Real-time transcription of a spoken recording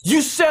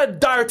You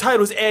said Dire Tide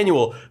was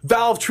annual.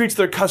 Valve treats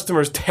their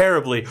customers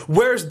terribly.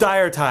 Where's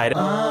Dire Tide?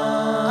 Idle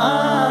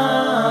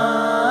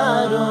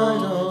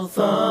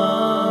Thumbs.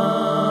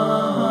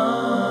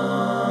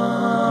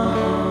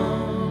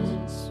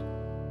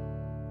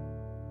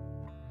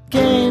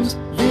 Games,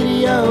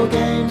 video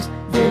games,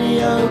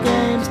 video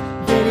games,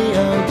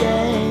 video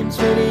games,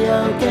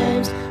 video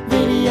games,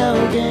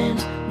 video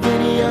games,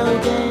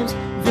 video games,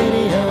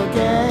 video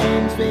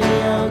games,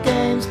 video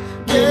games,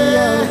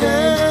 video games.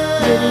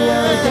 Video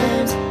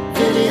games,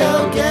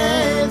 video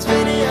games,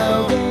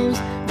 video games,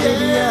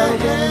 video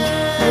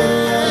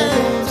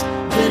games,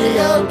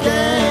 video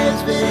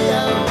games,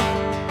 video.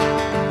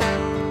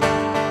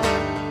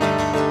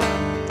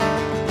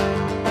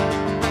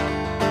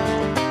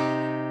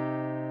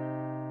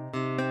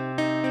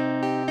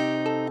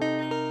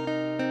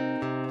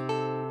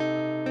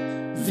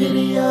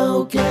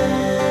 Video games.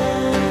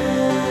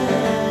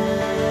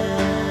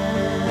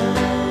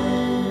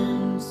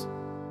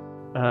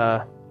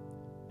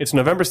 It's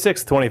November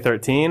 6th,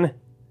 2013.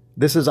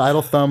 This is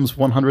Idle Thumbs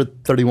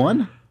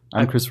 131.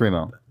 I'm Chris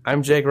Remo.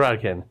 I'm Jake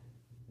Rodkin.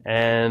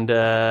 And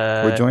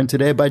We're joined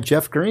today by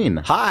Jeff Green.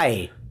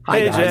 Hi. Hi,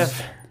 hey, guys.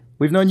 Jeff.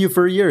 We've known you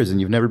for years, and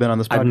you've never been on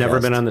this podcast. I've never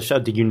been on the show.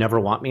 Did you never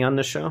want me on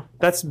the show?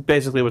 That's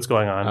basically what's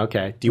going on.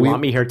 Okay. Do you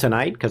want me here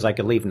tonight? Because I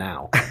could leave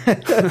now.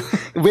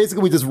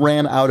 Basically, we just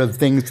ran out of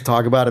things to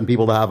talk about and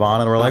people to have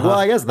on, and we're like, well,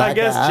 I guess that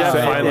Jeff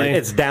finally.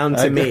 It's down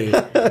to me.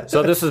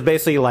 So this is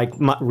basically like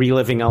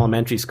reliving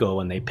elementary school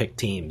when they pick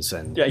teams.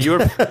 And Yeah,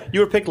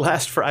 you were picked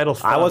last for Idle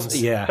Thumbs. I was,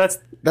 yeah.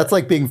 That's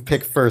like being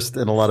picked first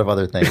in a lot of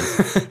other things.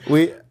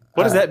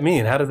 What does that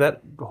mean? How does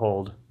that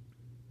hold?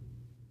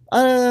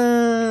 Okay.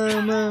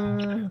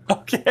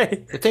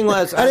 The thing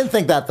was, I didn't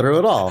think that through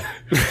at all.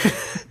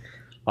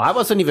 well, I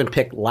wasn't even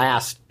picked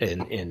last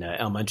in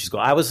elementary school.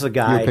 I was the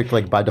guy You were picked,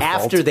 like, by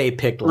default? after they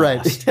picked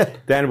last. Right.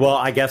 Then, well,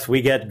 I guess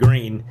we get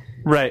green.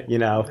 Right. You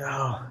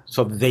know,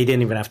 so they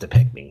didn't even have to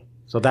pick me.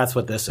 So that's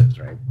what this is,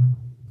 right?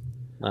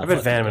 I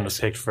bet Vanneman was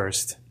picked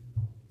first.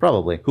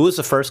 Probably. Who was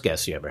the first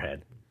guest you ever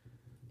had?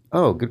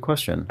 Oh, good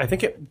question. I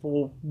think it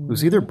It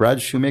was either Brad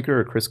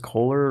Shoemaker or Chris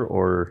Kohler,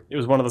 or...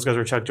 was one of those guys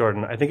or Chuck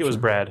Jordan. I think it was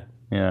Brad.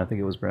 Yeah, I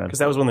think it was Brad. Because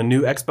that was when the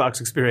new Xbox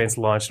experience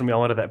launched, and we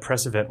all went to that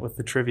press event with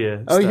the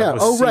trivia. Oh, stuff. yeah.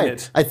 Was Oh, Seen right.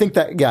 It. I think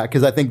that, yeah,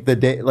 because I think the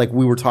day, like,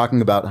 we were talking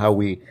about how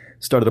we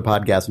started a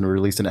podcast and we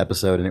released an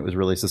episode, and it was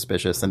really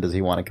suspicious, and does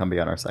he want to come be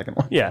on our second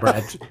one? Yeah.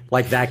 Brad,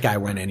 like that guy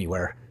went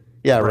anywhere.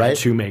 Yeah, Brad right?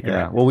 Shoemaker.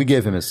 Yeah, well, we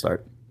gave him his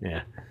start.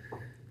 Yeah.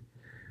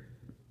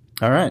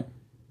 All right.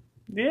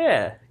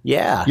 Yeah.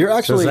 Yeah. You're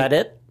actually- So is that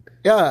it?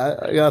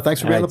 Yeah, thanks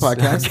for being on the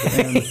podcast.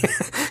 And,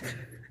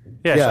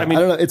 Yes. yeah, I mean,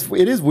 don't know.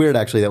 It is weird,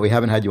 actually, that we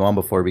haven't had you on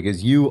before,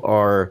 because you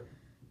are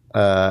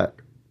a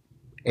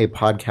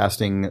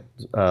podcasting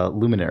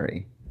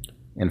luminary,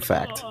 in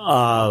fact.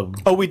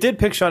 we did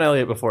pick Sean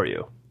Elliott before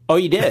you. Oh,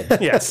 you did?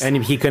 Yes.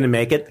 And he couldn't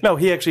make it? No,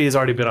 he actually has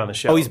already been on the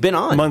show. Oh, he's been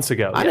on? months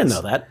ago. I didn't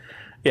yes. know that.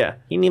 Yeah.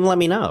 He didn't even let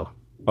me know.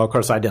 Well, of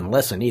course, I didn't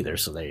listen either,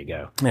 so there you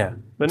go. Yeah.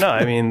 But no,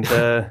 I mean,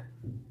 the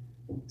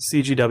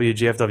CGW,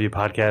 GFW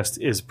podcast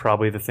is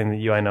probably the thing that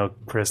you, I know,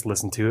 Chris,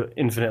 listened to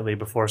infinitely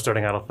before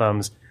starting Idle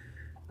Thumbs.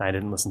 I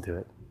didn't listen to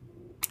it.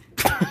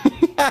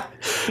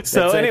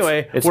 So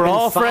anyway, It's we're been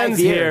all 5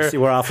 friends years.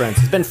 here. We're all friends.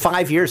 It's been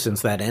 5 years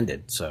since that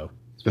ended, so.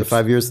 It's been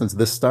 5 years since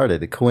this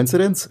started. A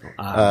coincidence?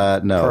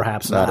 No,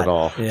 perhaps not not. at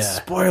all. Yeah.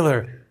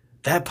 Spoiler.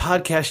 That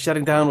podcast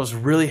shutting down was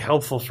really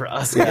helpful for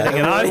us getting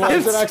an It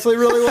audience. was. It actually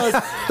really was.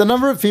 The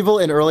number of people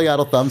in early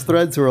Idle Thumbs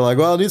threads who were like,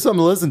 well, I need something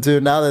to listen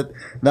to now that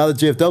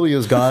GFW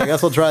is gone. I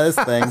guess I'll try this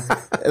thing.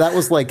 That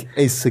was like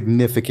a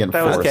significant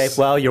That was- force. Okay,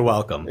 well, you're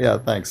welcome. Yeah,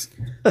 thanks.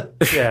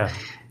 Yeah.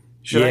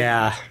 Should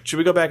Yeah. should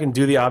we go back and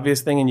do the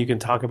obvious thing, and you can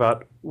talk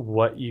about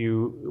what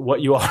you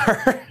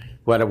are?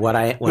 What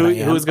I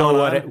am. Who's going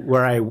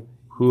on?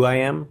 Who I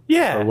am?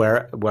 Yeah.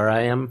 Or where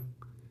I am?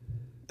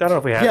 I don't know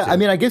if we have Yeah, to. I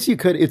mean, I guess you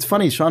could. It's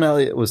funny. Sean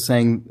Elliott was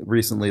saying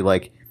recently,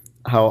 like,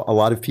 how a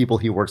lot of people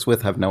he works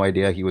with have no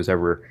idea he was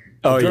ever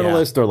a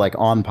journalist or like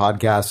on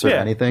podcasts or Yeah.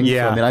 anything.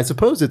 Yeah. So, I mean, I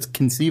suppose it's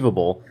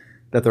conceivable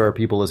that there are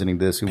people listening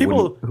to this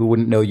who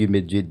wouldn't know you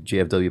made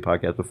GFW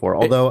podcast before.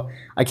 Although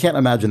I can't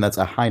imagine that's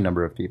a high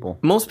number of people.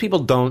 Most people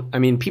don't. I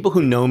mean, people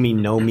who know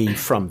me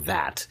from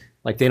that.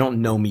 Like, they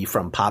don't know me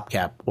from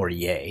PopCap or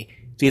Yay.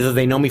 It's either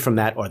they know me from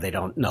that or they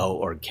don't know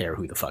or care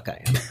who the fuck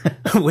I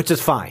am, which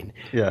is fine.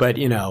 Yeah. But,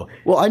 you know.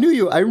 Well, I knew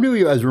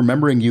you as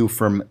remembering you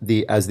from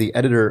as the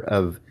editor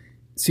of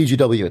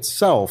CGW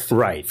itself.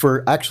 Right.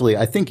 For actually,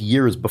 I think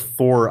years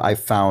before I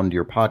found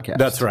your podcast.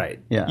 That's right.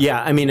 Yeah.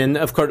 Yeah. I mean, and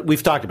of course,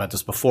 we've talked about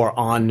this before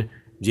on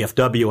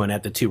GFW and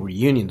at the 2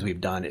 reunions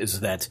we've done,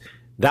 is that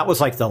was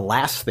like the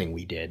last thing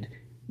we did,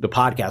 the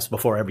podcast,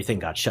 before everything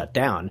got shut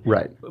down.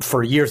 Right.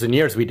 For years and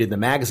years, we did the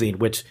magazine,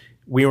 which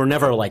we were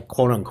never like,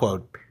 quote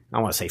unquote, I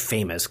don't want to say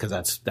famous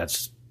because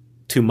that's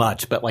too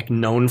much, but like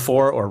known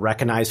for or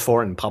recognized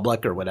for in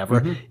public or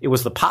whatever. Mm-hmm. It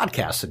was the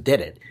podcast that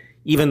did it.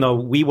 Even though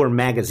we were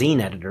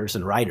magazine editors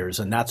and writers,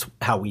 and that's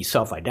how we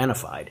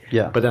self-identified.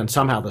 Yeah. But then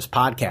somehow this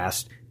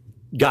podcast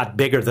got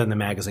bigger than the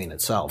magazine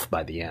itself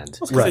by the end.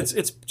 'Cause Right.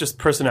 it's just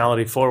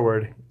personality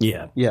forward.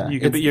 Yeah. Yeah. You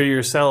can be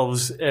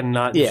yourselves and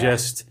not Yeah.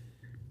 just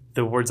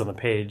the words on the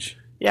page.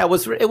 Yeah, it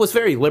was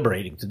very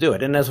liberating to do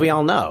it, and as we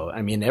all know,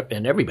 I mean,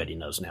 and everybody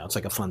knows now, it's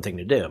like a fun thing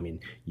to do. I mean,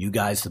 you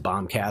guys, the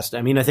Bombcast.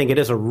 I mean, I think it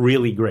is a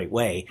really great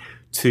way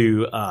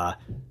to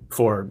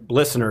for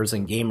listeners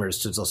and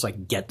gamers to just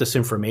like get this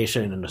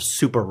information in a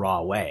super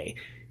raw way.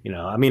 You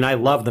know, I mean, I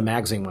loved the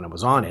magazine when I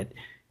was on it,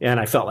 and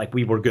I felt like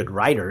we were good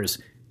writers.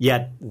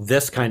 Yet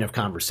this kind of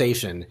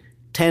conversation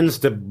tends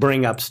to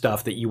bring up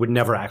stuff that you would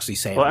never actually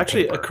say. Well, on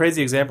actually, paper. a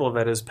crazy example of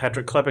that is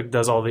Patrick Klepek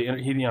does all the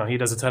he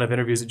does a ton of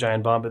interviews at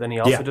Giant Bomb, but then he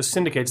also just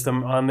syndicates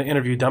them on the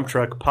Interview Dump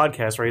Truck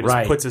podcast, where he just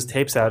Right. puts his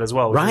tapes out as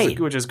well,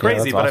 which is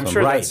crazy. that's but I'm awesome.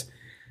 sure Right. that's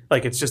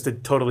like it's just a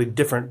totally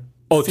different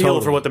feel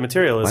totally. for what the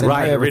material is. Why didn't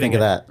Right. I ever reading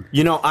think of it. that?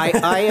 You know,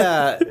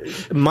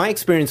 my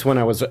experience when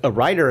I was a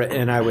writer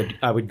and I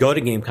would go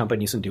to game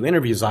companies and do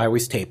interviews, I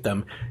always taped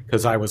them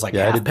because I was like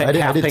Yeah, I half, did- I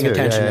did- I half did paying too.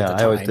 attention Yeah, at yeah,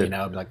 the I always time. did. You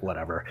know, I'd be like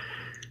whatever.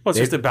 Well, it's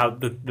just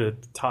about the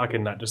talk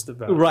and not just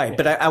about Right,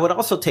 but I would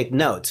also take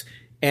notes.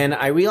 And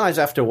I realized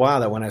after a while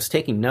that when I was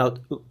taking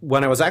notes,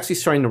 when I was actually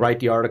starting to write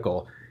the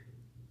article,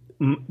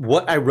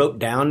 what I wrote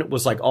down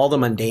was like all the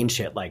mundane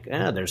shit, like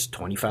there's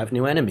 25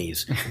 new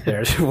enemies,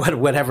 there's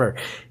whatever.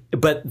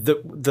 But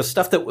the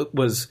stuff that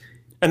was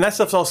and that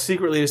stuff's all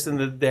secretly just in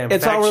the damn.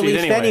 it's fact all sheet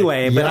released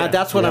anyway, but Yeah.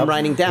 that's what I'm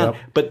writing down.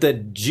 Yep. But the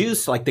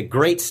juice, like the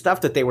great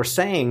stuff that they were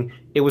saying,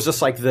 it was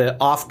just like the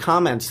off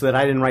comments that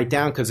I didn't write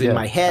down because in Yeah,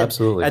 my head,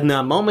 absolutely. at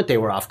that moment, they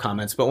were off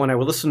comments. But when I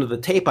would listen to the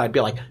tape, I'd be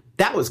like,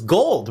 that was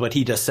gold, what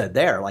he just said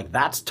there. Like,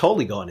 that's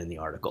totally going in the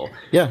article.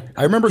 Yeah,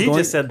 I remember He going.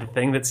 just said the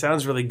thing that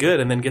sounds really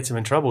good and then gets him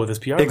in trouble with his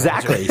PR.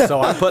 Exactly. manager.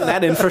 So I'm putting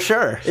that in for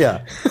sure.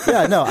 Yeah,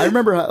 no, I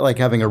remember like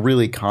having a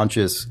really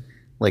conscious,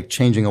 like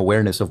changing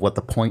awareness of what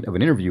the point of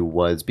an interview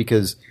was,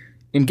 because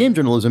in game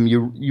journalism,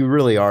 you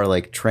really are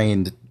like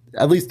trained,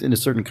 at least in a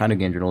certain kind of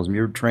game journalism,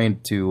 you're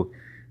trained to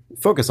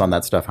focus on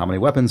that stuff. How many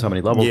weapons, how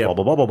many levels, Yep. blah,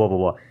 blah, blah, blah, blah, blah,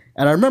 blah.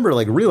 And I remember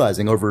like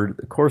realizing over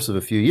the course of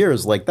a few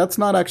years, like that's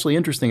not actually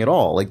interesting at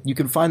all. Like you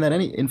can find that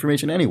any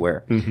information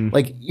anywhere.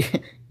 Like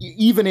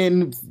even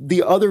in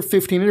the other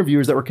 15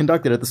 interviews that were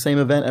conducted at the same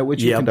event at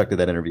which you Yep. conducted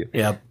that interview.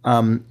 Yep.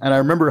 And I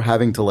remember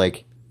having to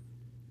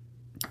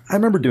I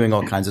remember doing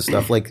all kinds of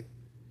stuff, like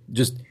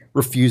just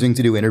refusing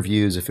to do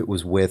interviews if it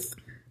was with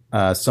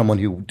someone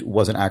who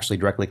wasn't actually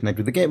directly connected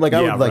with the game. Like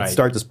I Yeah, would like right.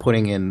 start just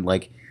putting in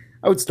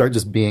I would start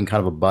just being kind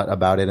of a butt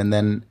about it, and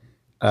then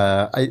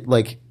I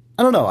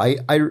don't know. I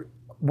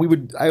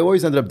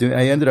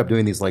ended up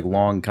doing these like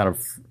long kind of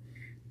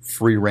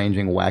free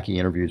ranging wacky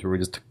interviews where we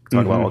just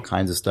talk about all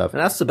kinds of stuff.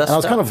 And that's the best And I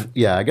was stuff.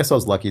 kind of I guess I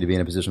was lucky to be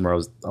in a position where I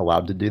was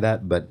allowed to do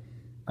that, but.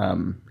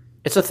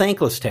 It's a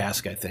thankless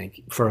task, I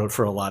think, for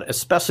a lot,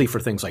 especially for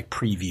things like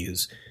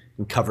previews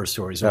and cover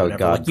stories or Oh, whatever.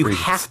 God, like you previews.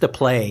 have to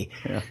play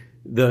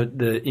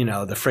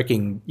the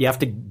freaking, you have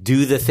to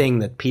do the thing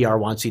that PR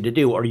wants you to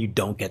do, or you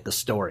don't get the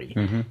story.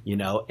 You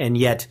know, and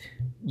yet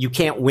you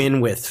can't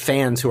win with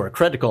fans who are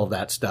critical of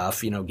that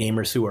stuff. You know,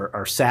 gamers who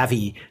are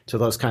savvy to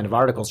those kind of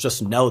articles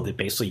just know that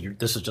basically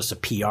this is just a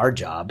PR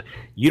job.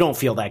 You don't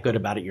feel that good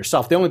about it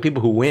yourself. The only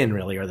people who win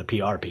really are the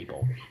PR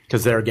people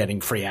because they're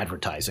getting free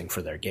advertising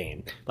for their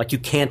game. Like you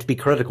can't be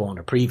critical in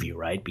a preview,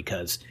 right?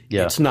 Because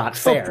it's not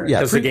fair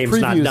because the game's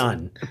not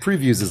done.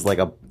 Previews is like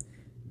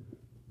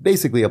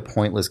basically a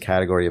pointless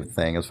category of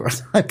thing as far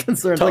as I'm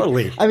concerned.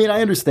 Totally. Like, I mean, I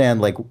understand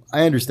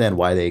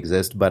why they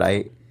exist, but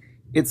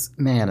it's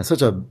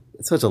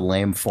such a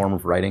lame form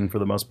of writing for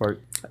the most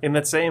part. In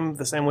the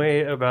same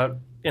way about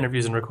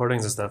interviews and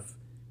recordings and stuff,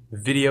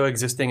 video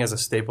existing as a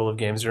staple of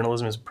games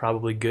journalism is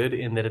probably good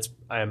in that it's,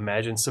 I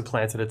imagine,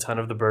 supplanted a ton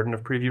of the burden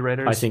of preview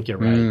writers. I think you're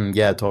right.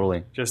 Yeah,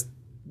 totally. Just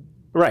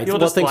Right. people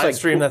Well, just things live like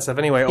stream that stuff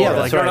anyway. Yeah, or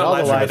that's like, or right. not All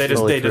live the stream,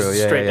 live they just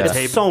stream. straight Yeah, to yeah.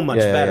 tape. it's so much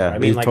Yeah, better. yeah. I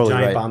mean, He's like totally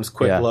Giant right. Bomb's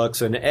Quick Yeah.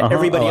 Looks and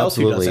everybody else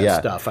who does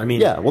that stuff. I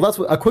mean, yeah. Well, that's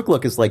a quick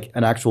look is like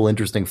an actual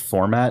interesting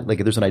format.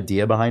 Like, there's an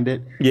idea behind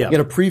it. Yeah. In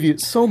a preview,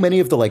 so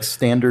many of the like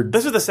standard.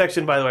 This is the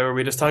section, by the way, where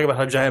we just talk about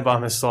how Giant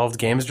Bomb has solved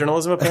games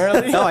journalism,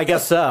 apparently. oh, I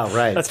guess so.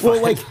 Right. That's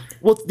fine.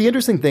 Well, the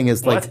interesting thing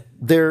is like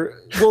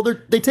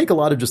What? they take a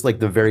lot of just like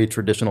the very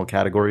traditional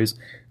categories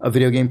of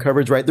video game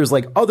coverage, right? There's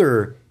like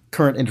other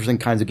current interesting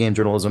kinds of game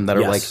journalism that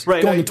are Yes. like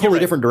Right, going no, in totally you're right.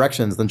 different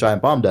directions than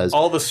Giant Bomb does.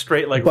 all the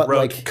straight, like, But, rote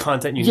like,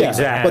 content you yeah, need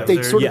to have. but they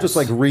They're- sort of yes. just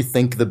like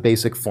rethink the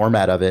basic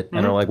format of it, Mm-hmm.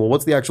 and are like, well,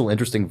 what's the actual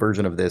interesting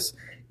version of this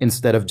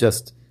instead of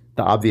just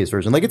the obvious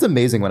version? Like, it's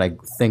amazing when I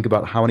think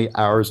about how many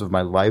hours of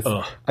my life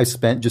I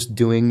spent just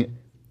doing,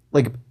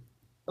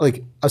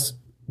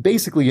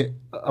 basically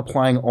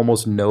applying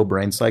almost no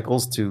brain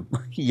cycles to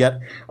yet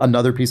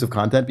another piece of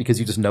content because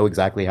you just know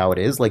exactly how it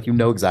is. Like, you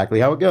know exactly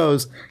how it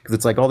goes because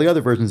it's like all the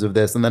other versions of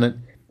this, and then it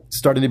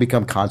starting to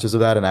become conscious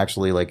of that and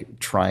actually like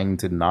trying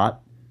to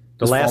not.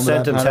 the just fall last into that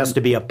sentence pattern. has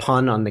to be a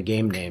pun on the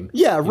game name.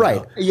 Yeah,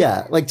 right.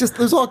 Yeah, like just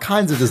there's all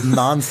kinds of just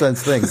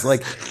nonsense things.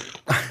 Like,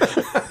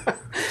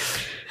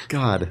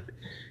 God,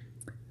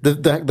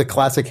 the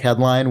classic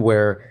headline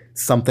where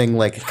something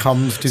like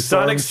comes to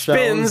Sonic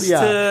Storm's spins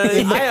shells. to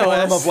in the iOS.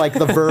 form of like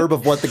the verb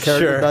of what the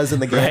character does in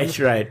the game.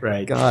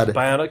 Right. God.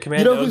 Bionic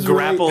Commando who's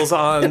grapples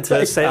on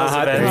to sales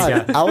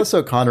events. God, Alice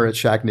O'Connor at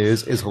Shack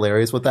News is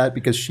hilarious with that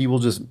because she will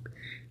just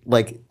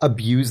like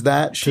abuse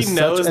that. She to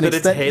knows such an that it's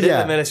extent. hated,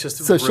 and then it's just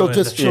so she'll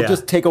ruined. she'll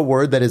just take a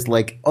word that is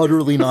like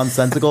utterly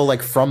nonsensical,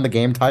 like from the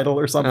game title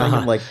or something,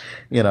 and like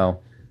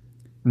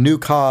new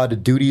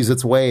COD duties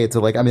its way to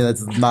like. I mean,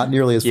 that's not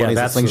nearly as funny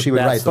as the thing she would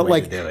write, but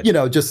like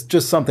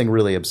just something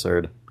really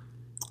absurd.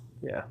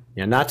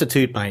 Yeah, not to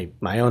toot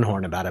my own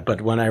horn about it,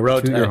 but when I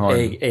wrote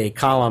a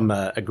column,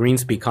 a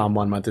Greenspeak column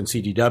one month in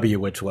CGW,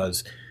 which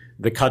was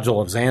The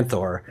Cudgel of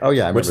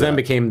Xanthor, which then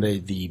became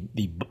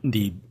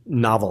the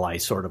novel I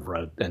sort of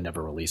wrote and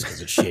never released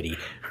because it's shitty.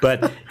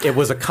 But it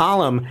was a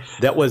column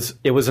that was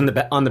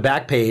on the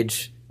back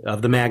page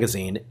of the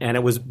magazine, and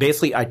it was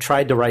basically I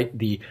tried to write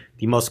the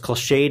most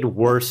cliched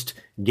worst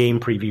game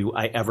preview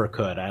I ever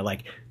could.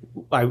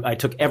 I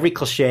took every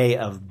cliche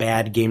of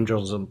bad game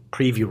journalism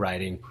preview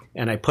writing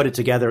and I put it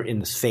together in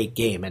this fake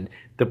game. And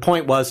the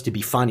point was to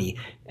be funny.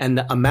 And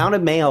the amount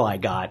of mail I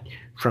got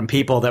from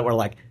people that were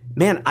like,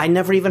 man, I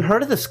never even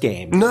heard of this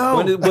game. No.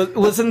 When it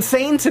was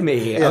insane to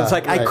me. I was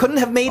like, I couldn't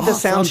have made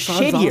this sound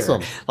shittier.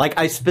 Awesome. Like,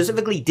 I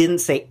specifically didn't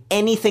say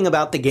anything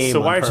about the game. So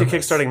why aren't you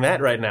purpose. kickstarting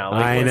that right now?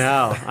 Like, I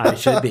know. I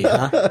should be,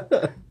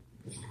 huh?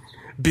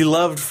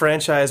 Beloved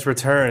franchise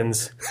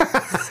returns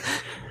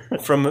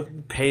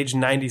from page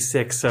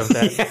 96 of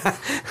that.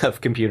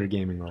 Of Computer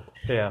Gaming World.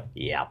 Yeah.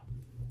 Yeah.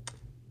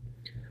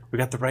 We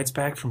got the rights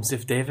back from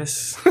Ziff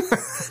Davis.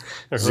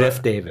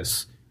 Ziff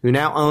Davis, who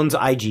now owns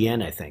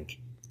IGN, I think.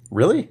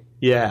 Really?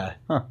 Yeah.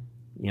 Huh.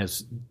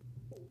 Yes.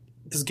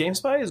 Is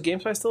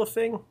GameSpy still a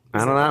thing? I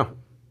don't know.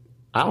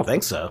 I don't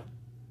think so.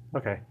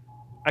 Okay.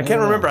 I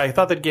can't remember. I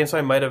thought that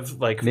GameSpy might have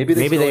like Maybe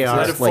they Maybe still they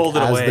exist, are. like,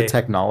 Folded as away. the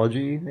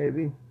technology,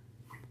 maybe.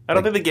 I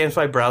don't think the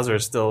GameSpy browser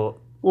is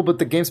still. Well, but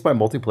the GameSpy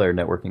multiplayer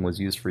networking was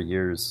used for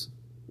years.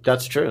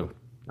 That's true.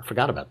 I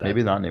forgot about that.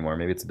 Maybe not anymore.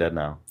 Maybe it's dead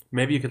now.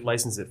 Maybe you could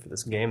license it for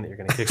this game that you're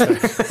going to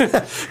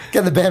kickstart.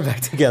 Get the band back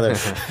together.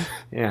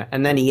 Yeah,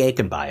 and then EA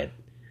can buy it.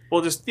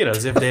 Well, just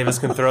Ziff Davis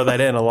can throw that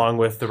in along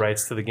with the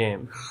rights to the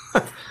game.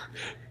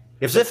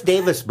 If Ziff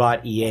Davis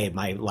bought EA,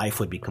 my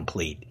life would be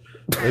complete.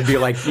 It'd be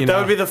like That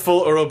would be the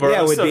full Ouroboros.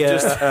 yeah, it would be of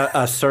just,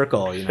 a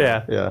circle. You know?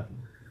 yeah. Yeah.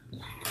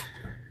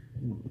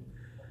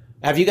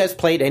 Have you guys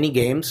played any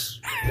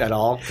games at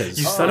all? 'Cause,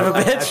 You son of a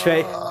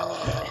bitch.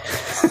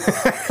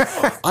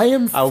 I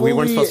am fully we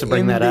weren't supposed to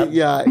bring in that up?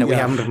 Yeah, That we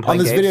haven't been on playing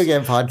this games? video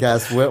game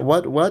podcast.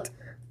 What?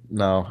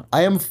 No,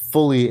 I am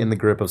fully in the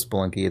grip of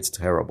Spelunky. It's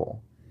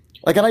terrible.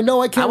 Like, and I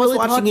know I can't I was really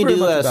talk watching you very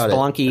do much about it.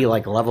 Spelunky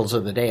like levels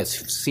of the day. It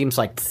seems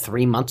like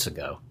 3 months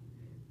ago.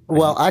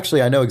 Well,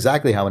 actually, I know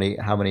exactly how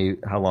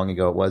long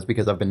ago it was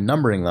because I've been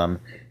numbering them,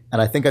 and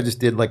I think I just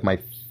did like my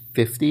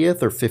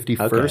 50th or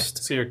 51st.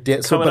 So you're day.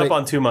 coming but up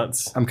on 2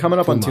 months. I'm coming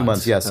up on 2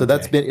 months. Yeah, so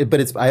that's Okay. been,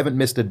 but I haven't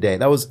missed a day.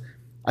 That was,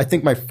 I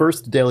think, my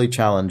first daily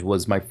challenge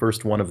was my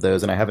first one of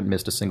those, and I haven't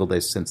missed a single day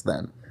since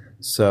then.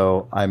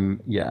 So I'm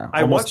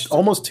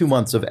almost 2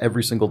 months of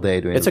every single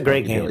day doing. It's a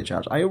great daily game.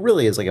 challenge. It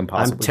really is like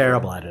impossible. I'm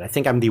terrible at it. I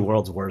think I'm the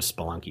world's worst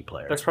Spelunky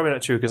player. That's probably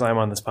not true because I'm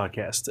on this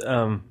podcast.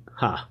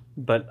 Huh.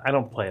 But I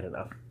don't play it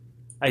enough.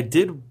 I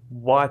did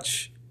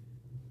watch,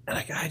 and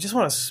I just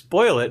want to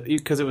spoil it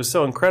because it was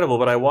so incredible,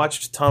 but I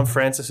watched Tom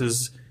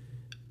Francis's,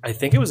 I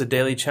think it was a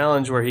daily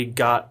challenge where he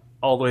got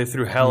all the way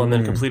through hell and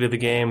then completed the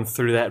game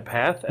through that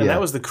path. And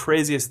that was the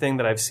craziest thing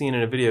that I've seen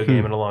in a video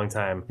game in a long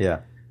time. Yeah.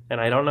 And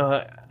I don't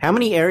know How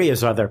many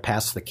areas are there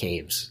past the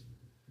caves?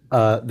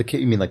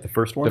 You mean like the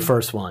first one? The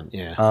first one,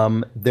 yeah.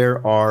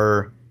 There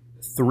are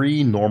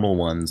 3 normal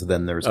ones.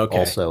 Then there's Okay.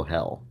 also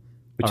hell,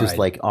 which All is right.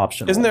 like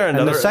optional. Isn't there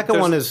another? the second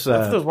there's- one is, I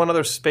thought there was one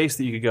other space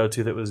that you could go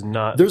to that was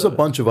not. There's a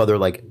bunch of other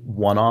like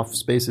one-off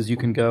spaces you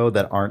can go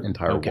that aren't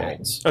entire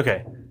worlds.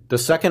 Okay. The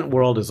second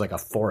world is like a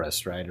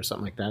forest, right? Or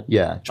something like that?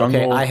 Yeah,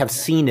 jungle. Okay, I have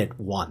seen it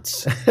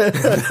once.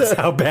 That's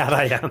how bad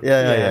I am.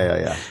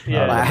 Yeah.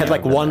 Yeah. I had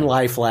like one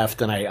life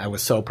left, and I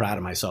was so proud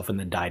of myself, and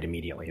then died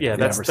immediately. Yeah, I've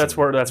never that's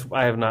seen where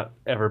I have not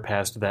ever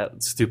passed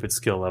that stupid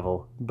skill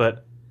level.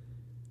 But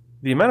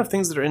the amount of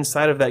things that are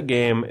inside of that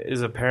game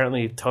is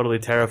apparently totally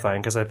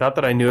terrifying because I thought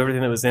that I knew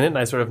everything that was in it, and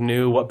I sort of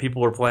knew what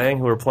people were playing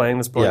who were playing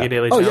the Spelunky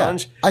Daily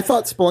Challenge. Yeah. I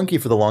thought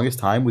Spelunky for the longest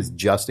time was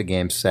just a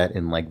game set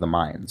in like the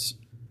mines.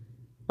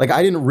 Like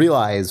I didn't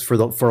realize for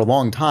a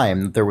long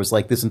time that there was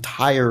like this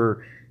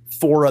entire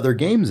 4 other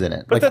games in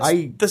it. But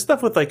like the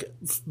stuff with like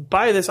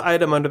buy this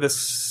item under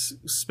this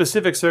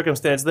specific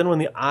circumstance. Then when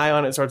the eye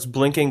on it starts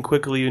blinking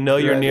quickly, you know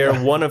you're near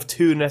one of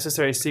 2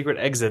 necessary secret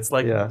exits.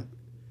 Like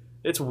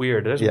it's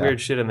weird. There's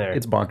weird shit in there.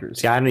 It's bonkers.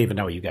 See, I don't even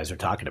know what you guys are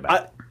talking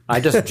about. I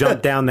just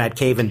jump down that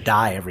cave and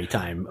die every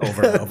time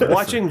over and over.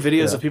 Watching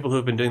videos of people who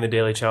have been doing the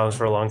daily challenge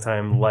for a long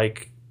time,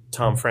 like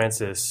Tom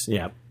Francis.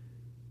 Yeah.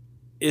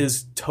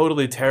 Is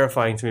totally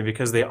terrifying to me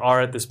because they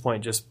are at this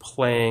point just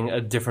playing a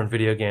different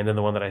video game than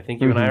the one that I think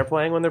you and I are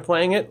playing when they're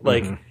playing it.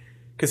 Like,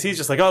 because he's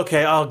just like,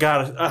 okay, oh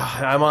god,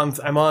 I'm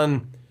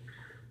on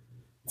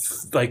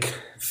like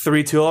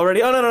 3-2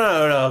 already. Oh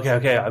no.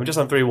 Okay. I'm just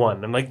on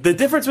 3-1. I'm like, the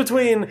difference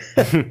between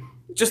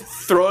just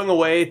throwing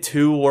away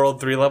 2 World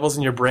 3 levels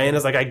in your brain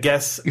is like, I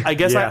guess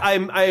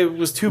I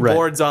was 2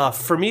 boards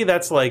off. For me,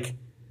 that's like,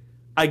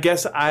 I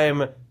guess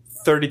I'm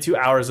 32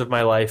 hours of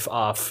my life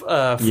off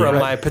from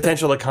my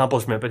potential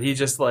accomplishment. But he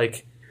just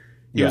like,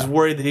 he was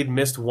worried that he'd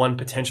missed one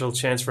potential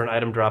chance for an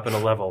item drop in a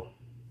level.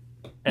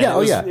 And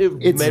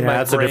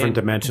That's a different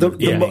dimension.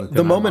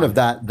 The moment of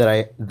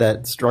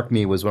that struck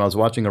me was when I was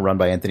watching a run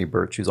by Anthony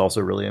Birch, who's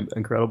also really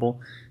incredible,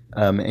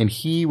 and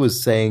he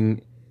was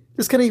saying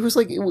this kind of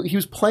he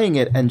was playing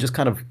it and just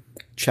kind of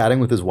chatting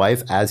with his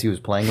wife as he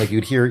was playing. Like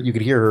you could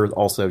hear her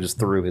also just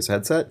through his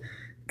headset,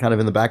 kind of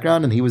in the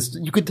background, and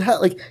you could tell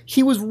like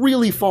he was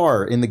really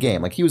far in the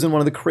game. Like he was in one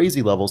of the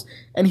crazy levels,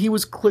 and he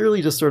was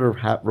clearly just sort of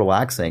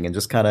relaxing and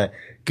just kind of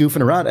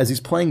goofing around as he's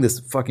playing this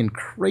fucking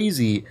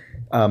crazy.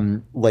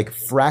 Like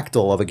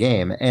fractal of a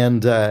game,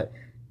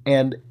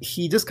 and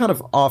he just kind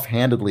of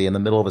offhandedly in the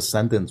middle of a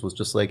sentence was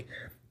just like,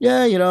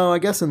 yeah, I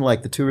guess in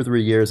like the 2 or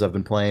 3 years I've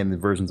been playing the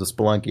versions of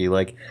Spelunky,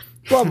 like,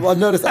 well, I've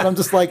noticed, and I'm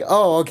just like,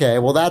 oh, okay,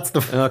 well that's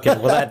the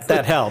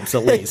that helps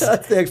at least.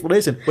 That's the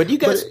explanation. Would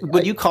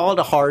you call it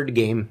a hard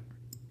game?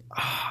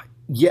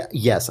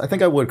 Yes, I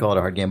think I would call it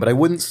a hard game, but I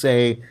wouldn't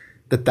say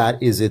that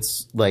is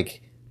its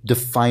like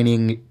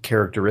defining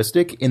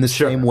characteristic in the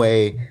same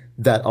way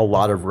that a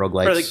lot of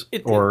roguelikes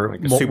or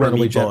Super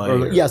Meat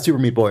Boy. Super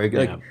Meat Boy,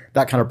 like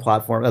that kind of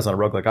platform. That's not a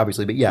roguelike,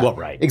 obviously, but yeah. Well,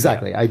 right.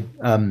 Exactly. Yeah.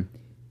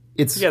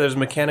 There's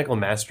mechanical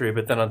mastery,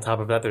 but then on top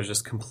of that, there's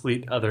just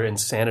complete other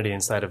insanity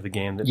inside of the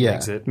game that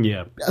makes it.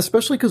 Yeah.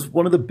 Especially because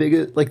one of the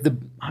biggest,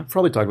 I've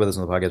probably talked about this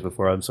on the podcast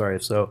before, I'm sorry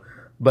if so,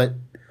 but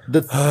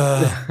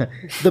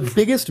the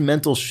biggest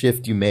mental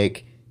shift you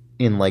make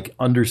in like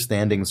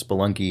understanding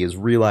Spelunky is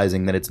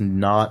realizing that it's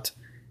not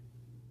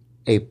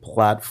a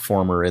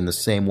platformer in the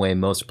same way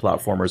most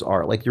platformers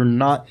are. Like you're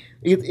not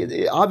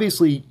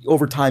obviously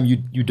over time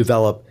you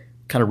develop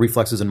kind of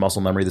reflexes and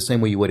muscle memory the same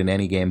way you would in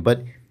any game,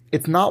 but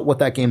it's not what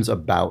that game's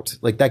about.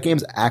 Like that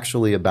game's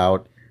actually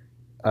about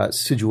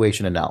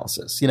situation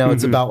analysis.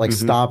 It's about like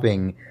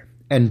stopping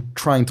and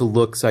trying to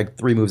look like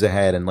 3 moves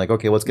ahead and like,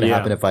 okay, what's going to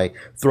happen if I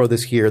throw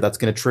this here? That's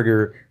going to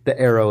trigger the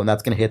arrow and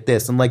that's going to hit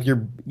this. And like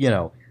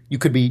you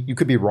could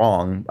be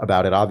wrong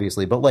about it,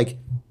 obviously, but like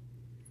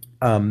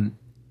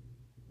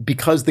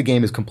because the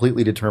game is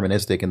completely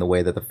deterministic in the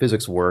way that the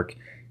physics work,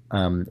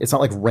 it's not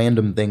like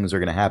random things are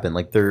going to happen.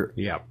 Like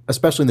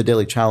especially in the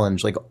daily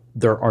challenge, like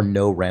there are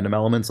no random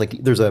elements.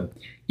 Like there's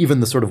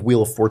even the sort of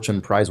Wheel of Fortune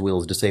prize wheel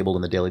is disabled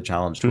in the daily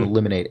challenge to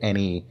eliminate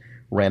any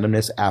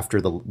randomness after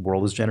the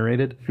world is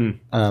generated.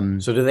 So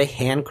do they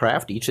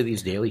handcraft each of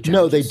these daily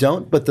challenges? No, they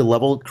don't. But the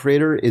level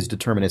creator is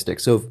deterministic.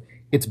 So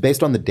it's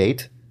based on the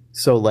date.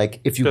 So,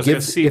 like, if you give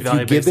it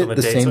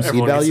the same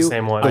seed value,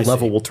 the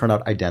level will turn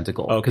out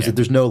identical because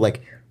there's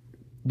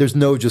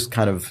no just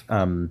kind of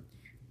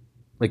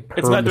like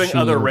it's not doing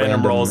other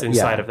random rolls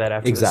inside of that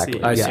after exactly.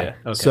 the seed.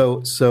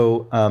 Okay.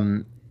 So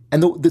and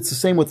it's the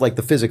same with like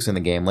the physics in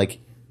the game. Like,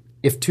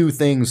 if 2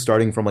 things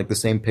starting from like the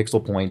same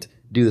pixel point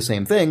do the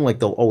same thing, like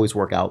they'll always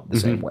work out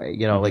the same way.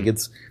 Like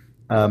it's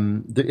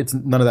none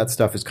of that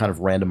stuff is kind of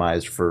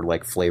randomized for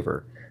like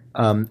flavor,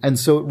 and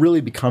so it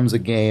really becomes a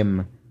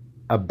game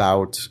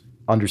about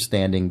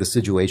understanding the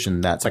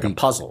situation that's like a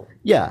puzzle.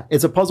 Yeah,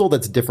 it's a puzzle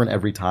that's different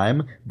every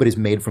time, but is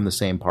made from the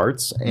same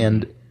parts,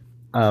 and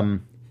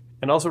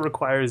also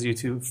requires you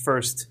to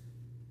first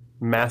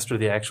master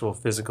the actual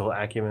physical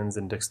acumens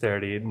and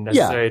dexterity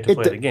necessary to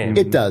play the game.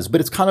 It does,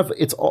 but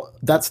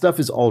that stuff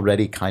is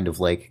already kind of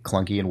like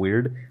clunky and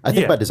weird. I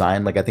think by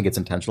design, like I think it's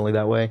intentionally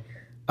that way.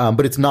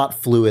 But it's not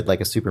fluid like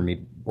a Super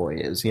Meat Boy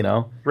is,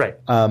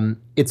 Right.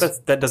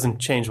 That doesn't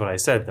change what I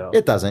said, though.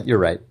 It doesn't. You're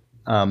right.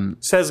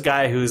 Says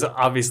guy who's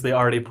obviously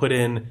already put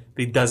in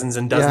the dozens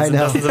and dozens and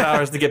dozens of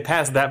hours to get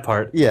past that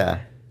part.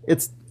 Yeah,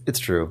 it's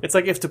true. It's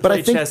like if to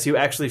play chess, you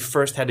actually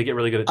first had to get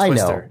really good at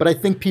Twister. I know, but I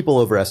think people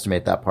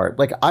overestimate that part.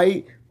 Like,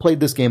 I played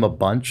this game a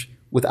bunch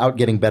without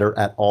getting better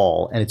at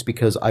all, and it's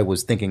because I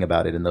was thinking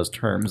about it in those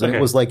terms. And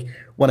it was like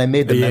when I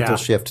made the mental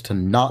shift to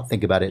not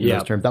think about it in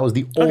those terms, that was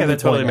the only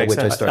point at which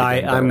I started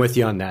getting better. I'm with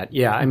you on that.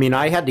 Yeah, I mean,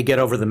 I had to get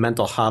over the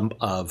mental hump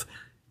of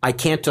I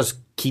can't just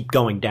keep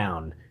going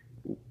down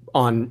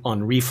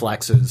on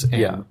reflexes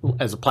and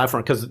as a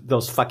platform because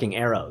those fucking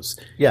arrows.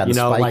 Yeah, the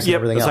spikes and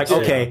everything it's else.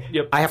 like,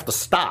 okay, I have to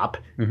stop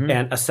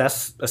and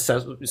assess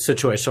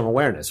situational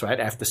awareness, right?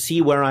 I have to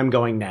see where I'm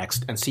going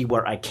next and see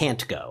where I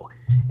can't go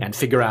and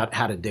figure out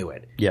how to do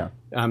it. Yeah.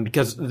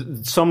 Because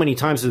so many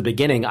times at the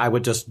beginning, I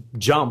would just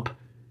jump,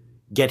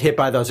 get hit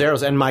by those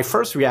arrows. And my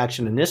first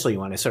reaction initially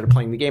when I started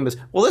playing the game is,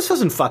 well, this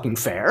isn't fucking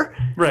fair.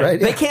 Right.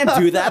 They can't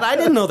do that. I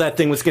didn't know that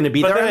thing was going to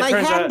be there, and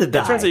I had to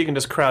die. It turns out you can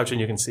just crouch and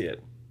you can see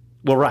it.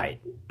 Well, right.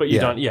 But you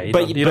don't. Yeah, you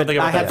don't think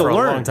about that for a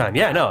long time.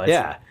 Yeah, no.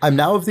 I'm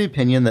now of the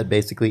opinion that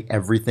basically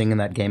everything in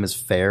that game is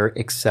fair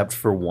except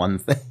for one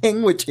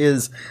thing, which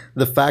is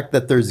the fact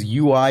that there's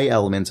UI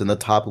elements in the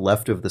top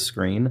left of the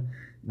screen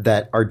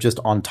that are just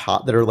on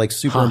top, that are like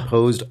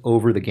superimposed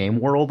over the game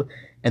world,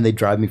 and they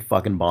drive me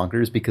fucking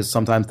bonkers because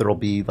sometimes there'll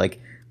be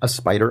like a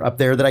spider up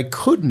there that I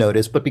could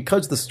notice, but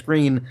because the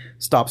screen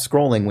stops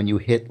scrolling when you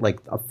hit like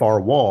a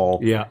far wall,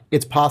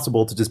 it's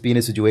possible to just be in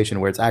a situation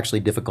where it's actually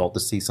difficult to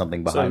see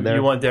something behind there.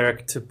 You want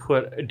Derek to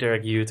put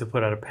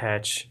out a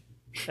patch,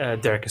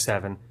 Derek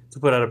Kasavin, to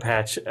put out a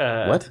patch.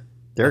 What?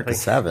 Derek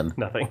Kasavin?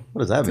 Nothing.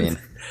 What does that mean?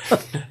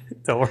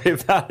 Don't worry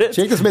about it.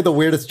 Jake just made the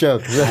weirdest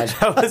joke.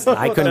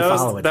 I couldn't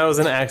follow it. That was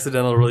an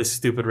accidental, really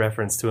stupid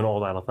reference to an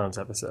old Idle Thumbs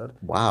episode.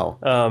 Wow.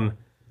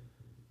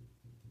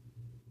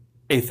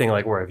 A thing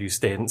like where if you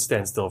stand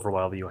still for a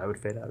while, the UI would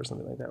fade out or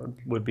something like that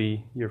would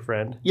be your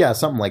friend. Yeah,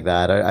 something like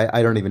that.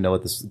 I don't even know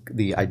what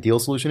the ideal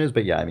solution is,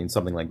 but yeah, I mean,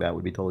 something like that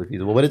would be totally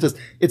feasible. But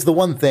it's the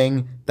one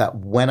thing that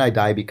when I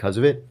die because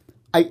of it,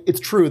 it's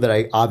true that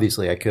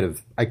I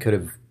could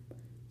have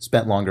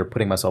spent longer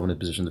putting myself in a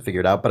position to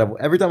figure it out. But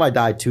every time I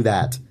die to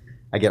that,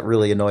 I get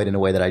really annoyed in a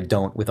way that I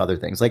don't with other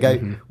things. Like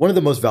one of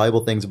the most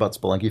valuable things about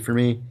Spelunky for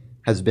me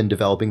has been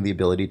developing the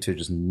ability to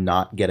just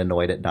not get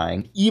annoyed at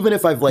dying, even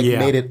if I've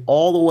made it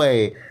all the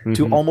way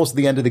to almost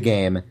the end of the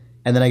game,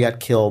 and then I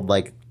got killed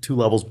like 2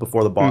 levels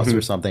before the boss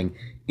or something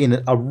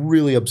in a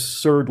really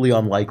absurdly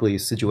unlikely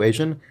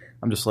situation.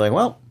 I'm just like,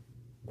 well,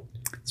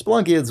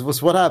 Spelunky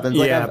is what happens.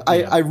 Like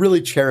I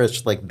really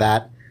cherish like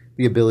that,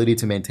 the ability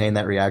to maintain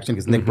that reaction,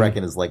 because Nick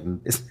Brecken is like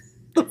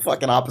the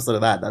fucking opposite of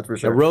that. That's for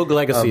sure. The Rogue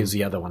Legacy is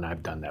the other one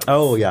I've done that with.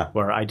 Oh yeah,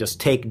 where I just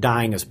take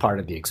dying as part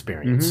of the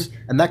experience,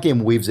 and that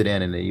game weaves it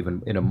in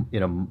even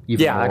more.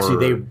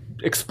 Actually, they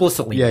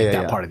explicitly make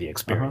that part of the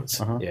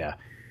experience. Yeah.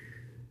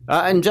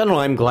 In general,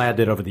 I'm glad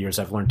that over the years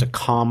I've learned to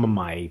calm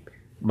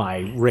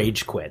my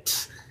rage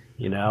quits.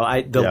 You know,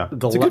 it's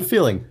a good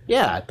feeling.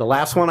 Yeah, the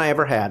last one I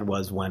ever had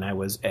was when I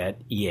was at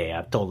EA.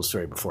 I've told the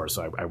story before,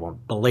 so I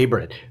won't belabor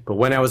it. But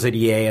when I was at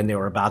EA and they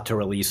were about to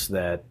release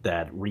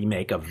that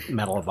remake of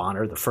Medal of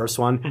Honor, the first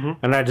one,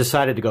 and I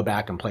decided to go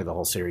back and play the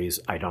whole series.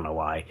 I don't know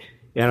why.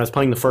 And I was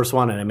playing the first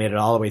one, and I made it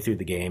all the way through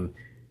the game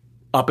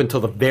up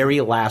until the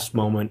very last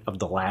moment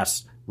of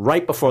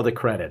right before the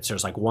credits.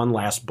 There's like one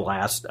last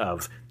blast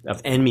of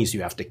enemies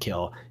you have to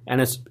kill,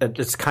 and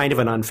it's kind of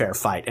an unfair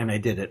fight. And I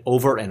did it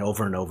over and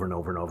over and over and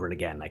over and over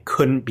again. I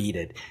couldn't beat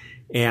it,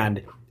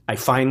 and I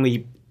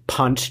finally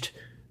punched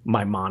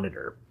my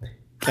monitor,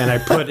 and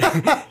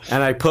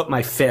I put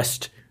my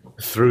fist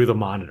through the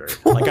monitor.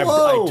 Like I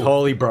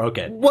totally broke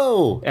it.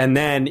 Whoa! And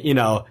then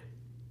that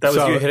was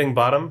you hitting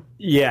bottom?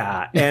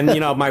 Yeah, and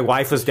my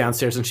wife was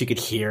downstairs and she could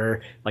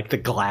hear like the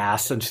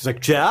glass, and she's like,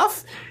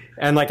 "Jeff."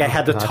 And like I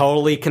had to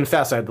totally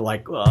confess, I had to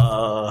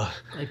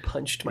I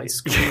punched my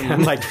screen.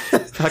 I'm like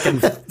fucking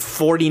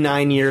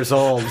 49 years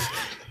old,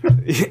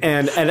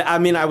 and I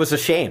mean I was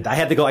ashamed. I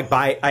had to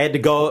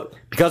go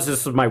because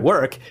this was my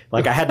work.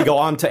 Like I had to go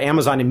on to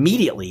Amazon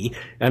immediately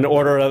and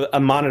order a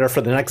monitor for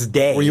the next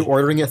day. Were you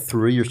ordering it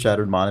through your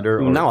shattered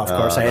monitor? No, of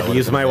course I had to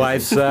use my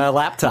wife's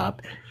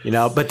laptop.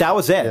 But that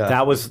was it. Yeah.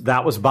 That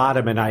was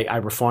bottom, and I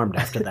reformed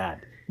after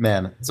that.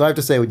 Man, so I have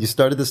to say, when you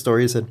started this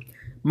story, you said,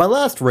 my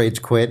last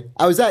rage quit,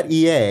 I was at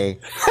EA.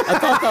 I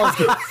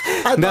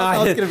thought that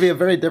was going to be a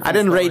very different I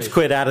didn't story. rage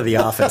quit out of the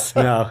office,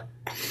 no.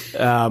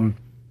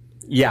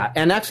 Yeah,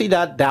 and actually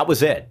that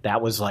was it.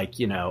 That was like,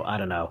 I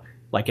don't know,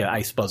 like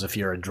I suppose if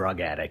you're a drug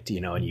addict,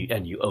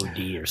 and you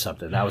OD or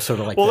something, that was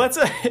sort of like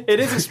it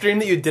is extreme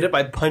that you did it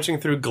by punching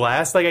through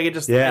glass. Like I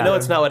know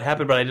it's not what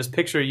happened, but I just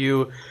picture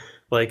you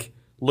like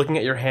looking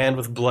at your hand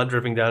with blood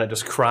dripping down it,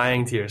 just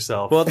crying to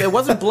yourself. Well, there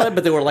wasn't blood,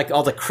 but there were like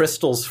all the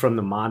crystals from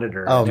the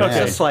monitor. Oh, man.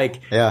 Just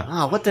like,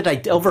 what did I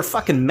do? Over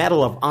fucking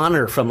Medal of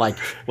Honor from like,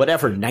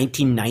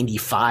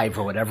 1995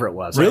 or whatever it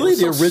was. Really?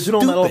 It was the original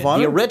stupid. Medal of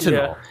Honor? The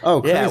original. Yeah.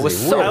 Oh, crazy. Yeah, it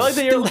was so I like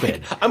that you're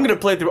stupid. like, I'm going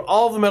to play through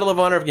all the Medal of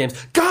Honor games.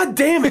 God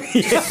damn it!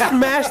 Just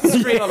smash the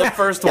screen on the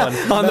first one.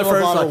 On the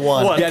first Honor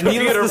one. one. Yeah,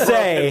 needless to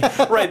say.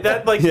 Right,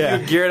 that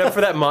you geared up for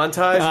that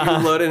montage,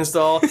 you load and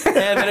install, and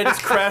then it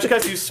just crash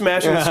cuts, you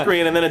smash the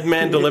screen, and then a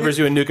man delivers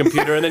you a new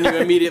computer, and then you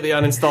immediately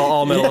uninstall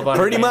all Medal of Honor.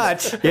 Pretty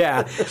games. much,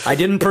 yeah. I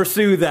didn't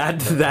pursue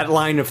that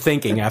line of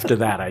thinking after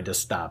that. I just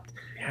stopped.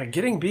 Yeah,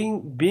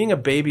 being a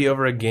baby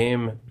over a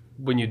game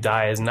when you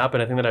die has not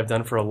been a thing that I've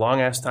done for a long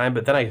ass time.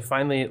 But then I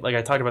finally, like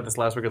I talked about this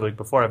last week or the week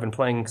before, I've been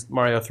playing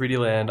Mario 3D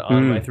Land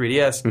on my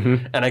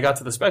 3DS, and I got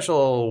to the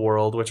special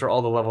world, which are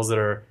all the levels that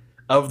are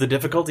of the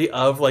difficulty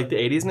of like the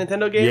 80s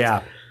Nintendo games.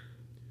 Yeah.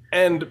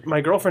 And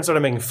my girlfriend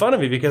started making fun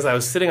of me because I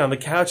was sitting on the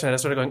couch and I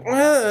started going,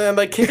 and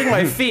like kicking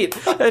my feet.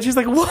 And she's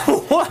like,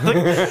 what?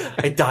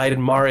 Like, I died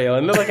in Mario.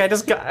 And then like I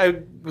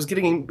was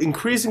getting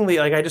increasingly,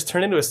 like I just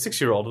turned into a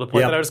 6-year-old to the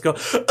point that I would just go,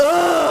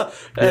 ugh!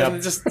 And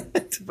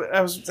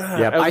I was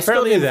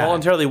apparently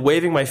involuntarily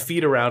waving my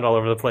feet around all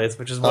over the place,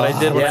 which is what I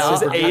did when I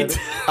was 8.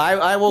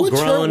 I will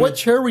groan. What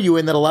chair were you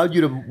in that allowed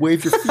you to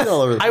wave your feet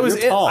all over the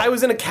place? I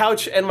was in a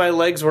couch and my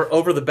legs were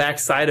over the back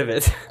side of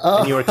it.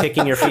 And you were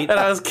kicking your feet. And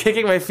I was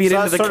kicking my feet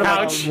into the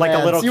couch. Like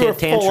a little you kid were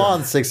tantrum.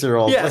 full-on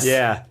 6-year-old. Yes.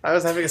 Yeah. I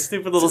was having a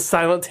stupid little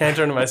silent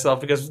tantrum to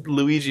myself because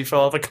Luigi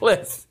fell off a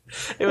cliff.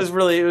 It was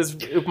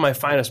my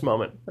finest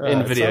moment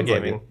in video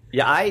gaming. Like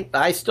Yeah,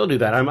 I still do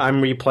that.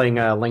 I'm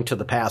replaying Link to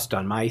the Past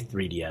on my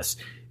 3DS.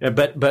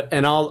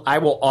 I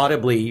will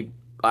audibly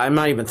I'm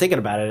not even thinking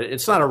about it.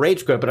 It's not a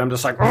rage quit, but I'm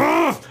just like,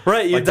 "Ugh!"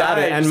 Right, you like that.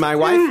 die. And my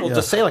wife will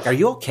just say, like, "Are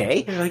you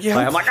okay?" like, "Yeah,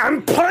 I'm like,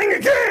 "I'm playing a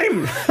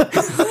game.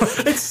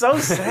 It's so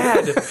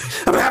sad.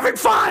 I'm having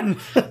fun."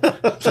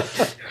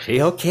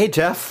 Hey, okay,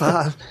 Jeff.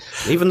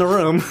 Leave in the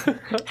room.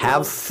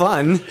 Have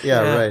fun.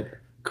 Yeah, right.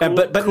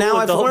 But cool now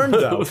I've adult learned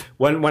though, move.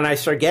 when I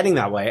start getting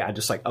that way, I'm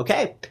just like,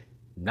 okay,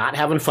 not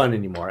having fun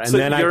anymore. And So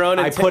then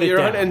I put it your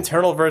down. own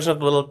internal version of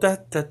the little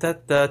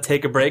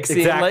take a break scene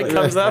Exactly. like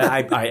comes up.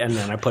 And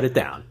then I put it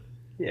down.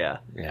 Yeah.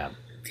 Yeah.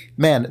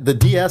 Man, the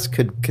DS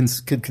could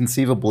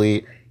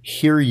conceivably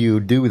hear you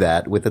do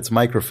that with its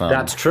microphone.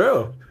 That's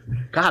true.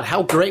 God,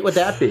 how great would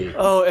that be?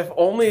 Oh, if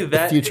only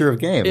that future of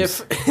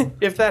games.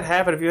 If that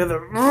happened, if you had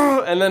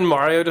the and then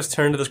Mario just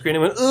turned to the screen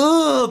and went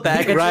ooh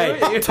back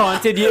at you.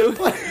 Taunted you.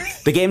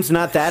 The game's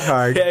not that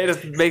hard. Yeah, he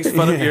just makes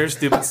fun of your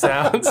stupid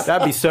sounds.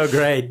 That'd be so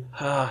great.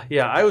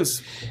 Yeah, I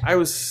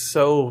was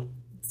so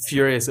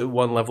furious at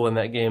one level in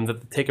that game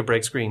that the take a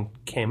break screen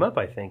came up,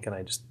 I think, and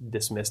I just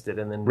dismissed it.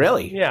 And then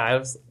Really?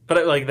 yeah,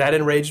 but that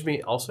enraged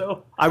me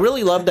also. I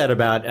really love that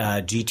about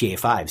GTA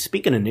 5.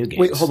 Speaking of new games.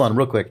 Wait, hold on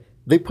real quick.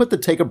 They put the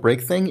take a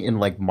break thing in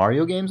like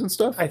Mario games and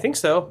stuff? I think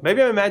so.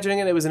 Maybe I'm imagining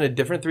it was in a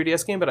different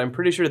 3DS game, but I'm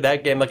pretty sure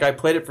that game, like I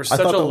played it for I such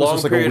thought a that was long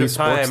just like period a Wii of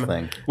Sports time.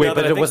 thing. Wait, No,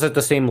 but that I was think- it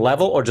the same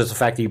level or just the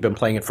fact that you've been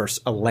playing it for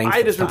a length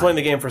I just of been time? playing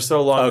the game for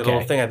so long. Okay. The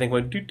whole thing, I think,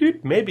 went doot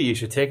doot. Maybe you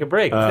should take a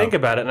break. Think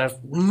about it, and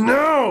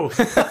no,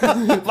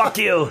 fuck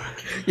you.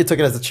 You took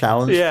it as a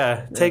challenge?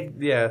 Yeah, take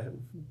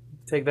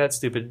that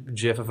stupid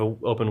GIF of an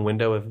open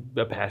window of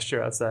a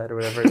pasture outside or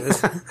whatever it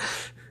is.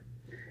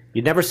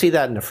 You'd never see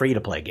that in a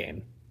free-to-play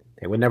game.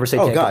 They would never say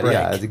Oh, take God, a break.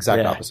 yeah, it's the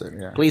exact opposite,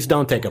 yeah. Please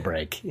don't take a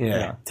break.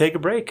 Yeah. Take a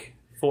break.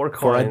 4 For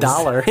coins.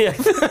 $1. Yeah.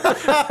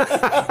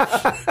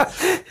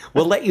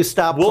 We'll let you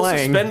stop We'll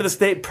playing. suspend the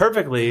state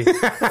perfectly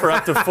for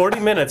up to 40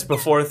 minutes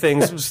before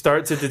things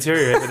start to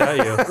deteriorate without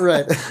you.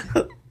 Right.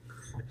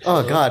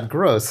 Oh, God,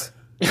 gross.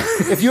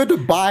 If you had to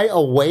buy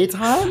away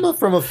time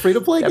from a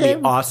free-to-play That'd game?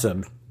 be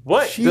awesome.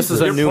 What? This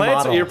is a Your new plants,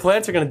 model. Your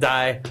plants are going to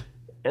die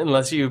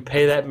unless you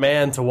pay that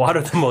man to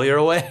water them while you're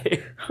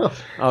away. Oh,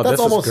 That's this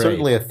almost is great.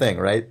 certainly a thing,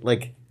 right?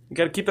 Like, You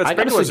got to keep that I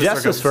gotta sprinkler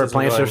suggest this for system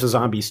Plants going. vs.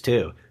 Zombies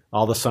too.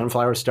 All the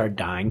sunflowers start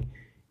dying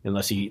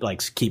unless you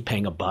keep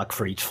paying $1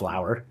 for each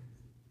flower.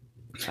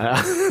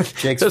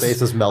 Jake's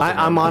face is melting.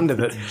 I'm onto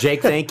that.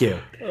 Jake, thank you.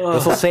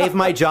 This will save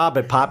my job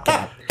at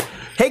PopCap.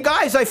 Hey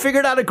guys, I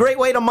figured out a great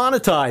way to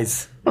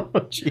monetize.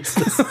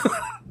 Jesus.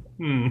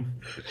 What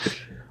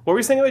were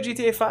you saying about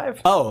GTA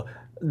 5? Oh,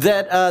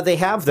 that they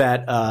have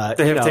that.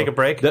 They have Take a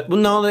Break? Well,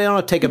 no, they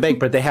don't take a break,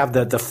 but they have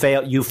the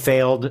fail. You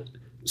failed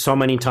so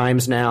many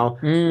times now.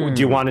 Do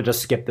you want to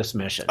just skip this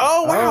mission?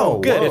 Oh, wow. Oh,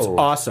 Good. whoa. It's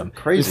awesome.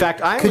 Crazy. In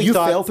fact, I could only you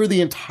thought fail through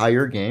the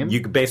entire game?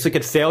 you basically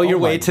could fail your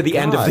Oh way my to the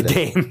end of the God.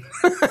 game.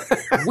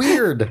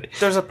 Weird.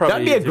 There's a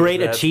probably That'd be a YouTube great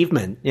for that.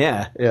 achievement.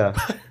 Yeah. Yeah.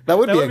 That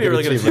would That be would a be a good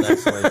really good achievement,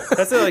 achievement. actually.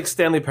 That's a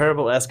Stanley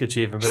Parable-esque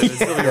achievement, but it would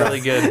still be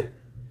really good.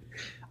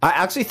 I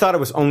actually thought it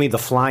was only the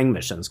flying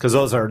missions because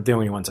those are the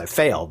only ones I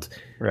failed.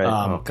 Right.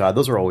 Oh, God.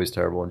 Those are always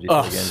terrible in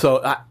GTA games.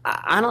 So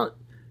I don't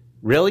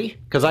really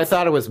because I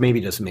thought it was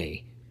maybe just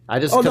me. I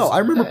just Oh, no. I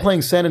remember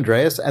playing San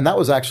Andreas, and that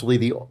was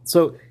actually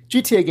So,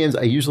 GTA games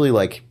I usually,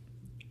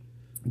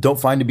 don't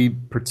find to be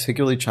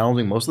particularly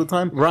challenging most of the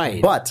time.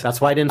 Right. But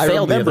That's why I didn't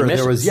fail the remember other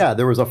missions.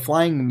 there was a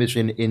flying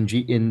mission in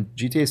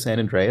GTA San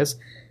Andreas.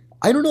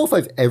 I don't know if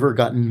I've ever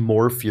gotten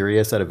more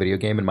furious at a video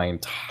game in my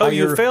entire Oh,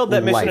 you failed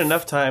that mission life.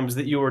 enough times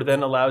that you were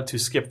then allowed to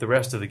skip the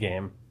rest of the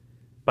game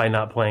by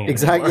not playing it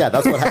Exactly.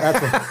 anymore.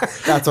 Yeah,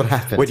 that's what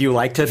happened. Would you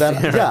like to?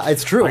 Yeah,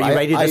 it's true. Are you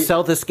ready to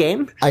sell this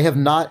game? I have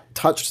not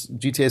touched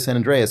GTA San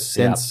Andreas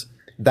since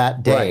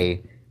that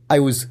day. I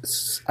was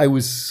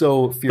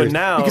so furious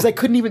now- because I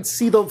couldn't even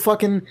see the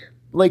fucking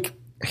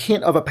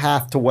hint of a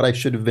path to what I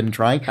should have been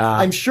trying.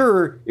 I'm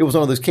sure it was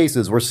one of those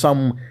cases where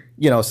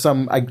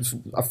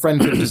a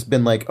friend could have just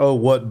been like, "Oh,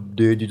 what,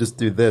 dude? You just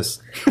do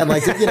this," and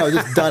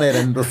just done it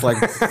and just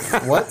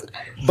what?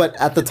 But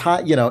at the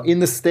time, in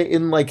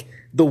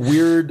the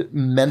weird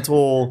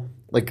mental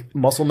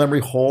muscle memory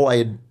hole I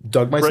had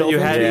dug myself Right, you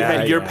into.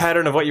 had your yeah.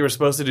 pattern of what you were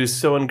supposed to do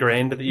so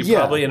ingrained that you Yeah.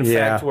 probably, in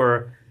Yeah. fact,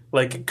 were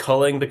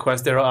culling the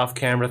quest arrow off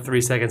camera 3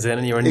 seconds in,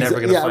 and you were never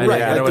going to yeah, find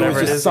right. it. Like, Or there whatever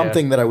was it just is.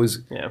 something that I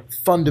was Yeah.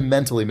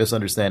 fundamentally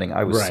misunderstanding.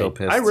 I was Right. so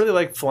pissed. I really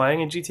like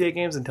flying in GTA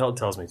games until it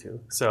tells me to.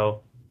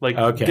 So,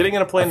 Okay. getting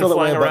in a I plane feel and that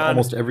way flying about around.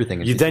 almost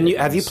everything. in You GTA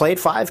have you games. played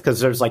 5? Because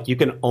there's you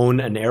can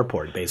own an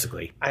airport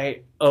basically.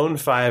 I own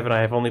 5, and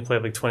I have only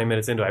played 20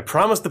 minutes into it. I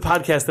promised the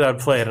podcast that I'd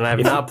play it, and I have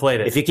not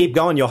played it. If you keep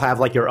going, you'll have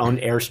your own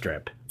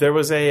airstrip. There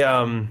was a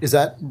Is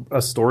that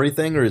a story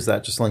thing, or is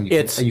that just something you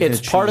It's can, you can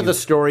part of the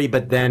achieve? story,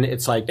 but then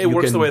it's it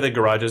works the way the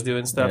garages do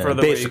and stuff. Yeah. Or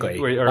the way basically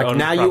you own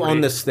now you property. own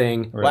this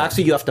thing. Well,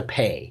 actually, you have to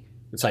pay.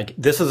 It's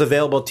this is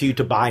available to you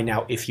to buy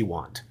now if you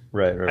want.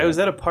 Right. I was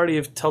at a party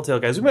of Telltale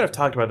guys. We might have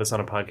talked about this on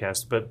a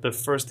podcast, but the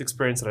first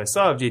experience that I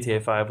saw of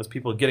GTA 5 was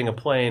people getting a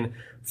plane,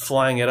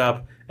 flying it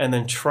up, and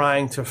then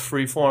trying to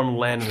freeform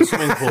land in the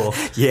swimming pool.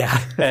 Yeah.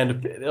 And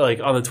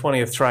on the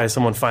 20th try,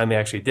 someone finally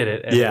actually did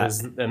it. And Yeah.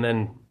 and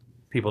then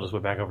people just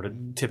went back over to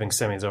tipping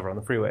semis over on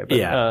the freeway. But,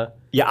 Yeah.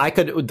 I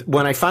could.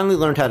 When I finally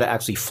learned how to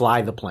actually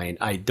fly the plane,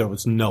 there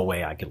was no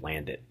way I could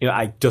land it.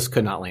 I just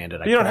could not land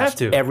it. You don't have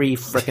to. every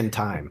freaking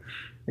time.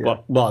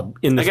 Well,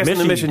 in this I guess in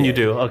the mission you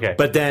did. do. Okay,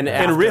 But then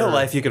in real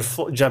life you could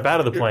jump out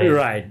of the plane,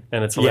 Right.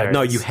 And it's hilarious. Yeah,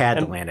 no, you had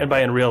to land it. And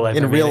by in real life,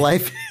 In real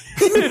life,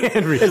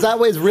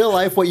 is real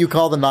life what you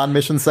call the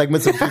non-mission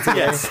segments of GTA?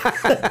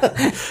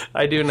 yes,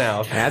 I do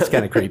now. That's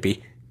kind of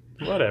creepy.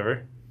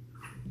 Whatever,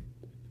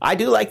 I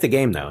do like the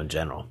game though in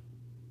general.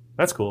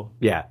 that's cool.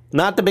 Yeah,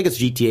 not the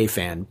biggest GTA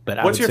fan, but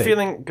What's I your would say,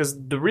 feeling? Because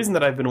the reason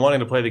that I've been wanting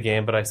to play the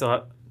game, but I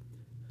still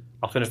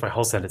I'll finish my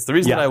whole sentence. The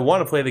reason Yeah. that I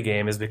want to play the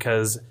game is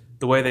because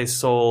the way they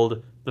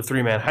sold the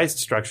 3-man heist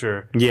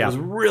structure was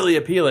really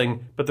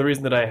appealing. But the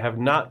reason that I have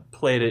not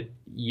played it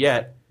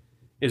yet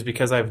is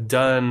because I've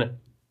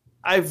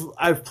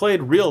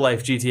played real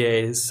life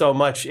GTA so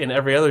much in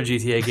every other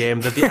GTA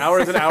game that the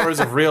hours and hours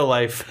of real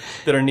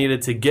life that are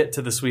needed to get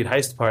to the sweet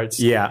heist parts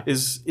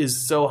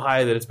is so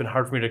high that it's been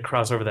hard for me to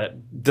cross over that.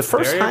 the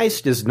first barrier.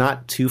 heist is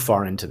not too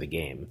far into the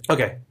game.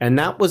 Okay. And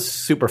that was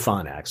super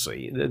fun,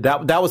 actually.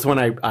 That was when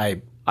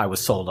I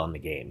was sold on the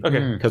game.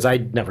 Okay. Because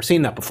I'd never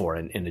seen that before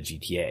in a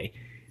GTA.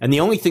 And the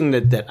only thing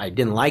that I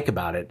didn't like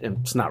about it, and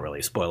it's not really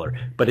a spoiler,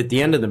 but at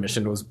the end of the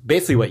mission was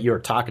basically what you were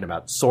talking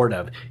about, sort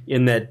of,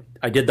 in that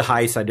I did the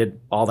heist, I did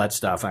all that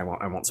stuff, I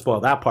won't spoil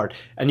that part,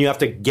 and you have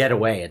to get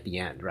away at the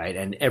end, right?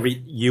 And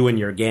you and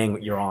your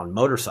gang, you're on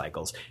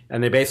motorcycles,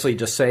 and they basically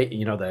just say,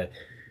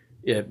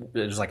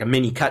 there's like a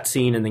mini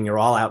cutscene, and then you're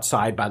all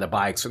outside by the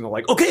bikes, and they're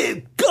like,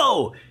 okay,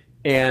 go!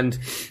 And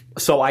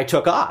so I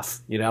took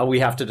off. We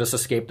have to just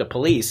escape the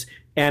police.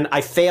 And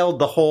I failed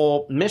the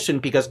whole mission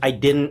because I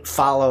didn't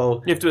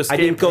follow. You have to escape.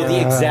 I didn't go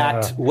the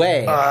exact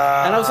way. And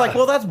I was like,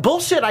 well, that's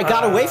bullshit. I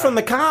got away from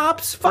the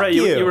cops. Fuck Right,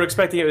 you. you were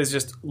expecting it was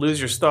just lose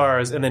your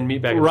stars and then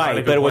meet back.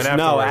 Right, but it was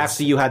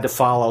after you had to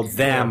follow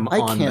them I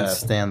on can't the...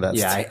 stand that.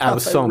 Yeah, stuff. I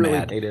was so really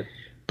mad. hate it.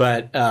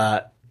 But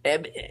I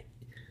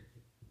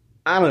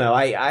don't know.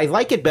 I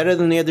like it better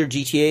than the other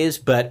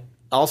GTAs, but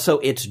also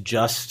it's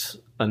just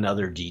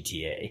another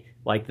GTA.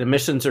 Like, the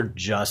missions are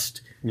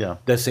just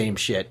the same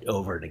shit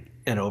over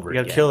and over You got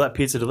again. to kill that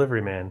pizza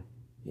delivery man.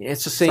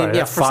 It's the same. Sorry,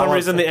 Yeah, for some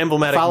reason the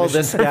emblematic follow mission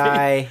this for me.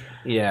 guy.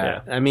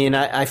 Yeah. Yeah. I mean,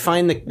 I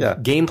find the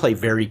gameplay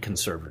very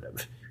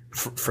conservative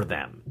for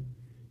them.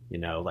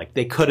 Like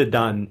they could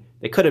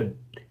have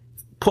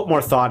put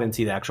more thought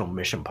into the actual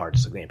mission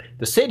parts of the game.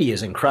 The city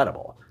is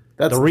incredible.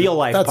 The real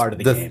life part of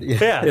the game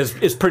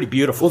is pretty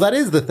beautiful. Well, that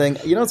is the thing.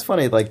 It's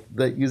funny, like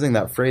using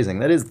that phrasing.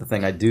 That is the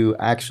thing I do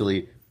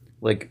actually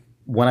like.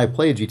 When I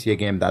play a GTA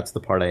game, that's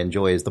the part I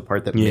enjoy. Is the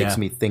part that makes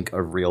me think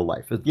of real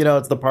life.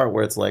 It's the part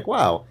where it's like,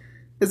 wow,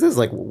 this is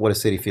like what a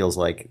city feels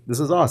like. This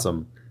is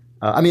awesome.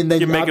 I mean,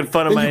 You're making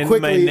fun of my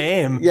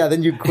name. Yeah,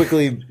 then you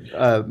quickly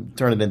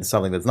turn it into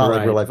something that's not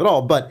like real life at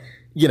all. But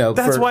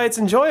that's why it's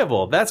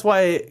enjoyable. That's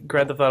why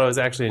Grand Theft Auto is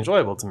actually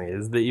enjoyable to me.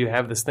 Is that you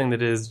have this thing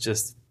that is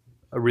just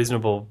a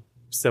reasonable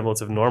semblance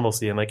of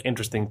normalcy and like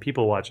interesting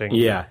people watching.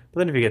 Yeah. But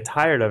then if you get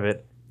tired of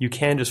it, you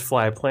can just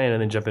fly a plane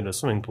and then jump into a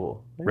swimming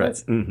pool. Right.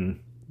 Mm-hmm.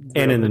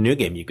 And in the new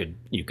game, you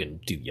can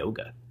do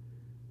yoga.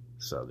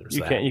 So there's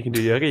that. You can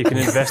do yoga. You can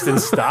invest in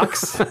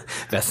stocks.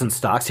 Invest in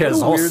stocks.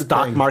 Here's a whole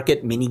stock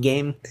market mini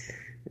game.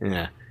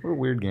 Yeah. What a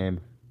weird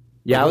game.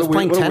 Yeah, I was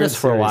playing what a tennis weird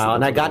for a series while,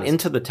 and that I got was.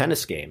 into the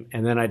tennis game,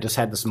 and then I just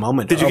had this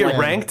moment. Did you get man.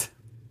 ranked?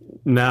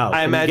 No.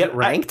 I imagine. Get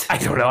ranked? I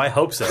don't know. I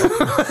hope so.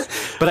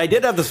 But I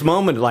did have this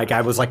moment, like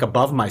I was like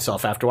above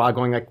myself after a while,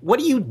 going like, "What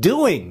are you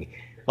doing?"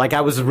 Like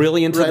I was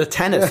really into the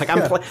tennis. Like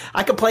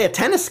I could play a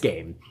tennis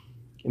game.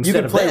 You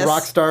could play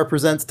Rockstar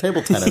Presents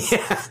Table Tennis.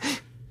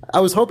 I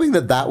was hoping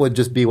that would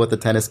just be what the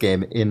tennis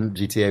game in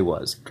GTA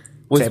was.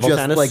 Table just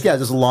tennis? like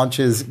just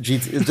launches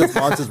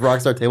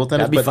Rockstar Table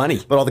Tennis. That'd be funny.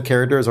 But all the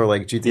characters are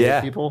like GTA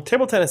Yeah. people.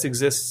 Table tennis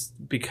exists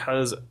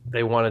because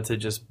they wanted to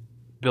just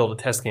build a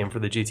test game for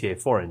the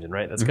GTA 4 engine,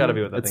 right? That's got to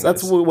be what that thing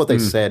That's is. what they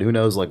said. Who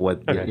knows? Like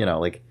what Okay.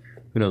 like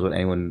who knows what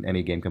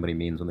any game company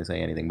means when they say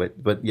anything?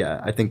 But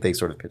yeah, I think they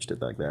sort of pitched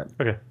it like that.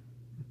 Okay.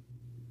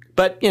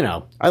 But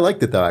I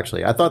liked it though.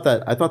 Actually, I thought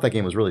that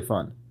game was really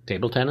fun.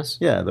 table tennis.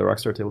 Yeah, the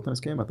Rockstar Table Tennis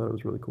game. I thought it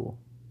was really cool.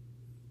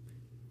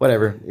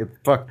 Whatever.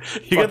 Fuck.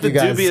 You got the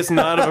guys. dubious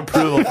nod of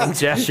approval from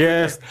Jeff.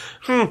 Sure.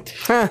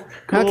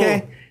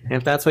 Okay,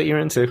 if that's what you're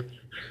into.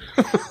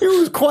 It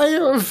was quite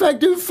an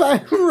effective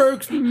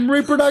fireworks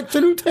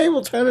reproduction of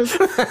table tennis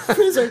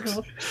physics.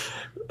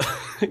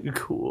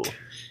 Cool.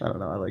 I don't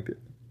know. I liked it.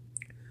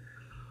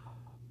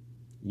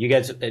 You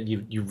guys,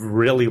 you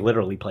really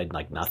literally played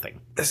like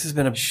nothing. This has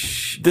been a.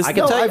 I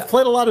can tell you, I've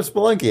played a lot of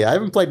Spelunky. I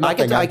haven't played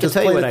nothing. I can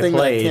tell you what I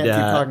played. I can't keep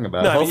talking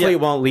about. no, I mean, Hopefully, yeah.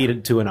 it won't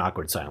lead to an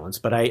awkward silence.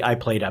 But I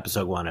played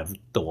episode 1 of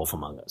The Wolf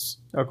Among Us.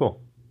 Oh, cool.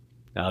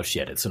 Oh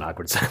shit! It's an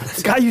awkward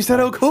silence. God, you said,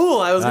 "Oh,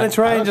 cool." I was going to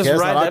try and just Okay,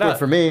 it's ride not that awkward out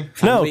for me.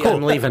 No, cool.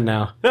 I'm leaving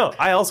now. No,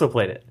 I also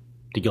played it.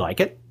 Did you like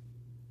it?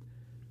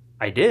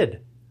 I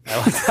did.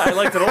 I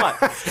liked it a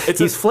lot.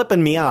 He's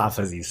flipping me off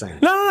as he's saying.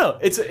 No.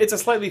 It's a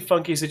slightly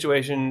funky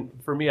situation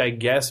for me, I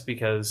guess,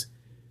 because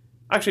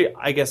actually,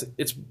 I guess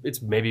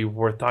it's maybe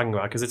worth talking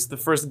about because it's the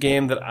first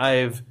game that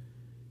I've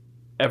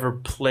ever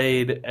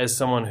played as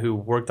someone who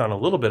worked on a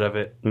little bit of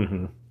it,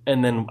 and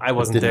then I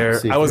wasn't didn't there.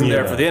 see I wasn't through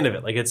there that. for the end of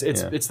it. Like it's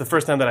the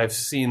first time that I've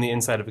seen the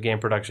inside of a game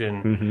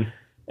production,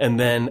 and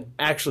then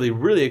actually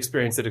really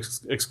experienced it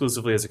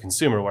exclusively as a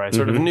consumer, where I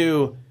sort of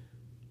knew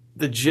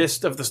the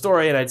gist of the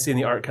story and I'd seen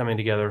the art coming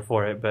together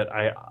for it, but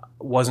I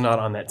was not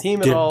on that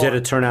team at all. Did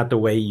it turn out the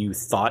way you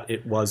thought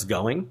it was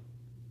going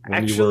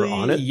when you were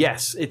on it?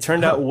 Yes. It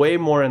turned out way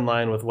more in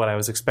line with what I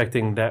was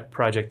expecting that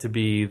project to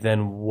be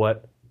than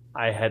what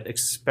I had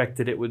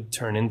expected it would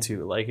turn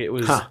into. Like it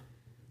was,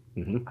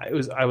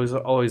 I was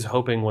always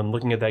hoping when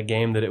looking at that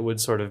game that it would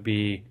sort of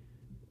be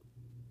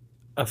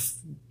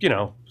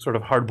sort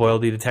of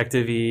hard-boiled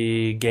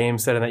detective-y game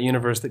set in that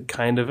universe that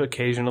kind of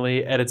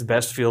occasionally, at its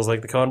best, feels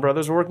like the Coen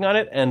brothers were working on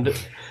it. And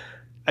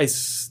I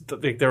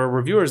think there were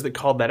reviewers that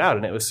called that out,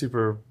 and it was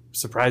super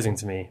surprising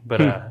to me.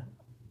 But I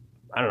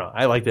don't know.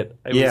 I liked it.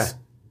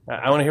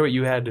 I want to hear what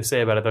you had to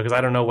say about it, though, because I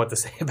don't know what to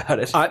say about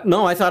it.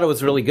 No, I thought it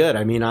was really good.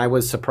 I mean, I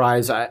was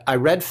surprised. I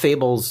read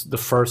Fables the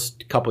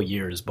first couple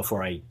years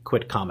before I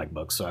quit comic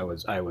books, so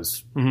I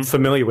was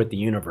familiar with the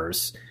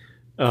universe.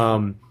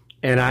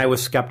 And I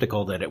was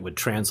skeptical that it would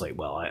translate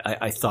well.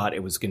 I thought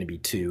it was going to be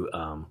too,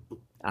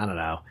 I don't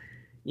know.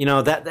 You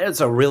know, that's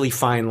a really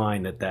fine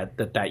line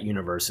that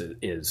universe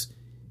is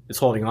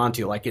holding on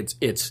to. Like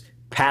it's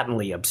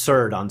patently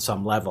absurd on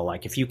some level.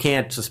 Like if you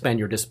can't suspend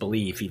your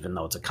disbelief, even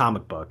though it's a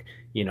comic book,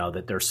 you know,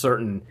 that there's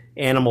certain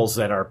animals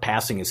that are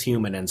passing as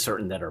human and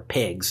certain that are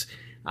pigs.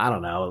 I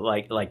don't know.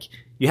 Like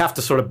you have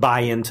to sort of buy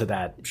into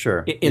that,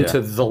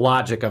 into the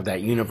logic of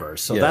that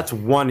universe. So that's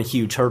one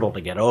huge hurdle to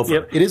get over.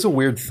 Yep. It is a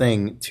weird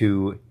thing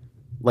to,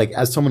 like,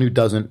 as someone who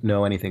doesn't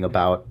know anything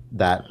about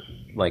that,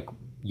 like,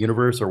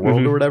 universe or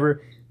world or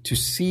whatever, to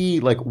see,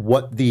 like,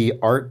 what the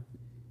art,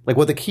 like,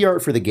 what the key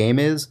art for the game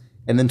is,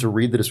 and then to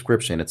read the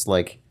description. It's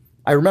like,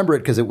 I remember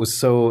it because it was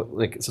so,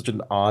 like, such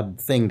an odd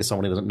thing to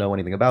someone who doesn't know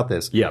anything about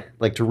this. Yeah.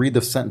 Like, to read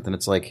the sentence, and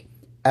it's like,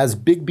 as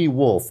Bigby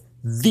Wolf,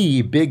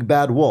 the big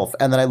bad wolf.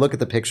 And then I look at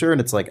the picture, and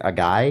it's like a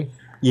guy.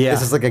 Yeah.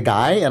 This is like a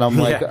guy, and I'm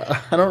like,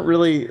 I don't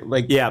really,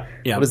 like, Yeah.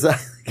 what is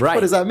that? Right.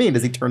 What does that mean?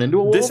 Does he turn into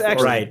a wolf? This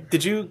actually, Right.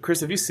 did you, Chris,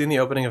 have you seen the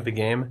opening of the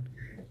game?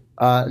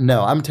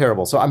 No, I'm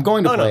terrible. So I'm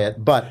going to play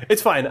it, but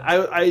It's fine.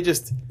 I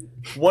just,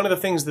 one of the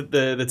things that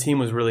the team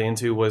was really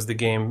into was the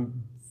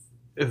game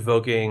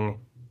evoking,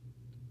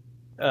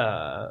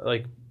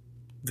 like,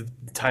 the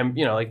time,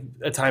 you know, like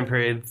a time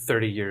period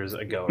 30 years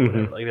ago or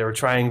whatever. Like they were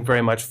trying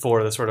very much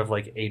for the sort of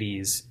like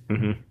 80s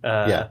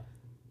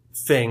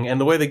thing.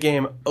 And the way the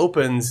game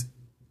opens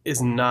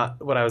is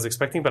not what I was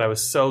expecting, but I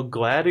was so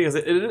glad because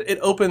it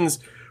opens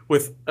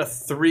with a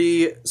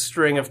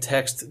 3-string of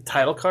text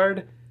title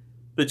card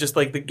that just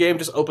like the game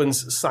just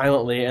opens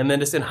silently, and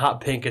then just in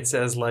hot pink it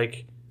says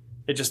like,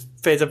 it just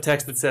fades up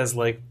text that says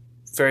like,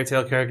 fairy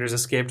tale characters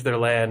escaped their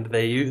land.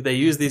 They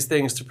use these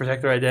things to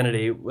protect their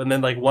identity, and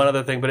then like one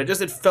other thing. But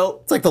it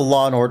felt it's like the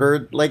Law and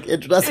Order. Like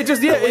it felt like it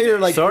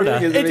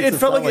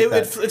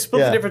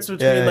split the difference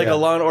between like a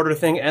Law and Order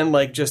thing and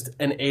like just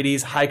an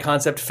 80s high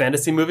concept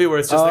fantasy movie where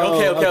it's just like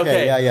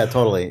okay, yeah,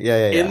 totally,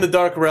 yeah. In the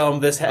dark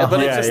realm, this but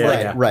it's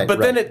just right. But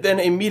then it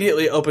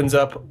immediately opens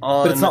up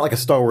on. But it's not like a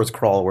Star Wars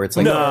crawl where it's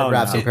like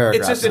paragraphs and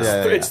paragraphs. It's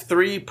just it's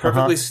 3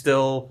 perfectly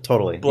still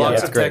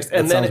blocks of text,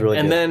 and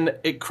then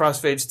it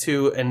crossfades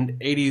to an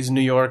 80s New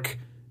York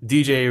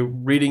DJ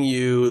reading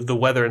you the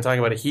weather and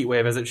talking about a heat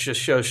wave as it just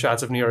shows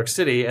shots of New York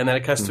City, and then it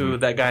cuts to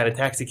that guy in a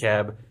taxi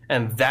cab,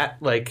 and that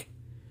like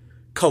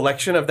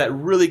collection of that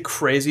really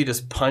crazy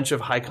just punch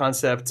of high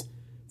concept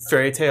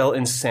fairy tale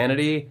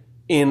insanity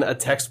in a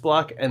text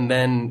block, and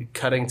then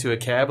cutting to a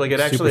cab, like it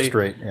actually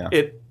straight,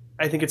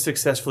 I think it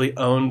successfully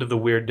owned the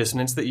weird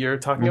dissonance that you're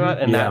talking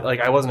about, and that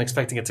like I wasn't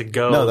expecting it to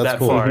go that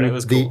far, and it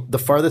was cool. The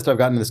farthest I've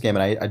gotten in this game,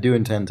 and I do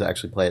intend to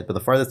actually play it, but the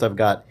farthest I've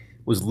got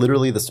was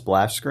literally the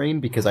splash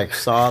screen, because I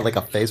saw like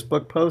a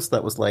Facebook post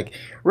that was like,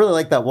 really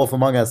like that Wolf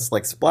Among Us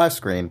like splash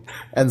screen,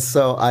 and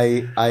so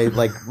I'm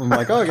like,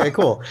 oh, okay,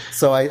 cool.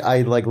 So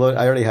I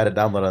already had it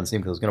downloaded on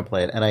Steam because I was going to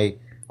play it, and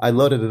I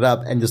loaded it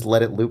up and just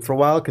let it loop for a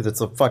while because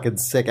it's a fucking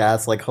sick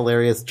ass, like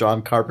hilarious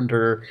John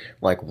Carpenter,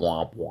 like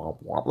womp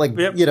womp womp, like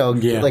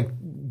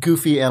like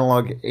goofy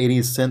analog 80s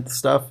synth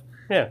stuff.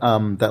 Yeah.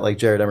 That like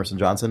Jared Emerson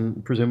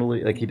Johnson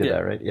presumably, like he did that,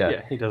 right?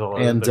 Yeah, he does a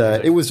lot. And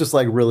of it was just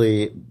like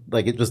really,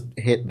 like it just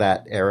hit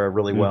that era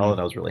really well,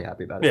 and I was really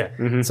happy about it.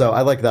 Yeah. So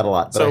I like that a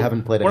lot, but I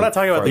haven't played it. We're not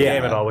talking about the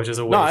game at all, which is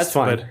a waste. No, that's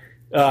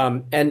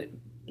fine. And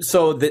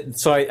so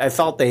I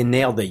felt they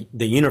nailed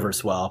the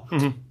universe well,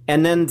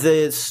 and then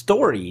the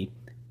story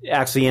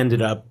actually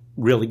ended up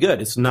really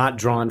good. It's not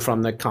drawn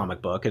from the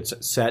comic book. It's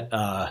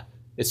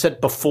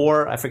set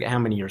before, I forget how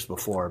many years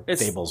before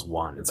Fables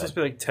 1. It's supposed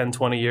to be like 10,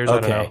 20 years. Okay.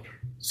 I don't know.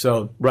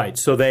 So, right.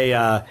 So they,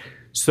 I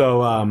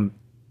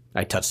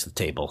touched the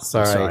table.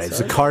 Sorry. It's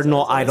a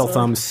cardinal idle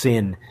thumb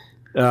sin.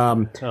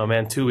 Oh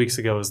man, 2 weeks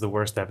ago was the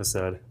worst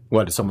episode.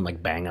 What, did someone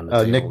like bang on the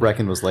table? Nick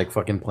Brecken was like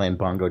fucking playing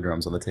bongo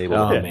drums on the table.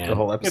 Oh man. The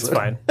whole episode. It's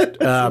fine. It's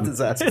a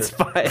disaster. It's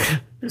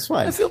fine. It's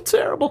fine. I feel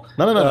terrible.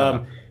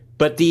 No.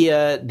 But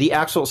the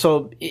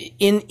actual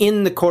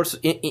in the course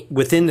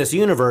within this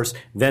universe,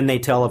 then they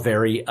tell a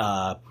very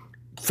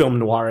film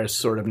noirish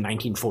sort of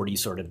 1940s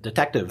sort of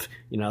detective.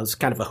 It's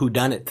kind of a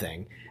whodunit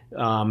thing,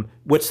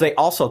 which they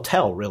also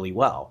tell really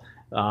well.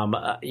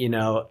 That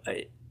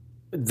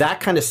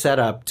kind of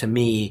setup to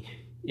me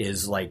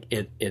is like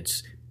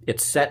it's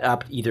set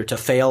up either to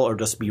fail or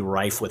just be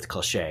rife with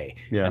cliche.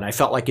 Yeah. And I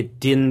felt like it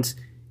didn't.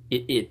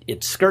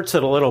 It skirts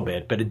it a little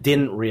bit, but it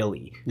didn't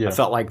really. Yeah. I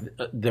felt like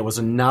there was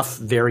enough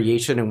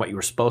variation in what you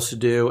were supposed to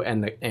do,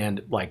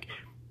 and like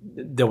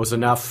there was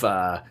enough.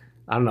 I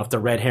don't know if the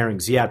red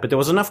herrings yet, but there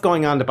was enough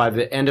going on that by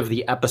the end of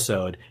the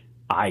episode,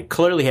 I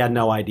clearly had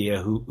no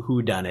idea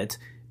who done it,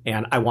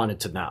 and I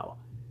wanted to know.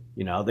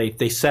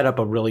 They set up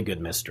a really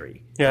good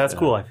mystery. Yeah, that's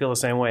cool. I feel the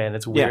same way, and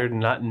it's weird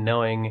not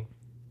knowing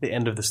the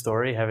end of the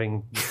story,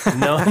 having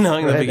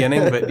knowing the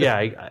beginning. But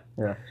yeah.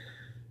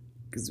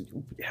 Because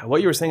what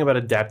you were saying about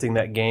adapting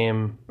that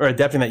game or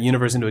adapting that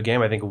universe into a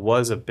game, I think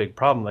was a big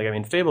problem. Like, I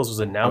mean, Fables was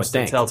announced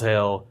to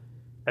Telltale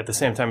at the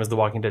same time as The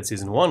Walking Dead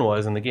Season 1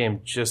 was, and the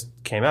game just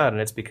came out,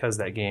 and it's because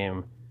that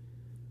game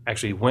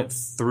actually went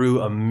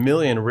through a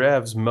million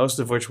revs, most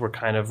of which were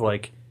kind of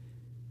like,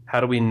 how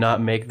do we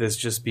not make this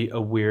just be a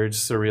weird,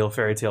 surreal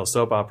fairy tale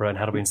soap opera, and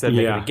how do we instead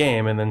make it a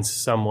game? And then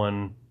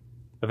someone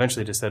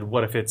eventually just said,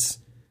 what if it's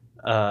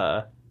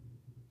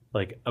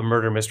like a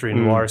murder mystery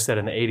noir set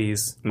in the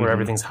 80s where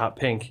everything's hot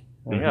pink,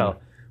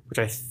 which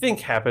I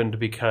think happened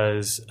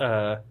because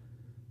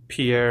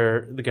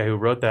Pierre, the guy who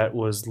wrote that,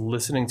 was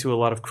listening to a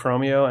lot of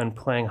Chromeo and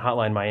playing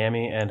Hotline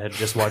Miami and had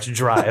just watched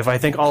Drive. I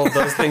think all of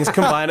those things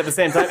combined at the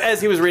same time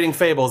as he was reading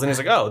Fables, and he's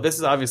like, oh, this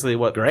is obviously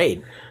what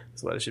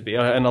it should be.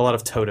 And a lot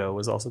of Toto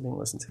was also being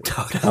listened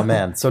to. Oh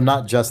man, so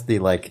not just the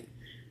like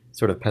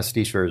sort of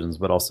pastiche versions,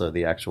 but also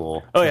the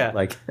actual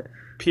like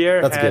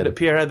Pierre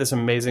had this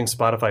amazing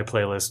Spotify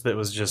playlist that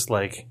was just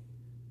like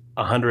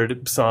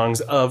 100 songs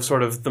of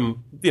sort of the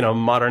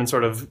modern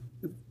sort of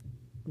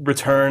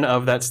return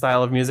of that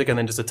style of music, and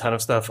then just a ton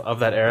of stuff of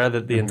that era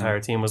that the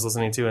entire team was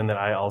listening to, and that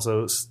I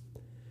also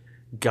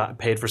got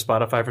paid for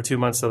Spotify for 2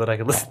 months so that I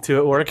could listen to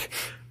at work.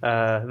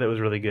 That was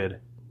really good.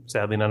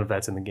 Sadly, none of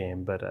that's in the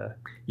game, but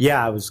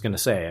I was going to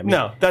say. I mean,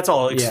 no, that's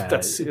all.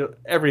 That's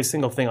every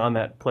single thing on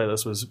that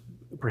playlist was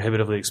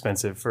prohibitively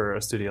expensive for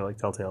a studio like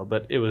Telltale,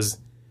 but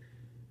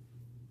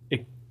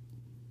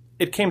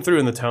it came through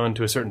in the tone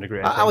to a certain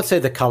degree. I would say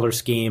the color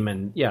scheme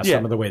and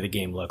some of the way the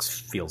game looks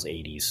feels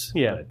 80s.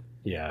 Yeah.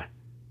 But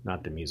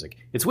not the music.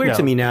 It's weird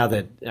to me now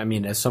that, I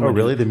mean, as someone... Oh,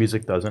 really? The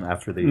music doesn't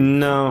after the...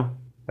 No.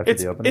 After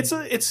the opening? It's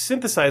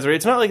synthesizer.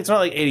 It's not like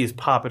 80s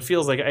pop. It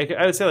feels like...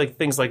 I would say like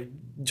things like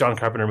John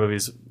Carpenter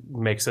movies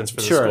make sense for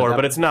the score,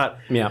 but it's not...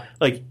 Yeah.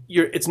 Like,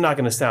 it's not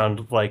going to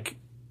sound like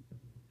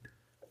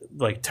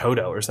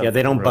Toto or something. Yeah,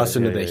 they don't bust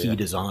into the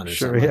heat is on or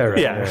something. Yeah, right.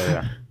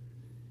 Yeah.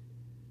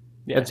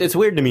 Yeah. It's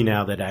weird to me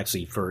now that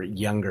actually for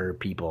younger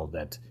people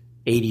that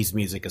 80s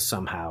music is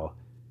somehow,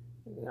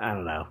 I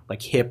don't know,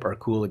 like hip or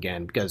cool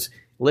again, because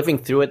living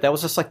through it, that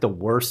was just like the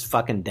worst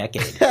fucking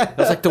decade. It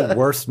was like the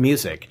worst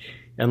music.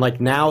 And like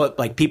now,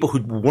 like people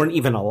who weren't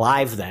even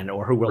alive then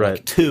or who were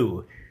like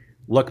 2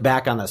 look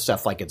back on that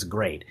stuff like it's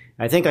great.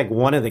 I think like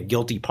one of the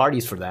guilty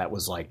parties for that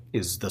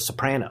is The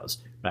Sopranos,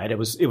 right? It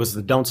was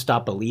the Don't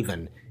Stop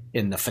Believin'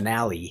 in the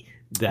finale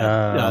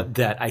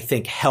that I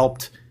think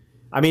helped.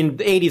 I mean,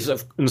 the 80s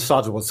of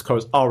nostalgia was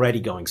already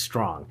going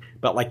strong,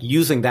 but like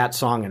using that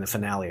song in the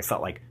finale, I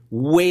felt like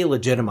way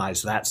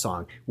legitimized that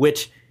song,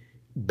 which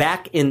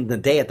back in the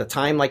day at the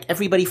time, like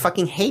everybody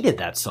fucking hated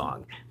that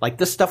song. Like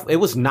this stuff, it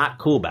was not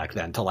cool back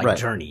then to like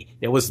Journey.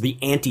 It was the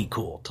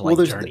anti-cool to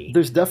like Journey.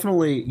 There's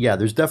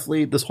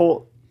definitely this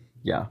whole,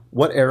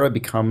 what era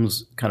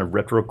becomes kind of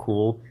retro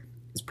cool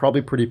is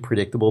probably pretty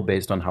predictable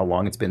based on how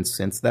long it's been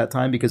since that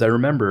time, because I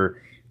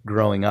remember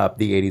growing up,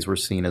 the 80s were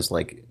seen as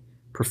like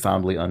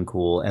profoundly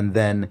uncool, and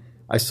then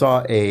I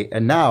saw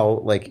and now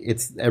like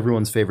it's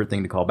everyone's favorite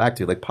thing to call back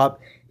to. Like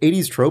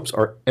 80s tropes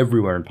are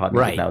everywhere in pop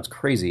music now. It's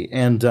crazy.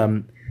 And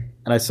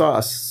I saw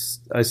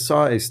a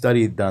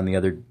study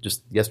done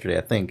just yesterday,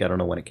 I think. I don't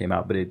know when it came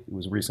out, but it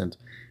was recent,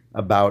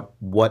 about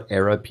what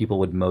era people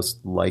would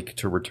most like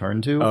to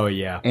return to. Oh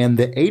yeah. And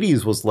the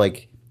 80s was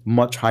like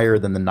much higher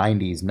than the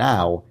 90s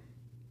now,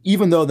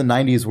 even though the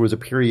 90s was a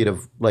period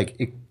of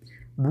like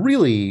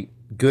really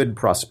good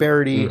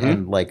prosperity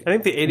and like I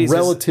think the 80s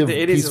relative the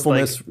 80s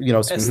peacefulness, is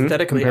like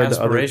aesthetically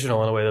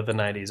aspirational in a way that the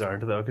 90s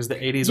aren't, though, because the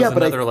 80s was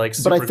another like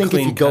super but I think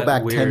clean if you go cut,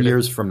 back weird. 10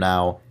 years from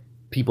now,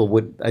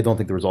 I don't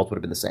think the results would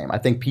have been the same. I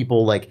think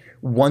people like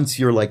once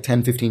you're like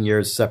 10, 15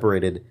 years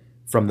separated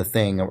from the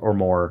thing or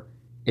more,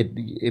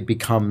 it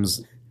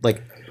becomes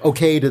like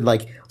okay to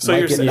like so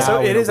like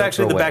it is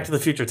actually the Back to the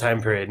Future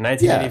time period,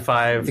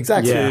 1985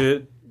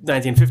 to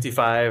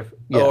 1955,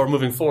 or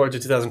moving forward to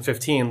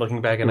 2015,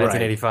 looking back at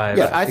 1985.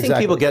 Yeah, I think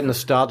people get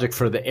nostalgic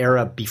for the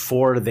era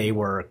before they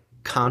were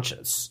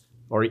conscious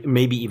or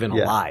maybe even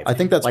alive. I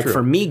think that's like true.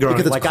 for me growing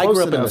up, like I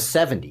grew up in the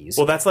 70s.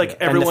 Well, that's like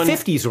everyone. And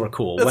the 50s were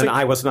cool when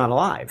I was not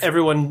alive.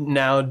 Everyone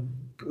now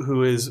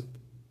who is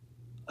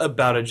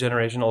about a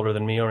generation older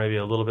than me, or maybe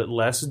a little bit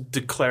less,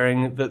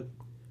 declaring that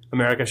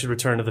America should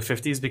return to the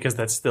 50s because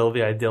that's still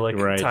the idyllic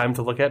Right. time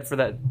to look at for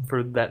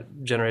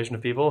that generation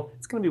of people.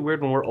 It's going to be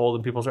weird when we're old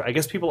and people start. I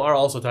guess people are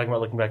also talking about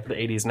looking back to the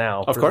 80s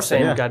now. Of for course the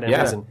they same are. goddamn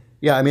Yeah. reason.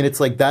 Yeah, I mean, it's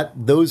like that.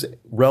 Those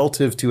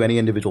relative to any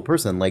individual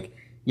person, like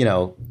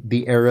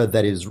the era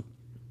that is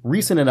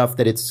recent enough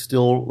that it's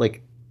still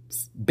like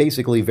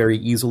basically very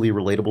easily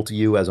relatable to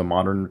you as a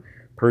modern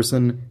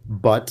person,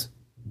 but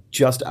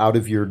just out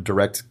of your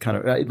direct kind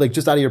of like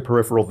just out of your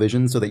peripheral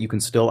vision, so that you can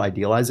still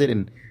idealize it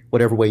in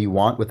whatever way you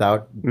want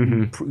without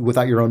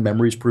without your own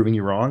memories proving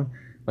you wrong.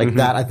 Like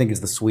that, I think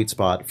is the sweet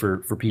spot for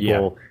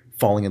people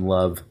falling in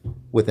love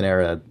with an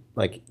era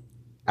like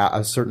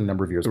a certain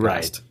number of years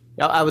past.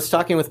 I was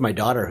talking with my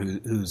daughter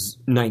who's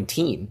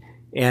 19,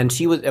 and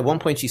she was at one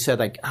point she said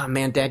like, "Oh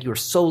man, Dad, you were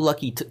so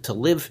lucky to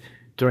live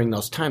during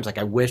those times. Like,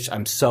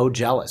 I'm so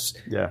jealous."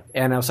 Yeah.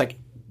 And I was like,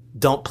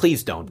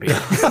 please don't be.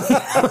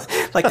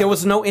 Like, there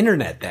was no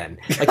internet then.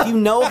 Like,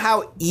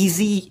 how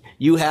easy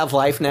you have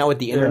life now with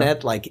the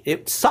internet. Like,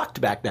 it sucked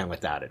back then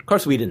without it. Of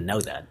course, we didn't know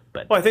that,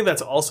 but Well, I think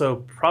that's also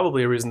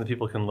probably a reason that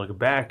people can look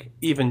back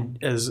even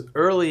as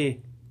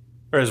early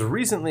or as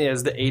recently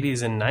as the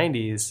 80s and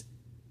 90s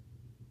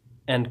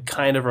and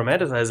kind of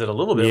romanticize it a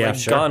little bit. Yeah, like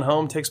sure. Gone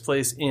Home takes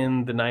place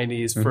in the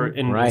 90s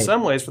in Right.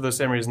 some ways for the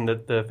same reason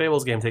that the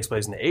Fables game takes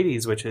place in the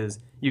 80s, which is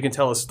you can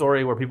tell a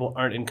story where people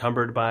aren't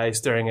encumbered by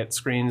staring at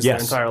screens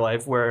Yes. their entire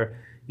life, where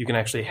you can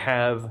actually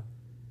have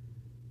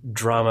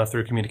drama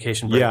through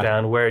communication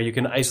breakdown, where you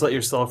can isolate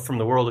yourself from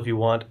the world if you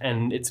want,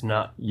 and it's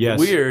not Yes.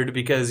 weird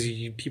because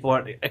people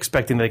aren't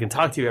expecting they can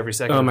talk to you every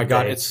second. oh of my the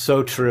God, day. it's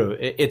so true.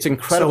 It's So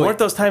incredible. weren't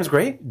those times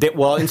great?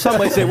 Well, in some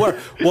ways they were.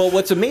 Well,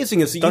 what's amazing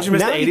is Don't you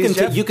miss now the you 80s,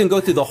 can Jeff? you can go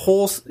through the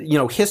whole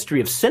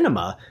history of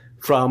cinema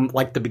from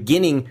like the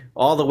beginning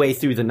all the way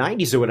through the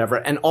 90s or whatever,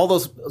 and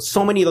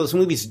so many of those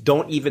movies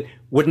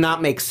would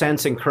not make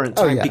sense in current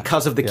time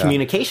because of the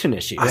communication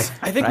issues.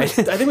 I think right?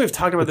 I think we've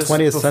talked about this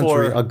 20th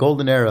before. century, a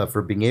golden era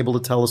for being able to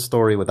tell a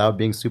story without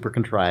being super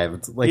contrived.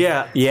 It's like,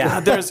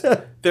 Yeah. There's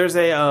a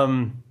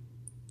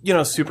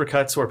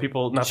supercuts where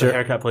people, not the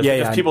haircut place, Yeah, but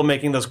yeah. just people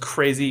making those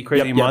crazy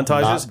Yep.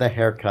 montages. not the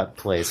haircut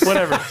place,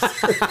 Whatever.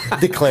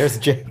 declares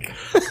Jake.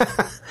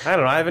 I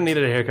don't know. I haven't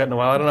needed a haircut in a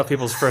while. I don't know if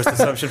people's first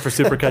assumption for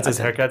supercuts is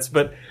haircuts,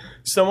 but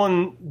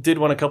someone did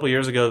one a couple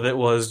years ago that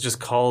was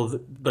just called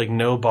like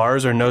No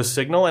Bars or No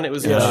Signal, and it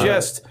was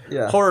just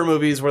horror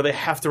movies where they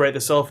have to write the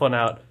cell phone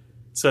out.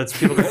 So it's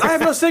people going, I have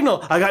no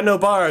signal. I got no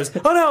bars.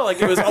 Oh no!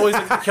 Like it was always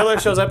like the killer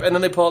shows up and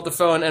then they pull out the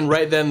phone and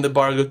right then the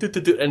bar goes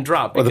doot and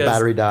drop. Or the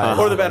battery dies.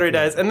 Or the battery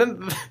dies. And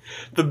then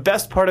the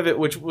best part of it,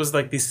 which was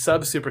like the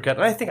sub supercut,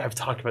 and I think I've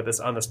talked about this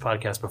on this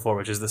podcast before,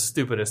 which is the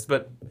stupidest,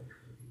 but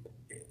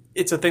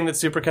it's a thing that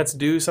supercuts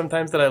do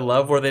sometimes that I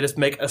love, where they just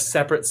make a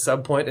separate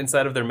sub point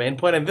inside of their main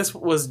point, and this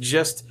was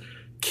just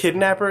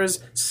kidnappers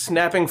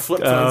snapping flip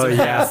phones in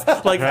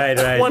half. Like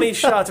 20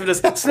 shots of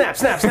just snap.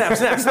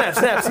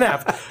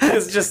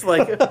 It's just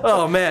like,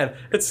 oh man,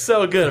 it's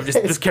so good. I'm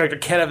just, this character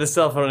can't have the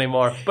cell phone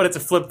anymore, but it's a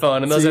flip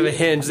phone, and those have a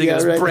hinge, so you can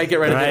just break it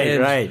right at the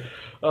hinge. Right.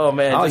 Oh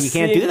man! Oh, just you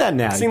can't do that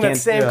now. Seeing You that can't-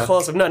 same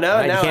close up. No,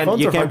 now You now phones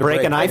are can't hard to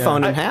break an break.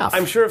 iPhone in half.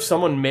 I'm sure if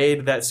someone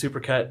made that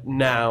supercut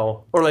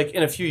now, or like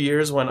in a few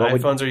years when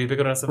iPhones are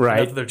ubiquitous enough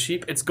that they're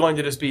cheap, it's going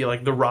to just be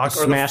like the rock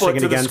or Smashing the foot it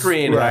to the against-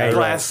 screen, right,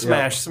 glass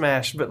right,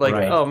 smash. But like,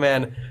 Right. oh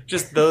man,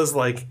 just those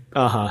like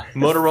Uh-huh.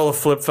 Motorola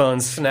flip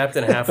phones snapped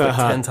in half like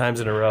 10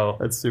 times in a row.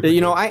 That's super.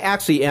 I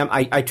actually am.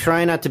 I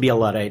try not to be a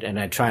Luddite, and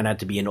I try not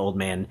to be an old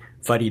man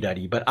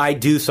fuddy-duddy, but I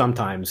do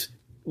sometimes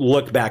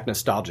look back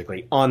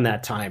nostalgically on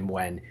that time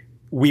when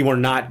we were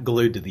not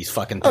glued to these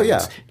fucking things. Oh,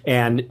 yeah.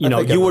 And, think you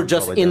were everyone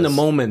just probably in the does.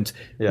 moment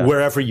Yeah.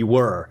 wherever you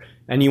were.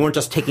 And you weren't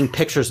just taking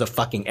pictures of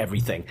fucking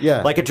everything.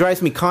 Yeah. Like, it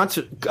drives me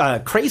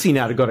crazy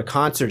now to go to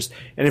concerts.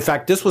 And in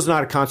fact, this was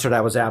not a concert I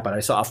was at, but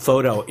I saw a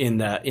photo in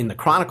the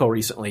Chronicle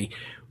recently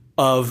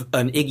of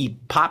an Iggy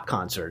Pop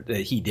concert that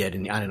he did,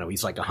 and I don't know,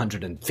 he's like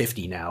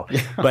 150 now,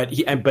 but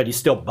he's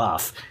still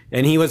buff.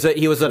 And he was at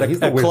he's the a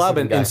weirdest club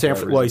looking guy in San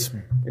ever. Francisco.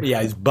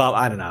 Well, he's buff.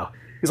 I don't know.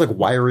 He's like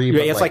wiry. Yeah,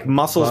 but he has like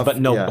muscles, buff. but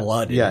no Yeah.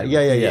 blood. in Yeah,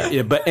 him.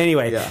 yeah. But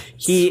anyway, Yeah.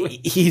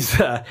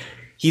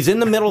 he's in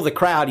the middle of the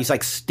crowd. He's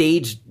like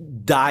stage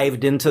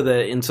dived into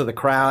the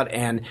crowd,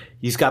 and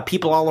he's got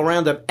people all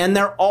around him, and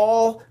they're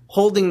all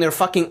holding their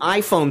fucking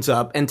iPhones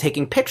up and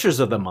taking pictures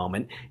of the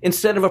moment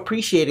instead of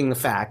appreciating the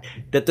fact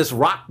that this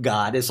rock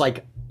god is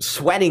like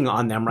sweating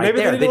on them right Maybe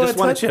they there. didn't just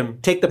wanna want touch to him.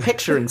 take the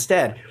picture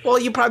instead. Well,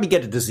 you probably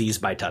get a disease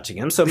by touching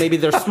him, so maybe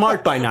they're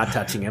smart by not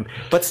touching him.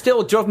 But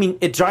still,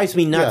 it drives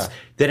me nuts Yeah.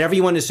 that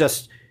everyone is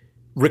just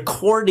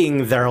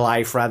recording their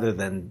life rather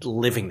than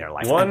living their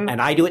life. One-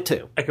 and I do it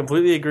too. I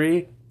completely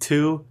agree.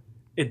 2,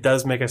 it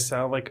does make us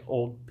sound like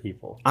old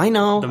people. I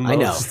know. The I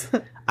know. most.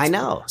 I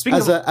know. Speaking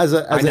of,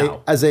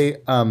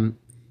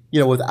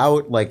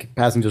 without like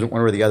passing judgment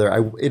one way or the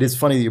other, it is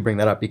funny that you bring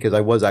that up because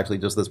I was actually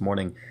just this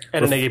morning.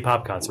 at an Iggy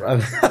Pop concert.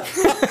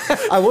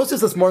 I was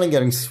just this morning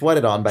getting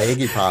sweated on by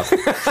Iggy Pop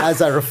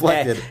as I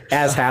reflected.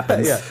 As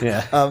happens.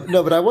 Yeah.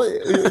 No, but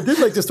it did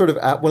like just sort of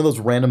one of those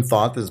random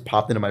thoughts that just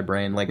popped into my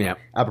brain, like Yeah.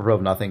 apropos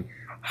of nothing.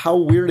 How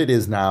weird it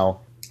is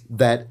now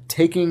that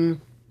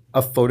taking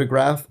a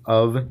photograph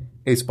of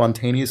a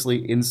spontaneously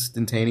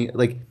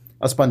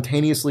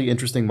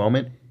interesting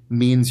moment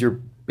means you're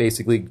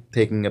basically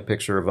taking a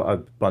picture of a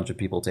bunch of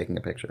people taking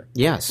a picture.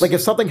 Yes. Like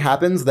if something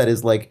happens that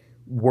is like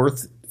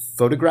worth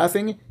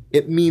photographing,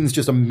 it means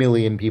just a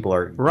million people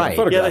are Right.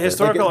 photograph Yeah, the it.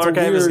 historical Like, it's a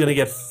archive is weird- going to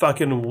get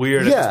fucking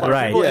weird. Yeah, at this point.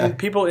 right, People, yeah.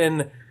 people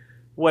in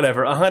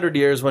whatever 100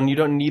 years when you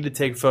don't need to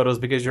take photos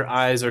because your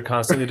eyes are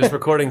constantly just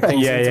recording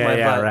things into my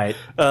butt. right.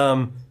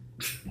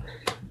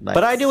 Nice.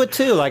 But I do it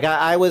too. Like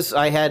I was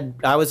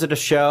at a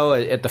show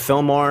at the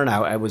Fillmore, and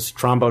I was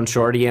Trombone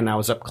Shorty, and I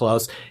was up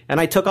close,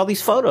 and I took all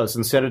these photos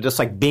instead of just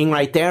like being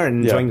right there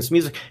and enjoying this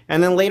music.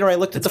 And then later I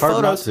looked at the hard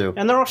not photos, to.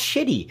 and they're all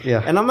shitty.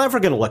 Yeah. And I'm never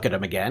going to look at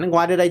them again. And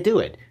why did I do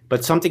it?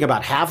 But something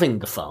about having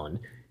the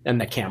phone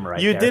and the camera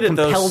right You there did it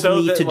though, compelled so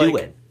me that to do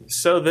it.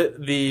 so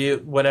that the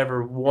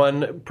whatever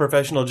one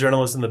professional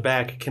journalist in the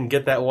back can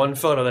get that one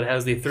photo that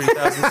has the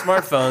 3,000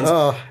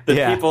 smartphones that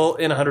yeah. people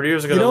in 100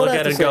 years ago You know look what I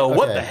at have and to go, say?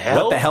 "What Okay. the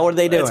hell? What the hell are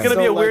they doing?" It's going to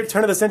So, be a like- weird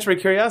turn of the century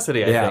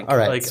curiosity. I Yeah. think. All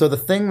right. Like, So the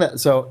thing that,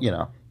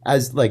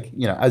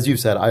 as you've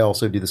said, I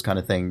also do this kind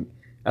of thing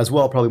as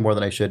well, probably more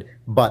than I should.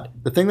 But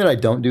the thing that I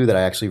don't do that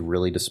I actually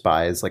really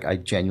despise, like I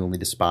genuinely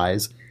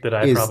despise, that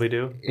I probably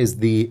do. is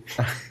the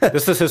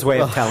This is his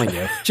way of telling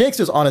you. Jake's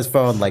just on his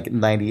phone like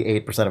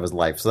 98% of his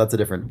life, so that's a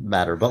different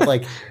matter. But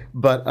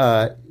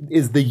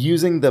is the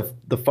using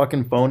the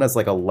fucking phone as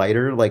like a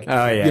lighter, like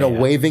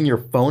waving your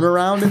phone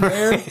around in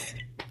there?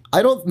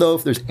 I don't know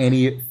if there's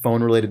any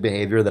phone related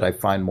behavior that I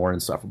find more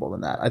insufferable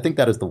than that. I think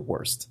that is the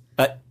worst.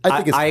 I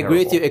think it's I agree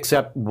with terrible. you,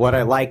 except what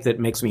I like that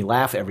makes me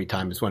laugh every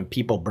time is when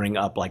people bring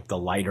up like the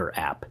lighter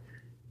app.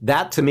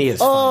 That to me is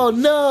Oh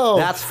funny. no,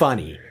 That's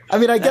funny. I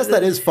mean, I guess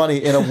that is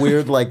funny in a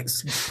weird, like,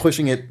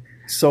 pushing it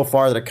so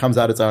far that it comes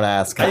out its own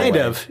ass Kind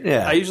way. of.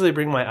 Yeah. I usually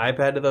bring my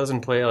iPad to those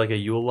and play like a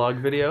Yule log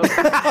video.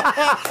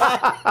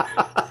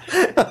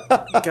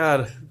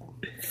 God,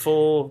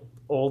 full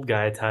old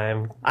guy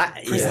time.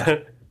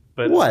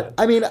 But What?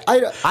 I mean,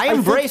 I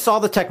embrace all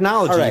the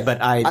technology, All right.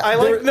 but I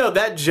like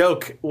that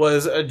joke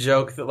was a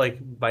joke that like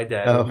my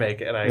dad would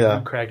make, and I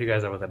cracked you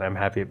guys up with it. And I'm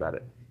happy about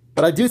it.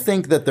 But I do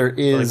think that there Like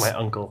is. my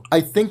uncle.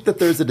 I think that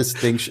there's a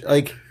distinction.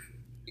 Like,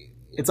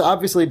 it's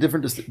obviously a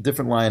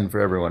different line for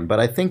everyone, but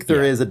I think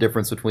there is a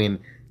difference between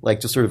like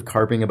just sort of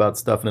carping about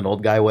stuff in an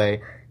old guy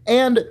way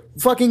and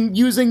fucking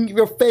using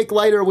your fake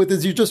lighter with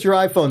just your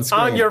iPhone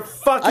screen On your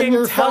fucking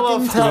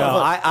telephone. telephone. No,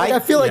 I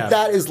feel like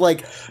that is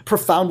like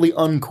profoundly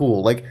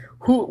uncool. Like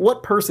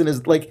what person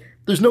is like?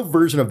 There's no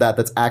version of that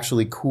that's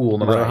actually cool,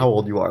 no matter how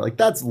old you are. Like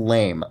that's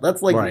lame.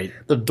 That's like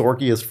the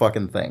dorkiest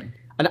fucking thing.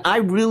 And I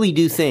really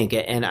do think,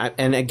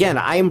 and again,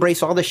 I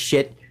embrace all this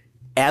shit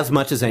as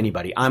much as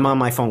anybody. I'm on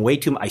my phone way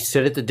too much. I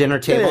sit at the dinner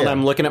table and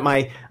I'm looking at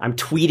I'm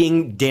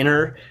tweeting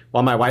dinner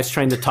while my wife's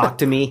trying to talk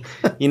to me.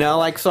 You know,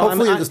 like so.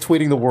 Hopefully, you're just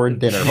tweeting the word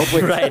dinner.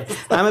 Hopefully, right.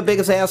 I'm a big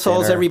as asshole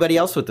as Dinner. everybody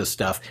else with this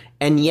stuff,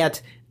 and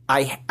yet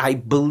I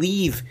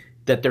believe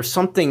that there's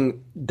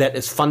something that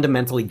is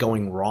fundamentally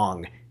going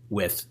wrong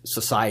with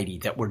society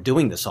that we're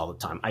doing this all the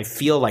time. I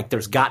feel like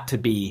there's going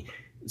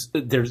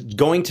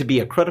to be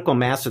a critical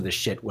mass of this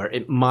shit where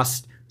it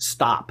must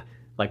stop.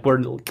 Like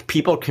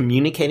people are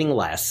communicating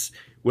less.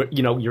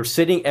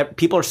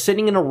 People are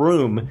sitting in a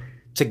room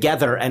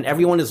together and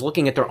everyone is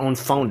looking at their own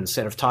phone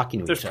instead of talking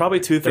to each other. There's probably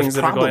two things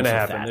that are going to problems with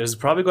happen. that. There's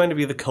probably going to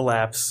be the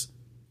collapse,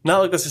 not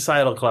like the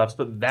societal collapse,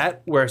 but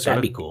that where sort That'd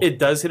of be cool. it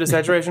does hit a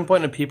saturation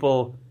point and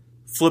people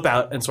flip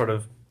out and sort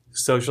of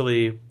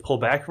socially pull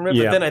back from it.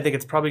 Yeah. But then I think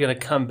it's probably going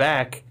to come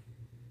back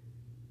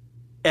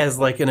as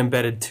like an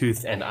embedded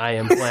tooth and eye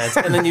implants,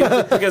 and then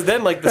because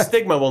then like the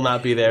stigma will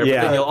not be there. Yeah.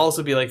 But then you'll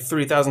also be like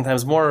 3,000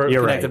 times more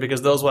You're connected right.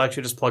 because those will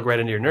actually just plug right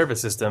into your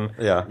nervous system.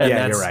 Yeah. And Yeah,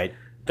 that's, you're right.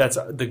 That's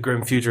the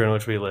grim future in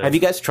which we live. Have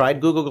you guys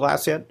tried Google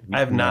Glass yet? I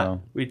have not.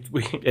 No. We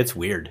It's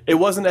weird. It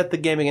wasn't at the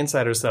Gaming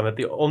Insider Summit.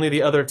 Only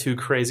the other two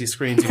crazy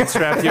screens you could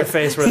strap to your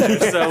face were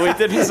there.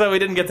 So we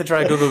didn't get to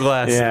try Google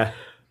Glass. Yeah.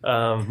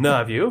 No,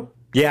 have you?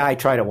 Yeah, I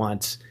tried it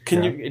once.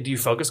 Do you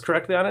focus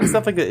correctly on it and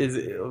stuff like that?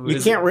 You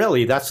can't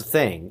really. That's the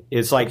thing.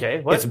 It's like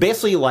what? it's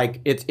basically like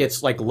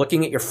it's like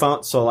looking at your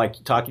phone. So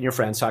like talking to your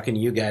friends, talking to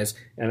you guys,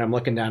 and I'm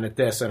looking down at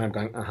this, and I'm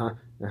going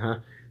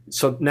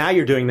So now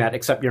you're doing that,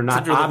 except you're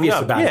not you're looking obvious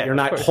up. about Yeah, it. You're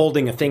not of course.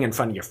 holding a thing in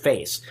front of your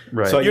face.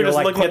 Right. So You're just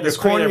like looking at the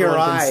screen corner of your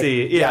everyone can eye.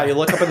 see. Yeah. Yeah. You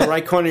look up in the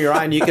right corner of your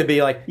eye, and you could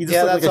be like, just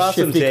 "Yeah, look that's like a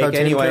awesome, shifty Jake." cartoon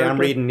Anyway, I'm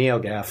character. reading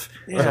NeoGAF.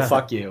 Yeah. So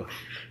fuck you.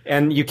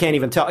 And you can't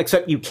even tell,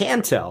 except you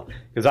can tell,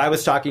 because I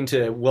was talking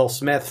to Will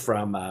Smith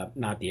from,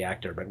 not the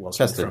actor, but Will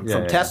Smith Tested. from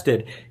Yeah.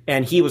 Tested,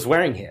 and he was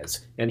wearing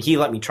his, and he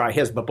let me try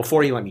his, but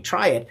before he let me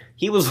try it,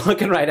 he was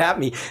looking right at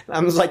me. I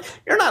was like,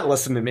 "You're not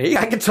listening to me.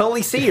 I can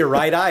totally see your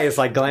right eye is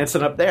like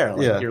glancing up there."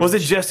 Like, Yeah. you're- Was it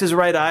just his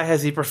right eye?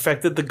 Has he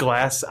perfected the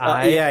glass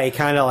eye? yeah, he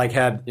kind of like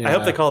had. I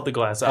hope they call it the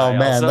glass eye. Oh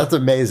man, also. that's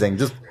amazing.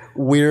 Just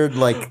weird,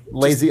 like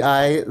lazy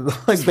eye,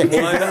 like One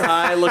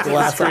eye looks at the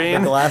glass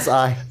screen. glass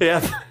eye.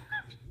 Yeah.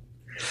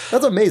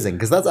 That's amazing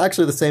because that's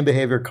actually the same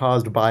behavior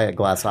caused by a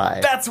glass eye.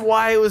 That's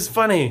why it was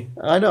funny.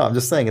 I know. I'm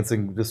just saying it's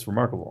just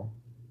remarkable.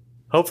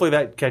 Hopefully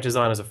that catches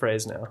on as a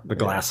phrase now. the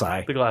glass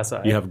eye. The glass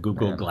eye. You have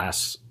Google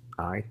Glass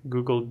Eye.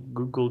 Google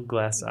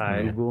Glass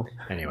Eye. Google.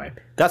 Anyway,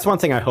 that's one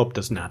thing I hope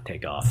does not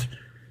take off.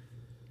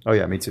 Oh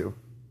yeah, me too.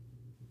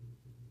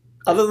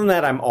 Other than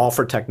that, I'm all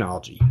for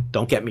technology.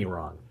 Don't get me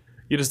wrong.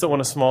 You just don't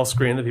want a small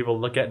screen that people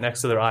look at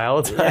next to their eye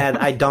all the time. And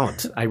I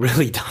don't. I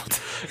really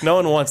don't. No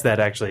one wants that,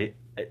 actually.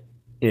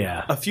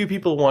 Yeah. A few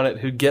people want it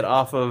who get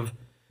off of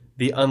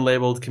the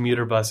unlabeled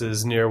commuter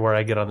buses near where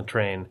I get on the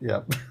train.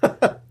 Yep.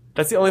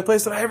 That's the only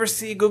place that I ever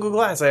see Google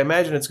Glass. I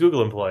imagine it's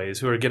Google employees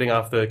who are getting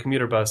off the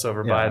commuter bus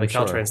over by the I'm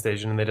Caltrain sure.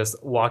 station, and they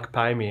just walk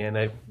by me, and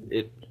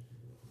it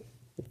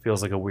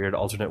feels like a weird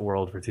alternate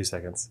world for 2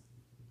 seconds.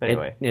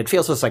 Anyway, It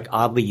feels just like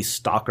oddly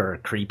stalker,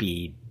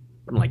 creepy,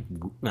 like,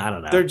 I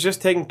don't know. they're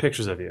just taking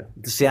pictures of you.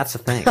 See, that's the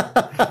thing.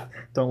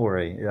 Don't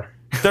worry. Yeah.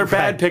 They're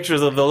bad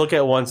pictures that they'll look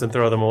at once and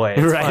throw them away.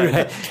 It's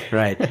fine.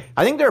 right.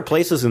 I think there are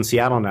places in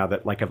Seattle now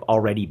that like have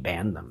already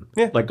banned them.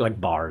 Yeah. Like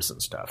bars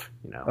and stuff,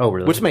 Oh,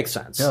 really? Which makes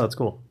sense. Yeah, that's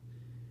cool.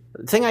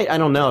 The thing I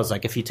don't know is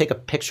like if you take a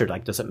picture,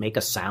 like does it make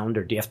a sound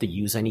or do you have to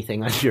use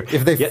anything on your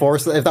If they if that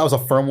was a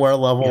firmware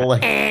level,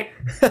 like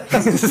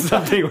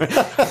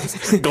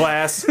something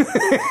Glass.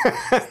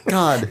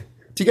 God.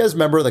 Do you guys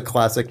remember the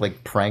classic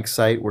like prank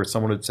site where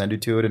someone would send you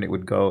to it and it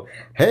would go,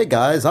 "Hey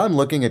guys, I'm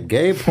looking at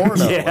gay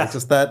porno." Yeah. Like,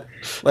 just that,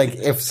 like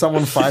if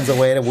someone finds a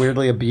way to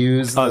weirdly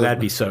abuse. Oh, the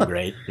that'd be so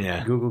great.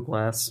 Yeah. Google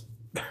Glass.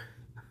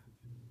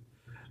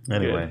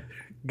 Anyway,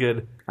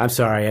 Good. I'm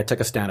sorry, I took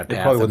a stand-up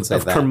path probably wouldn't say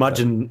of that,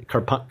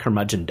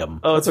 curmudgeondom.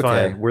 Oh, it's it's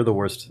okay. fine. We're the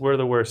worst. We're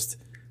the worst.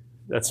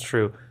 That's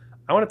true.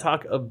 I want to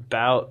talk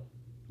about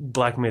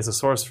Black Mesa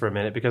Source for a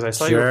minute because I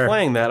saw you were Sure.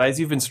 playing that.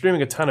 You've been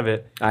streaming a ton of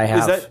it. I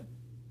have.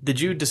 Did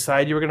you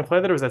decide you were going to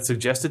play that, or was that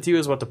suggested to you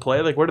as what to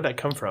play? Like, where did that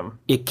come from?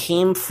 It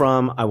came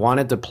from I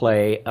wanted to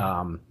play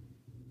an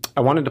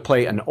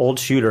old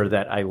shooter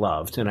that I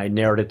loved, and I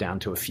narrowed it down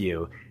to a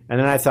few. And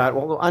then I thought,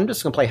 well, I'm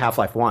just going to play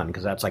Half-Life 1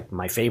 because that's like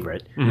my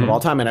favorite of all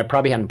time, and I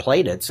probably hadn't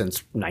played it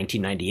since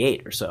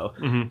 1998 or so.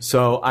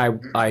 So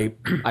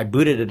I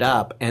booted it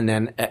up, and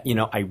then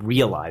I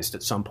realized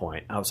at some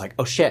point I was like,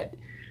 oh shit!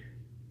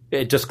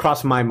 It just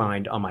crossed my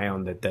mind on my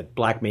own that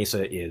Black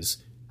Mesa is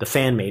the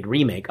fan-made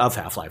remake of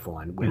Half-Life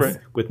 1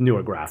 with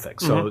newer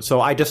graphics. So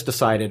I just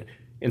decided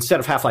instead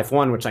of Half-Life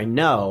 1, which I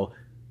know,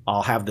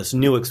 I'll have this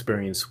new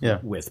experience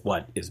with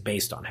what is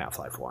based on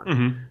Half-Life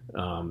 1.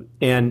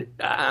 And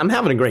I'm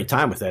having a great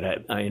time with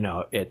it.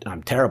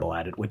 I'm terrible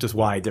at it, which is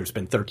why there's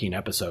been 13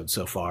 episodes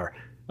so far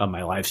of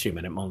my live stream,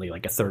 and I'm only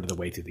like a third of the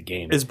way through the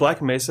game. Is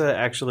Black Mesa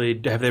actually,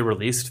 have they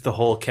released the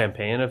whole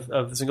campaign of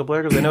the single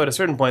player? Because I know at a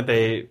certain point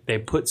they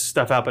put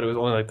stuff out, but it was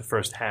only like the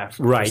first half.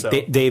 or Right. so.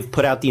 They've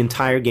put out the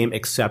entire game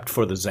except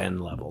for the Zen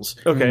levels,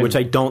 Okay. which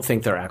I don't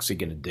think they're actually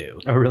going to do.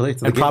 Oh, really?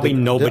 So And probably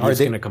nobody's are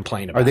they- going to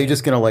complain about Are they it.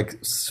 just going to like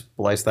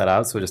splice that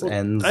out so it just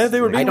ends? I think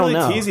they were being I don't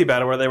really know. teasy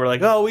about it, where they were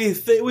like, "Oh, we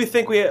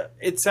think we."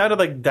 It sounded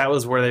like that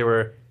was where they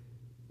were,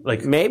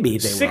 like Maybe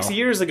they 6 will.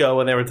 years ago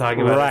when they were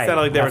talking about it. Right. It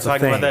sounded like they were That's the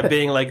talking about thing. that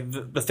being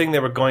like the thing they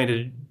were going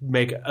to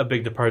make a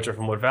big departure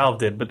from what Valve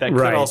did. But that could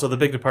Right. also, the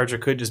big departure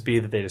could just be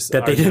that they just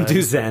That they are didn't done.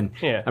 do Zen.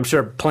 Yeah. I'm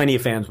sure plenty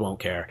of fans won't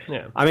care.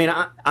 Yeah. I mean,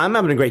 I'm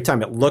having a great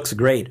time. It looks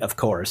great, of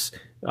course,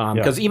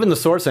 because even the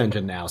Source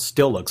engine now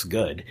still looks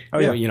good. Oh,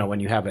 yeah. You know, when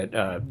you have it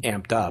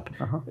amped up,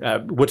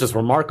 which is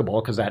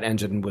remarkable because that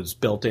engine was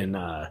built in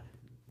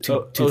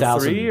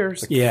 2000. 03 or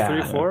Yeah.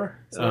 3, 4?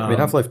 I mean,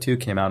 Half-Life 2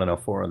 came out in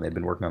 04, and they'd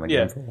been working on the Yeah.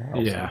 game for a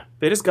while. Yeah.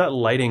 They just got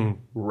lighting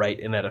right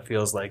in that. It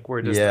feels like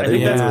we're just. Yeah, I think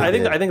they that's, really I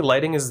think did. I think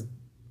lighting is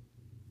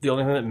the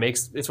only thing that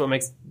makes it's what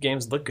makes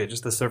games look good.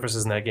 Just the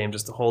surfaces in that game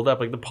just to hold up.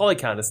 Like the poly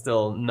count is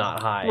still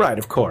not high, Right,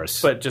 of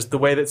course. But just the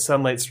way that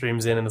sunlight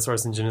streams in and the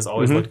Source engine has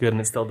always looked good,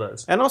 and it still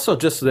does. And also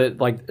just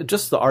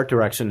the art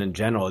direction in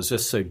general is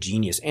just so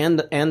genius, and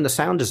the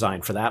sound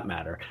design for that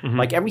matter.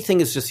 Like everything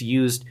is just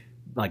used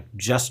like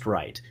just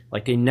right.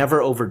 Like they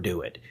never overdo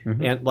it,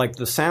 and like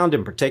the sound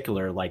in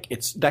particular, like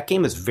that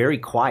game is very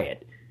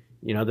quiet.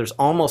 You know, there's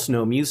almost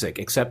no music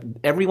except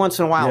every once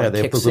in a while Yeah, it they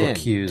have kicks those little in,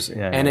 cues.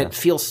 Yeah, and yeah. it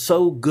feels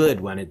so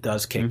good when it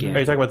does kick in. Are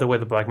you talking about the way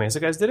the Black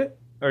Mesa guys did it,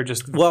 or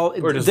just Well,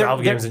 or just they're- Valve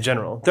they're- games in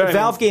general?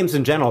 Valve games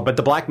in general, but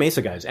the Black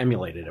Mesa guys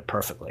emulated it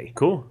perfectly.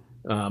 Cool.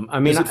 I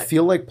mean, Does it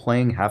feel like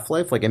playing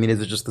Half-Life? Like, I mean, is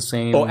it just the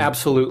same? Oh,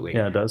 absolutely.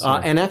 Yeah, it does.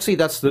 And actually,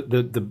 that's the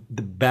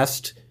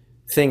best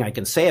thing I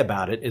can say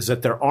about it is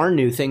that there are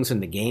new things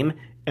in the game,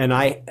 and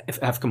I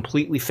have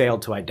completely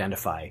failed to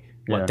identify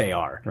what Yeah, they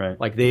are. right.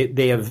 Like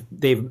they've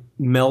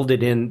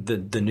melded in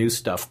the new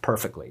stuff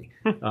perfectly.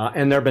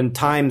 And there have been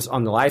times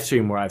on the live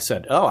stream where I've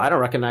said, "Oh, I don't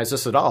recognize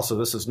this at all, so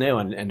this is new,"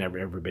 and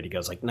everybody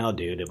goes like, "No,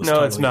 dude, it was No,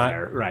 totally it's not.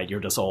 there. Right? You're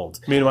just old."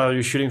 Meanwhile,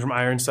 you're shooting from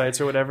iron sights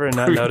or whatever, and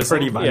not noticing.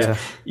 Pretty much.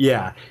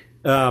 Yeah.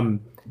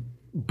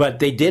 But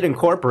they did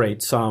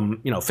incorporate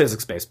some,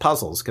 physics-based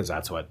puzzles because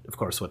that's what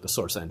the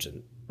Source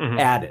engine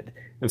added.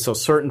 And so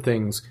certain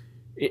things,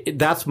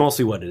 that's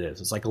mostly what it is.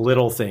 It's like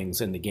little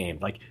things in the game.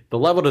 Like the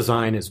level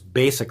design is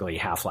basically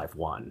Half-Life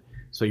 1.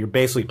 So you're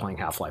basically playing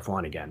Half-Life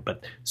 1 again.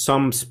 But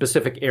some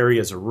specific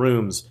areas or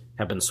rooms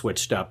have been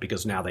switched up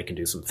because now they can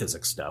do some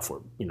physics stuff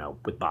or,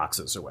 with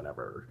boxes or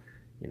whatever,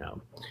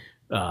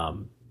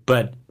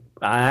 But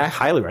I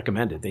highly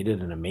recommend it. They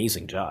did an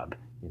amazing job.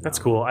 That's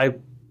cool.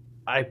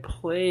 I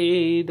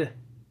played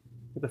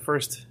the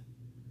first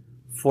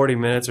 40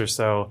 minutes or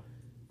so,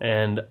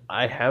 and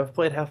I have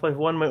played Half-Life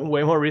 1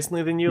 way more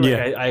recently than you.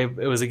 Like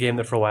it was a game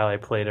that for a while I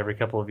played every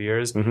couple of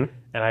years, and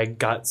I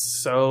got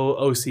so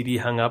OCD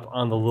hung up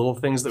on the little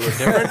things that were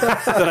different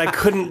that I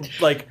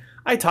couldn't, like,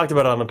 I talked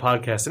about it on the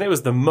podcast, and it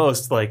was the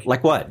most, like...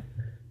 Like what?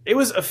 It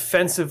was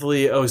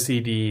offensively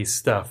OCD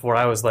stuff where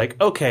I was like,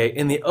 okay,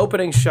 in the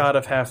opening shot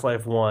of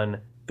Half-Life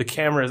 1... the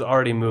camera is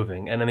already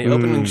moving, and in the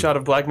opening shot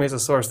of Black Mesa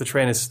Source, the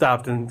train is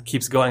stopped and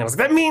keeps going. I was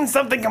like, that means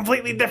something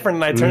completely different,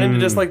 and I turn into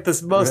just like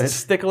this most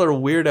stickler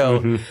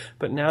weirdo.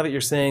 But now that you're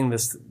saying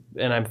this,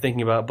 and I'm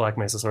thinking about Black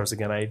Mesa Source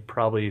again, I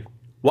probably...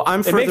 Well,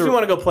 it makes me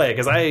want to go play it,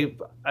 because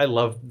I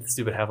love the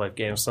stupid Half-Life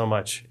games so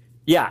much.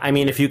 Yeah, I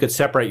mean, if you could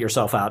separate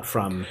yourself out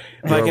from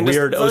your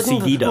weird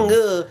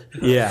OCD-dom.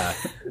 Yeah.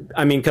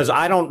 I mean, because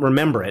I don't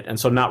remember it, and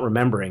so not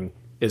remembering...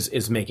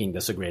 is making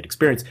this a great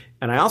experience.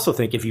 And I also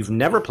think if you've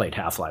never played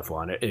Half-Life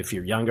 1, if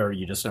you're younger,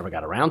 you just never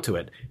got around to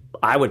it,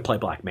 I would play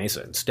Black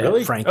Mesa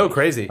instead, frankly. Oh,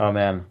 crazy. Oh,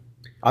 man.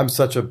 I'm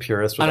such a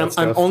purist with that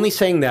stuff. I'm only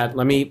saying that,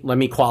 let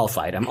me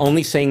qualify it. I'm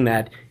only saying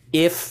that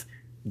if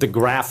the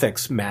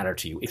graphics matter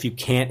to you, if you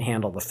can't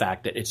handle the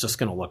fact that it's just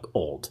going to look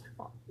old.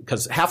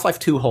 Because Half-Life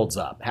 2 holds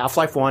up.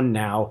 Half-Life 1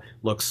 now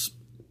looks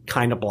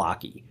kind of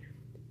blocky.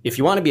 If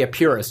you want to be a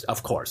purist,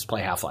 of course,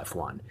 play Half-Life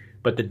 1.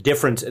 But the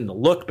difference in the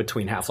look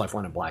between Half-Life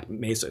 1 and Black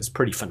Mesa is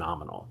pretty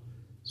phenomenal.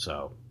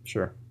 So,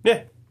 sure.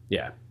 Yeah.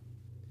 Yeah.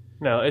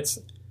 No, it's...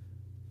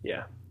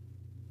 Yeah.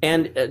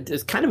 And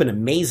it's kind of an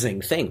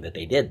amazing thing that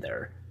they did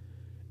there.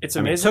 It's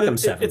it amazing. took them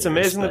 7 it's years,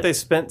 amazing but... that they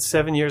spent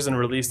 7 years and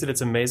released it.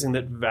 It's amazing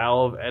that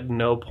Valve at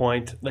no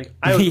point... Like,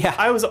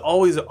 I was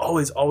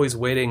always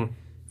waiting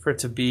for it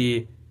to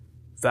be...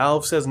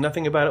 Valve says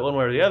nothing about it one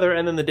way or the other,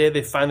 and then the day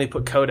they finally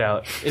put code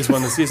out is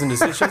when the cease and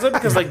desist shows up,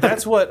 because, like,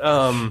 that's what...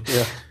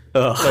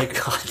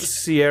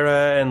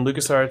 Sierra and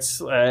LucasArts,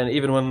 and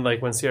even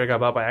when Sierra got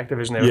bought by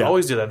Activision, they would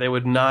always do that. They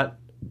would not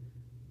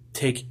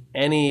take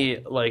any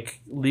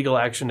like legal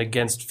action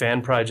against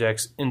fan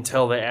projects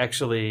until they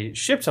actually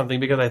shipped something,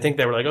 because I think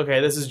they were like, okay,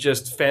 this is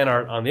just fan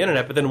art on the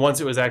internet. But then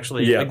once it was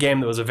actually a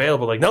game that was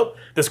available, like, nope,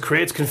 this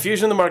creates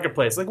confusion in the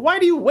marketplace. Like, why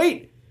do you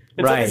wait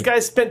until these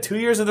guys spent 2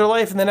 years of their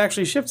life and then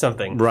actually shipped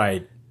something?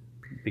 Right.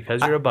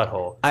 Because you're a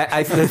butthole.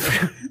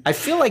 I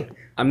feel like,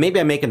 maybe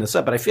I'm making this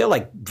up, but I feel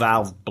like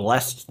Valve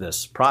blessed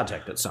this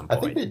project at some point.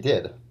 I think they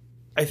did.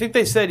 I think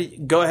they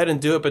said, go ahead and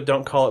do it, but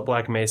don't call it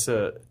Black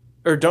Mesa,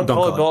 or don't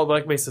call it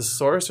Black Mesa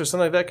Source or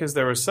something like that, because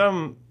there was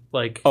some,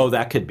 like... Oh,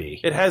 that could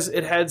be. It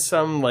had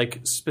some, like,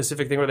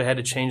 specific thing where they had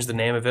to change the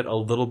name of it a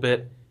little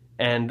bit,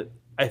 and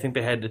I think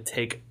they had to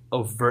take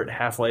overt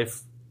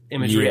Half-Life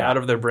imagery out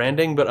of their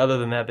branding, but other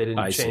than that, they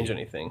didn't change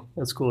anything.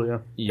 That's cool,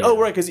 yeah. Oh,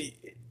 right, because...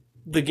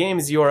 The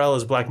game's URL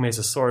is Black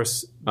Mesa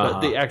Source, but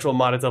the actual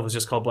mod itself is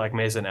just called Black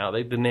Mesa now.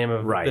 The name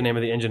of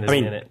the engine is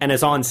in it, and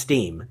it's on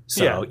Steam.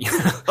 So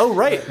oh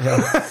right,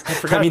 I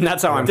forgot. I mean,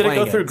 that's how I'm Did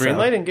playing it go through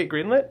Greenlight and get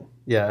greenlit?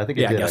 Yeah, I think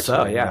it did. I guess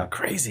so. Yeah,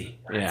 crazy.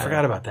 I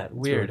forgot about that.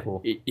 Weird.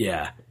 Really cool.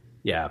 Yeah.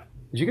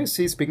 Did you guys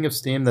see? Speaking of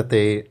Steam, that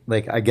they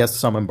I guess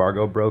some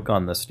embargo broke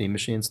on the Steam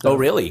machine stuff. Oh,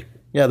 really?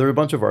 Yeah, there were a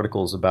bunch of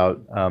articles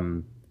about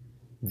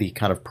the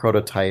kind of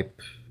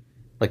prototype.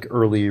 Like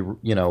early,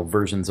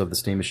 versions of the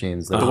Steam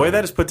machines. The way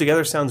that is put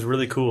together sounds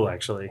really cool,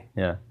 actually.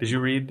 Yeah. Did you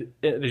read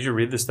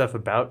the stuff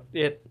about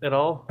it at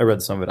all? I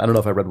read some of it. I don't know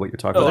if I read what you're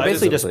talking about. They're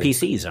basically just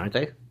PCs, aren't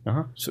they?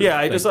 Uh-huh. Yeah,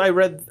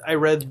 I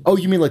read. Oh,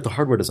 you mean like the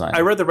hardware design?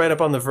 I read the write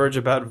up on The Verge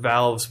about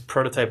Valve's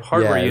prototype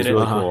hardware unit,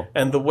 really cool.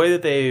 And the way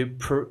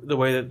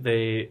that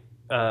they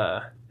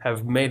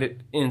have made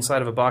it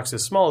inside of a box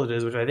as small as it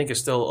is, which I think is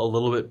still a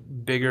little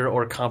bit bigger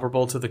or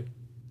comparable to the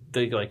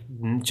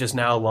just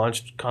now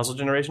launched console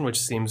generation, which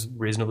seems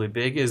reasonably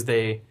big, is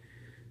they've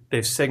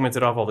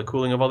segmented off all the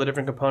cooling of all the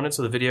different components.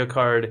 So the video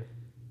card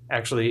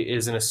actually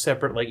is in a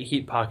separate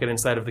heat pocket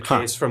inside of the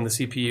case from the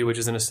CPU, which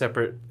is in a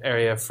separate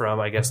area from,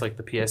 I guess, like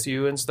the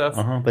PSU and stuff.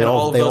 They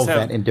all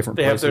vent in different places.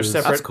 They have their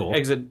separate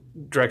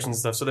exit directions and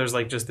stuff. So there's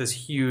just this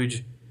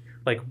huge,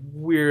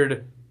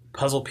 weird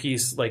puzzle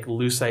piece,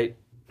 lucite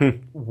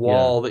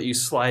wall that you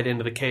slide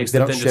into the case. They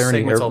don't share any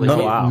air.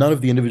 None of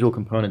the individual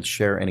components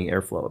share any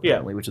airflow,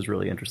 apparently, which is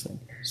really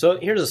interesting. So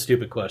here's a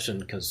stupid question,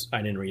 because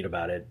I didn't read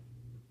about it,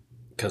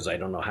 because I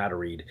don't know how to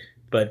read.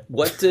 But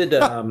what did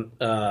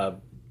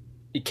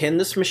can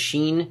this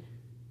machine?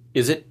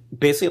 Is it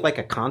basically like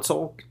a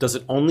console? Does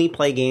it only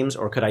play games,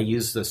 or could I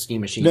use the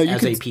Steam machine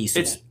as a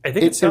PC?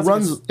 It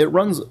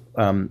runs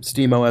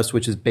SteamOS,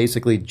 which is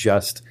basically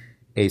just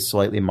a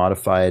slightly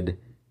modified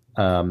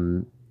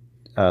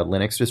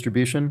Linux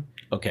distribution.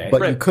 Okay,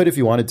 but you could, if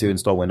you wanted to,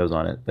 install Windows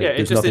on it.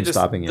 There's nothing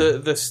stopping you.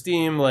 The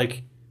Steam,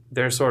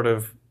 their sort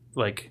of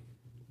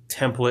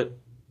template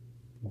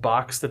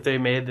box that they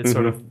made, that's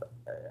sort of,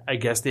 I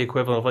guess, the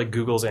equivalent of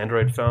Google's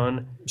Android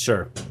phone.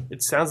 Sure.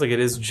 It sounds like it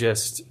is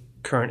just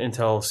current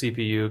Intel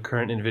CPU,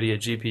 current NVIDIA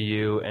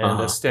GPU, and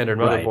a standard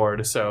motherboard.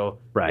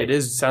 Right. So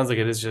sounds like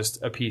it is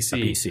just a PC. A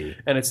PC.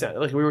 And it's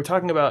like we were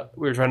trying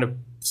to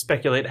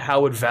speculate,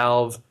 how would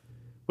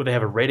would they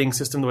have a rating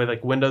system the way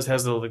like Windows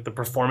has the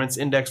performance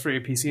index for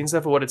your PC and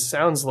stuff? But what it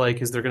sounds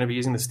like is they're going to be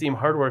using the Steam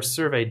hardware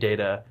survey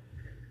data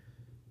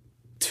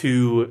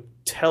to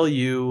tell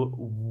you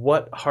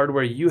what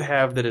hardware you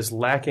have that is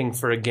lacking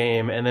for a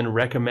game and then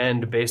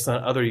recommend based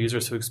on other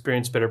users who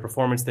experience better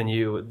performance than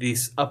you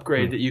this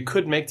upgrade that you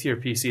could make to your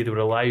PC that would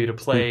allow you to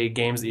play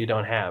games that you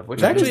don't have, which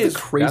That actually is the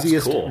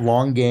craziest cool.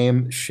 long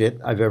game shit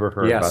I've ever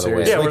heard, Yeah, by the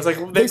way. seriously. Yeah, where it's like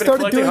they've they been started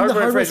collecting doing the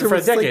hardware hardware for a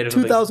surveys like decade or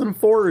something.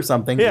 2004 or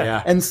something.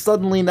 Yeah. And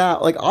suddenly now,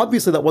 like,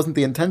 obviously that wasn't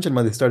the intention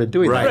when they started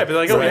doing Right. that. Right, but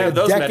like, oh, we have a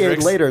those decade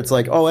metrics. later, it's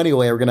like, oh,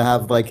 anyway, we're going to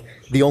have, like,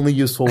 the only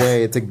useful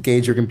way to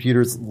gauge your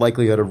computer's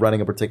likelihood of running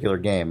a particular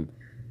game.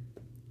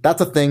 That's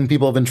a thing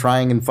people have been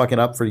trying and fucking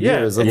up for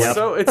Yeah, years.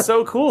 it's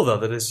so cool though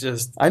that it's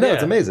just. I know, yeah.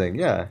 it's amazing,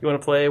 yeah. You want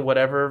to play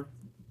whatever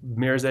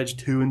Mirror's Edge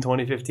 2 in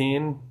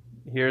 2015?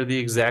 Here are the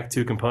exact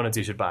two components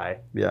you should buy.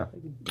 Yeah.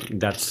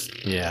 That's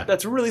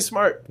That's really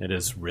smart. it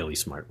is really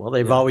smart. Well,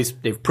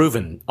 they've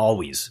proven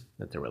always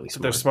that they're really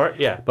smart. They're smart,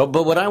 yeah. But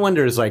what I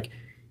wonder is like,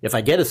 if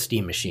I get a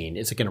Steam machine,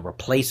 is it going to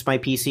replace my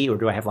PC, or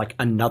do I have like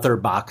another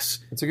box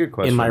It's a good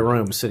question. in my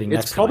room sitting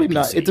next It's probably to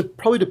my not. PC? It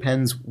probably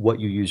depends what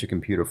you use your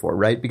computer for,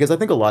 right? Because I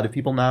think a lot of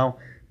people now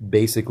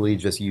basically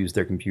just use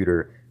their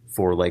computer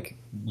for like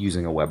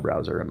using a web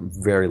browser and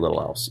very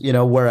little else. You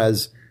know,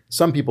 whereas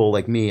some people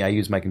like me, I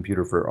use my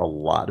computer for a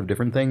lot of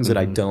different things that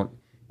I don't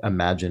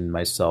imagine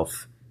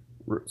myself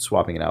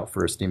swapping it out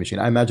for a Steam machine.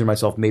 I imagine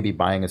myself maybe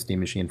buying a Steam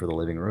machine for the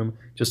living room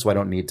just so I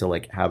don't need to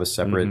like have a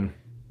separate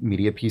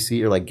media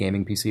PC or like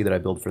gaming PC that I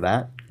build for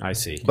that. I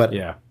see. But-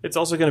 yeah, It's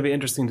also going to be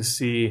interesting to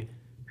see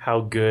how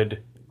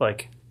good,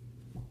 like,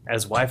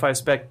 as Wi-Fi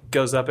spec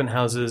goes up in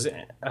houses,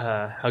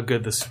 how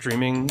good the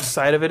streaming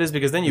side of it is,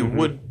 because then you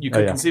could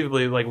yeah.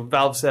 conceivably, like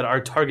Valve said,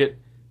 our target,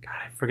 God,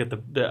 I forget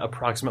the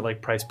approximate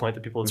like price point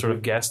that people had sort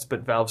of guessed,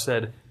 but Valve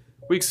said,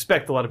 we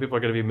expect a lot of people are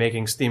going to be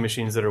making Steam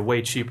machines that are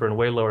way cheaper and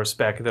way lower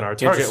spec than our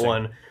target Interesting.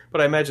 one,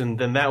 but I imagine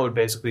then that would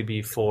basically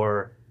be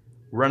for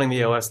running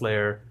the OS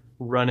layer,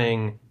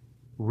 running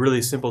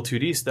really simple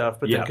 2D stuff,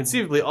 but Yeah. then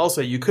conceivably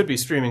also you could be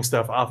streaming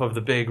stuff off of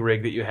the big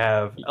rig that you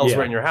have elsewhere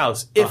Yeah. in your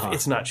house if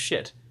it's not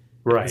shit.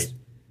 right.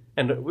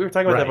 And we were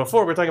talking about that Right.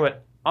 before. We were talking about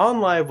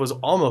OnLive was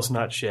almost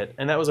not shit,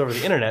 and that was over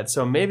the internet,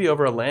 so maybe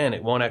over a LAN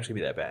it won't actually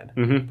be that bad.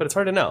 But it's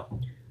hard to know.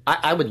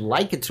 I would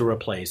like it to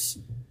replace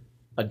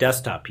a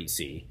desktop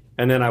PC,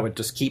 and then I would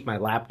just keep my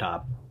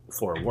laptop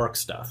for work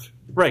stuff.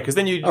 Right, because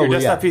then your well,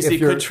 desktop yeah. PC If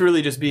you're- could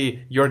truly just be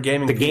your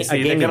gaming a PC. That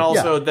gaming- can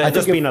also yeah. then I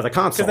Just think be another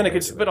console. because then it could,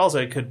 basically. but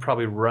also it could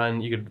probably run.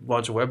 You could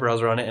launch a web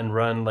browser on it and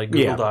run like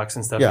Google Yeah. Docs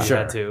and stuff. Yeah, if you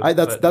had to.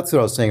 That's But- that's what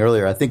I was saying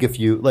earlier. I think if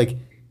you like,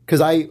 because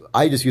I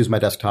just use my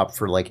desktop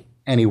for like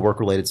any work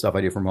related stuff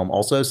I do from home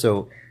also.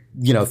 So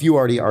you know, if you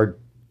already are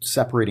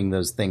separating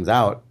those things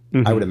out,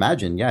 I would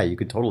imagine, yeah, you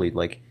could totally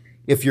like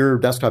if your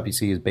desktop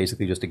PC is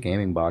basically just a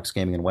gaming box,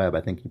 gaming and web.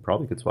 I think you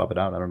probably could swap it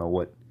out. I don't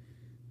know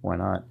why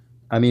not.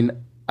 I mean,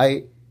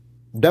 I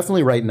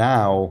definitely right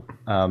now.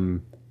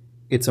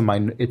 It's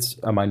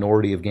a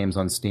minority of games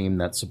on Steam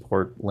that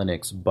support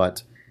Linux,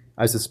 but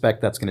I suspect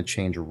that's going to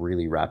change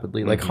really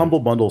rapidly. Like Humble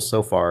Bundle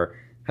so far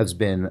has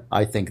been,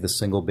 I think, the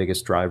single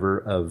biggest driver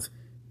of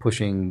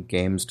pushing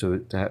games to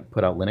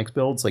put out Linux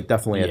builds. Like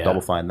definitely at Yeah.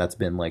 Double Fine, that's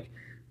been like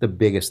the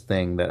biggest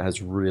thing that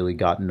has really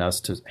gotten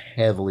us to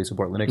heavily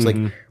support Linux.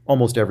 Like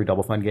almost every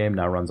Double Fine game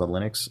now runs on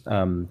Linux,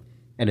 and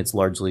it's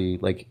largely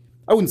like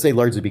I wouldn't say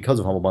largely because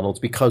of Humble Bundle. It's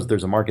because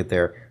there's a market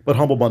there, but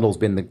Humble Bundle's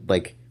been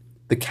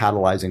the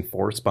catalyzing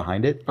force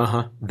behind it.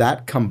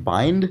 That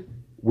combined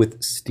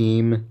with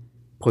Steam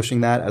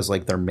pushing that as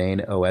like their main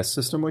OS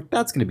system, like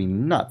that's going to be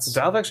nuts.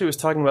 Valve actually was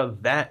talking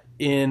about that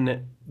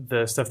in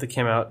the stuff that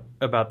came out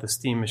about the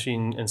Steam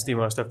machine and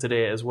SteamOS stuff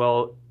today as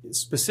well.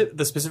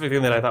 The specific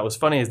thing that I thought was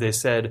funny is they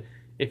said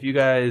if you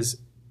guys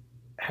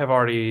have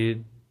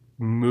already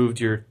moved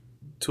your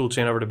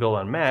toolchain over to build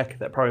on Mac,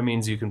 that probably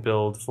means you can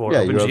build for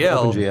Yeah, you have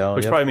OpenGL, OpenGL,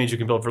 which yep. probably means you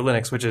can build for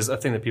Linux, which is a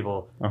thing that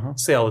people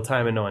say all the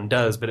time and no one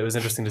does. But it was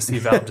interesting to see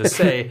Valve just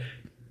say,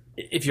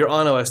 if you're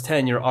on OS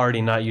 10, you're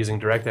already not using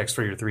DirectX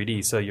for your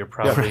 3D, so you're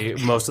probably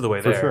most of the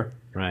way there. sure.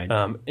 Right.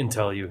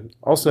 Until you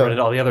Also, run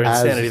into all the other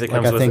insanity that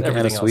comes like I with think Anna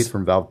everything Sweet else.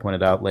 from Valve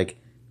pointed out, like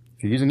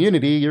if you're using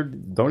Unity, you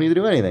don't need to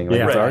do anything. Like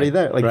Yeah. it's Right. already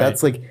there. Like Right.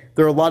 that's like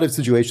there are a lot of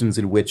situations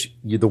in which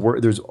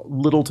there's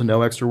little to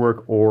no extra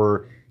work,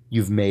 or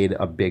you've made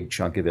a big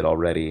chunk of it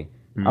already.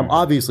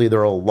 Obviously, there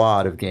are a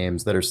lot of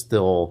games that are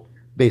still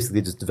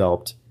basically just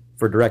developed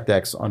for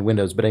DirectX on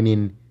Windows, but I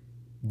mean,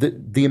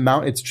 the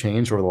amount it's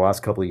changed over the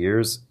last couple of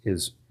years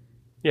is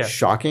Yeah.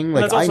 shocking.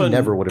 Like that's also- I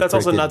never would have. that's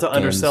also predicted not to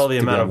undersell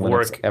games the to amount be of on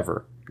Linux work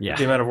ever. Yeah.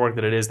 The amount of work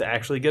that it is to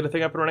actually get a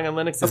thing up and running on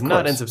Linux is Of not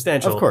course.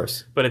 insubstantial. Of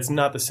course. But it's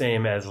not the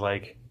same as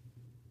like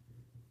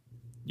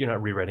you're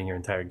not rewriting your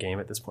entire game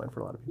at this point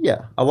for a lot of people.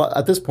 Yeah, a lot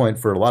at this point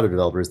for a lot of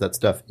developers, that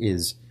stuff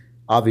is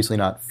obviously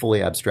not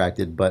fully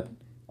abstracted, but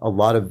a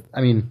lot of,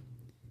 I mean,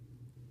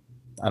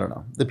 I don't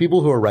know, the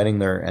people who are writing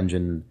their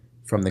engine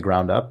from the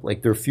ground up,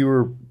 like there are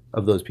fewer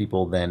of those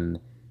people than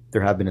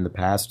there have been in the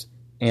past,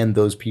 and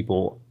those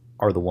people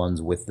are the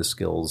ones with the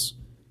skills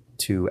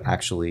to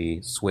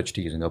actually switch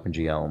to using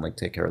OpenGL and like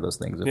take care of those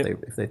things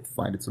if they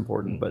find it's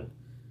important. But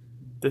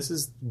this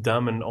is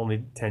dumb and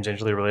only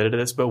tangentially related to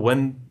this, but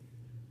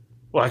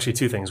actually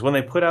two things. When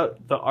they put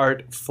out the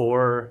art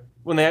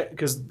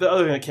because the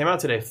other thing that came out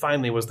today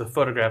finally was the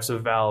photographs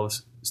of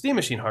Valve's Steam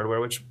Machine hardware,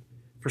 which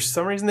for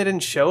some reason they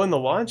didn't show in the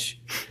launch,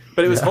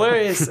 but it was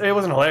hilarious. It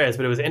wasn't hilarious,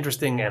 but it was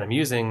interesting and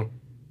amusing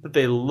that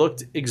they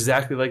looked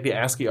exactly like the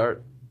ASCII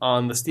art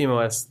on the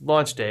SteamOS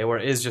launch day, where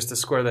it is just a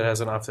square that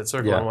has an offset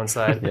circle on one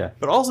side. Yeah.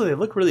 But also they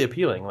look really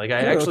appealing. Like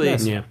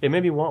it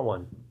made me want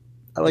one.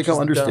 I like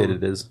how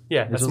understated it is.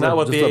 Yeah, that's not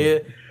what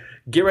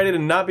get ready to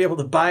not be able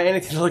to buy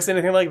anything that looks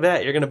anything like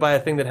that. You're going to buy a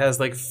thing that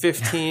has like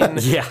 15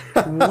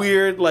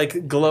 weird,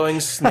 like glowing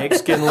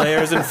snakeskin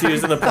layers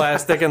infused in the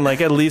plastic and like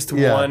at least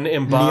one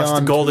embossed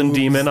Neon golden tubes,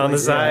 demon on the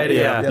side.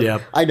 Yeah.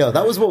 I know.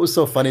 That was what was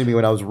so funny to me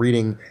when I was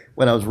reading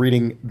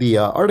the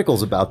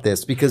articles about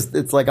this, because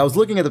it's like I was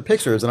looking at the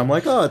pictures and I'm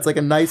like, oh, it's like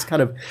a nice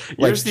kind of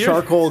like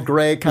charcoal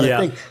gray kind of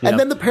thing. And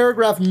then the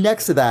paragraph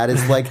next to that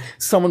is like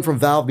someone from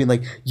Valve being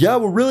like, yeah,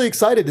 we're really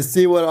excited to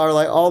see what our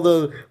like all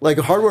the like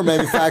hardware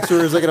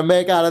manufacturers are going to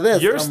make out of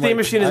this. Your Steam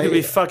machine is going to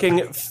be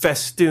fucking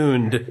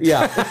festooned.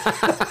 Yeah.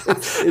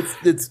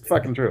 it's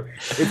fucking true.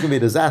 It's going to be a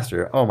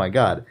disaster. Oh my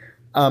God.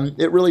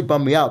 It really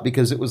bummed me out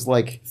because it was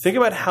like... Think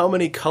about how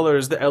many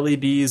colors the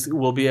LEDs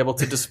will be able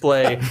to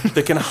display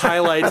that can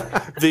highlight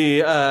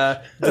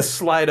the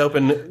slide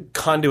open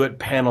conduit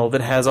panel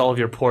that has all of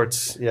your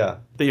ports that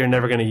you're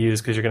never going to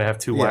use because you're going to have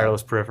two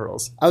wireless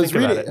peripherals. I was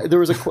reading... There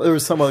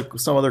was some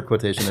other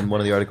quotation in one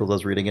of the articles I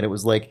was reading, and it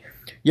was like,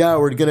 yeah,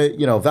 we're going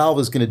to... Valve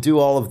is going to do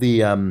all of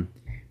the...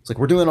 It's like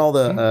we're doing all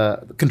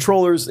the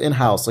controllers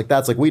in-house. Like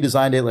that's like we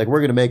designed it. Like we're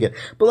going to make it.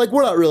 But like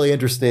we're not really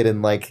interested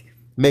in like...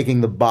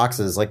 making the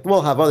boxes. Like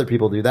we'll have other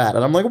people do that,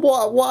 and I'm like,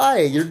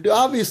 why? You're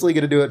obviously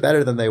going to do it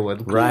better than they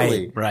would.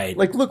 Clearly. Right.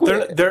 Like, look,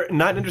 they're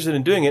not interested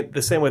in doing it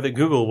the same way that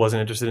Google wasn't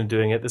interested in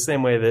doing it, the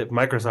same way that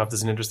Microsoft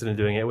isn't interested in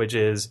doing it, which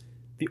is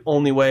the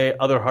only way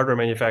other hardware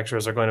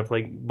manufacturers are going to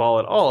play ball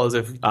at all is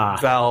if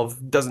Valve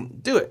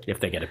doesn't do it. If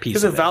they get a piece.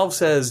 Because if Valve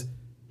says,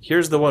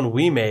 "Here's the one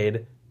we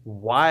made,"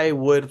 why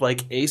would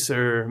like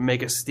Acer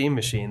make a Steam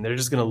machine? They're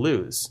just going to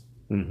lose.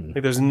 Mm-hmm.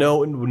 Like there's no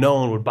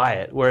one would buy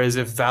it. Whereas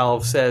if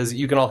Valve says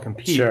you can all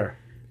compete,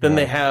 then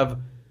they have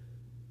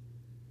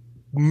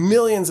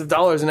millions of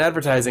dollars in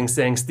advertising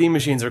saying Steam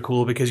machines are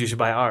cool because you should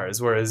buy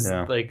ours. Whereas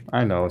like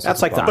I know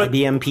that's like the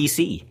IBM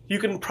PC. You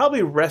can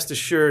probably rest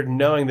assured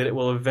knowing that it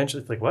will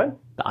eventually like what?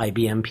 The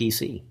IBM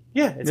PC.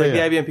 Yeah, it's like the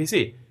IBM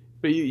PC.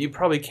 But you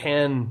probably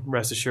can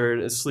rest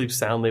assured, sleep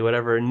soundly,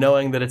 whatever,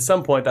 knowing that at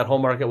some point that whole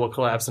market will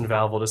collapse and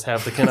Valve will just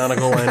have the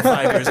canonical one in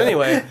 5 years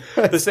anyway.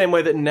 The same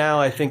way that now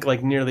I think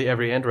like nearly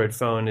every Android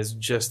phone is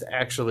just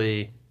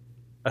actually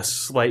a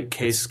slight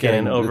case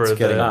skin over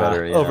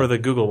the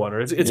Google one.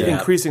 Or it's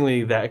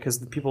increasingly that because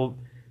people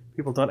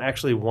don't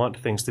actually want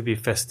things to be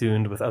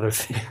festooned with other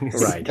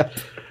things. Right.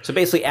 So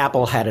basically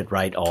Apple had it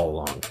right all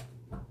along.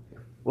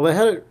 Well, they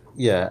had it.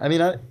 Yeah. I mean,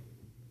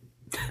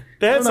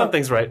 They had some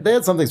things right. They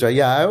had some things right.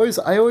 Yeah, I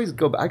always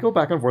go back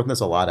and forth on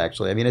this a lot.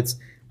 Actually, I mean, it's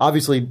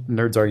obviously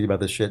nerds argue about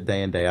this shit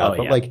day in day out,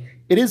 but like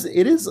it is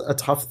a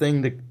tough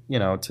thing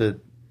to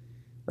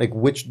like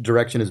which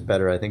direction is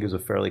better. I think is a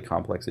fairly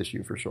complex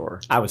issue for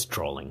sure. I was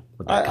trolling.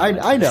 With that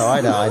I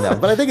know,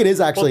 but I think it is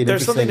actually.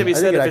 There's something to be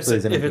said if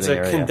it's a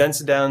area.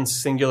 condensed down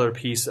singular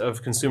piece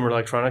of consumer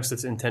electronics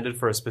that's intended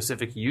for a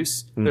specific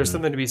use. Mm-hmm. There's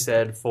something to be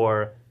said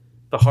for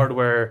the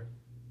hardware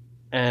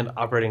and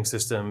operating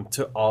system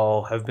to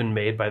all have been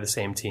made by the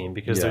same team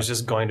because there's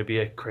just going to be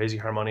a crazy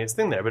harmonious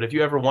thing there. But if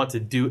you ever want to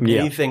do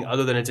anything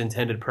other than its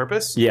intended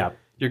purpose, you're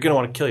going to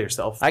want to kill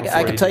yourself. I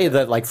can tell you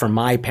that, like, for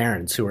my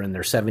parents who are in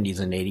their 70s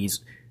and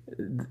 80s,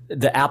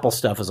 the Apple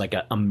stuff is like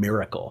a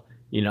miracle.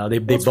 You know, they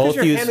both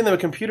you're use handing them a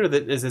computer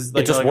that is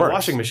like, a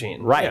washing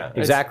machine, right?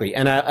 Exactly.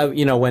 And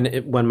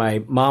when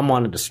my mom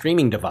wanted a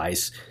streaming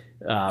device.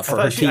 For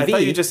her TV. I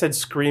thought you just said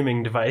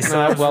screaming device.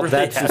 Well,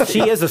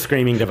 she is a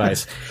screaming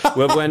device.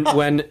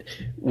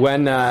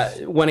 When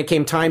it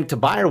came time to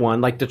buy her one,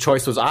 like the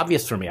choice was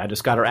obvious for me. I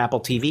just got her Apple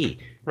TV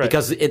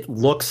because it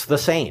looks the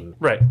same.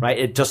 Right.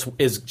 It just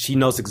is. She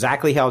knows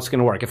exactly how it's going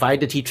to work. If I had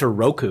to teach her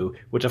Roku,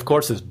 which of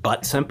course is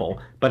but simple,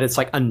 but it's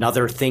like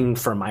another thing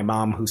for my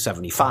mom who's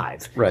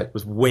 75. Right. It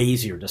was way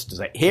easier just to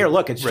say, "Here,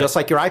 look, it's just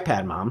like your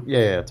iPad, Mom."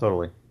 Yeah,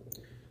 totally.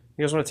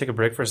 You guys want to take a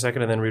break for a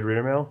second and then read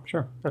reader mail?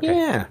 Sure.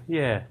 Okay.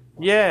 Yeah.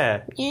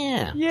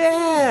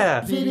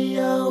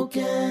 Video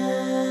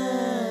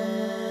games.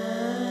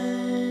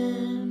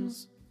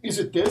 Is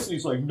it this? And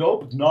he's like,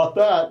 nope, it's not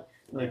that.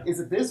 Like, is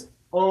it this?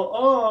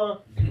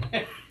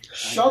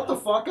 Shut the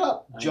fuck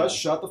up. Just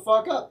shut the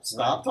fuck up.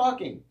 Stop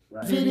talking.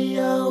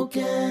 Video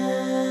games.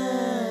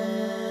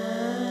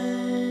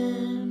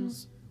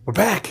 We're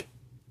back.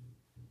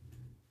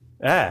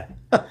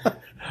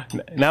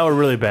 Now we're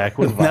really back.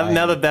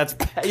 Now that that's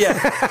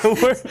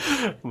we're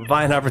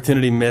Vine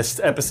opportunity missed.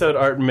 Episode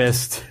art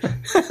missed.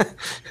 All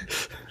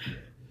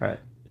right.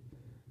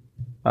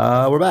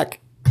 We're back.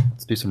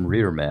 Let's do some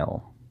reader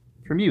mail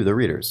from you, the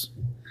readers.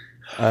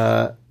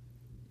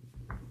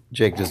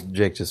 Jake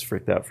just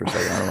freaked out for a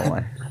second. I don't know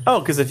why. Oh,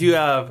 because if you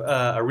have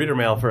a reader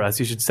mail for us,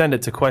 you should send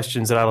it to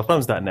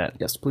questions@idlethumbs.net.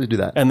 Yes, please do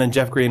that. And then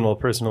Jeff Green will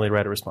personally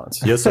write a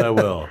response. Yes, I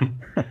will.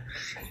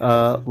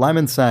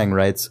 Lyman Sang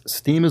writes,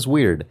 Steam is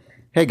weird.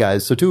 Hey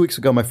guys, so 2 weeks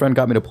ago my friend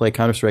got me to play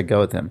Counter-Strike Go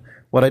with him.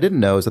 What I didn't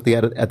know is that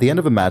at the end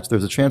of a match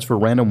there's a chance for a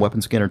random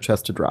weapon skin or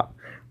chest to drop.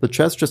 The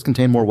chests just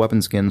contain more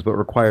weapon skins but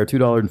require a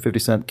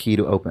 $2.50 key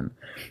to open.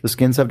 The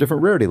skins have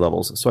different rarity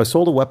levels, so I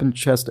sold a weapon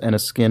chest and a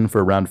skin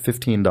for around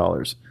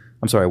 $15.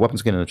 I'm sorry, a weapon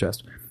skin and a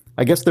chest.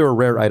 I guess they were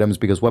rare items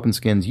because weapon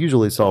skins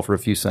usually sell for a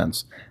few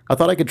cents. I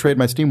thought I could trade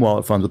my Steam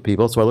wallet funds with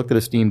people, so I looked at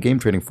a Steam game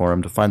trading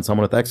forum to find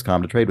someone with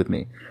XCOM to trade with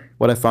me.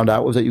 What I found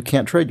out was that you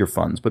can't trade your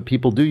funds, but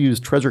people do use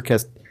treasure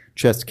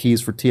chest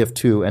keys for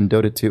TF2 and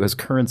Dota 2 as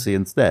currency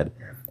instead.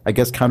 I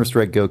guess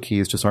Counter-Strike Go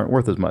keys just aren't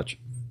worth as much.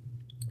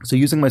 So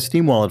using my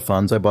Steam wallet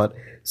funds, I bought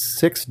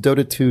 6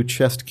 Dota 2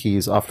 chest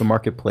keys off the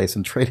marketplace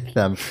and traded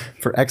them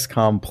for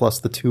XCOM plus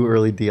the 2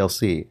 early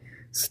DLC.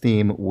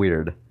 Steam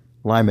weird.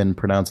 Lyman,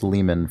 pronounced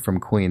Lehman, from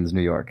Queens,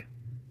 New York.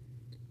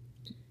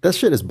 That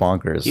shit is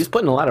bonkers. He's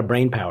putting a lot of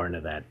brain power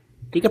into that.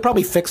 He could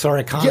probably fix our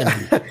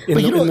economy in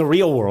the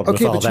real world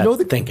with all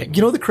that thinking.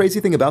 You know the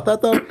crazy thing about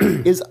that, though,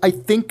 is I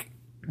think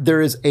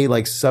there is a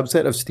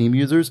subset of Steam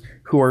users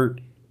who are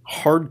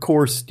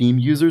hardcore Steam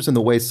users in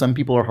the way some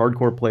people are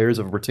hardcore players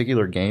of a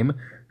particular game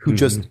who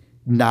just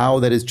now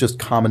that is just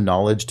common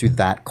knowledge to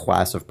that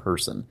class of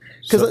person.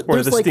 Because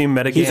the Steam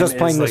metagame he's just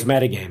playing this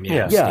like, metagame.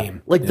 Yeah.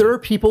 Steam. There are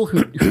people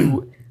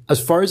who, as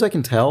far as I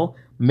can tell,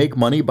 make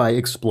money by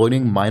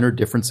exploiting minor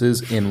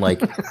differences in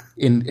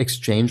in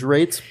exchange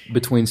rates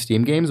between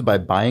Steam games by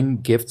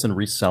buying gifts and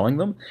reselling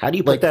them. How do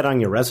you put that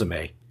on your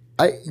resume?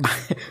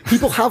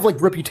 People have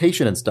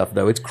reputation and stuff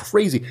though. It's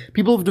crazy.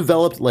 People have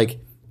developed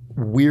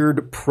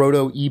weird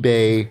proto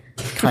eBay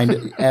kind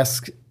of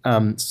esque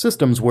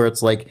systems where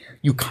it's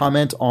you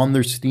comment on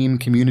their Steam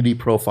community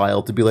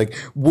profile to be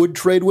would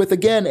trade with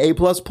again A++.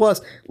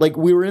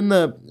 We were in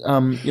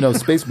the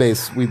Space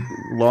Base. We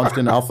launched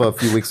in alpha a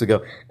few weeks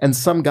ago, and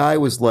some guy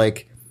was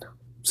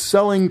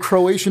selling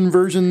Croatian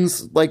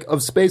versions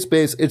of Space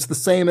Base. It's the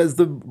same as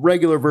the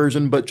regular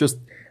version, but just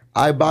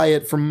I buy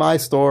it from my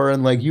store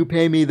and you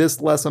pay me this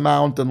less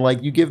amount and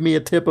you give me a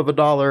tip of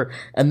 $1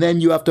 and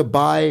then you have to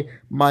buy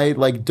my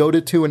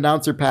Dota 2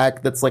 announcer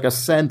pack that's a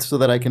cent so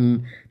that I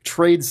can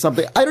trade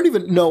something. I don't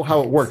even know how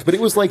it worked, but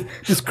it was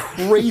this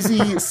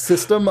crazy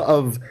system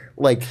of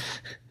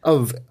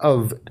of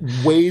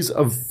ways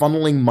of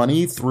funneling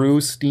money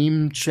through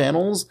Steam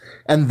channels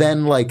and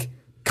then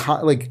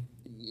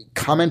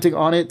commenting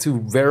on it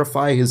to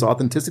verify his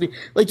authenticity.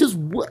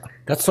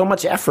 That's so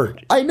much effort.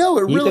 I know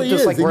it really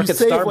is. Work you at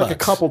save Starbucks. a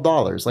couple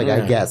dollars.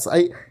 I guess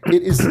it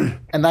is,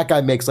 and that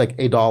guy makes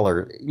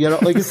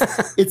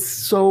 $1. It's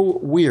so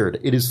weird.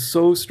 It is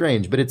so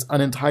strange, but it's an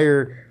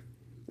entire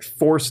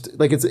forced.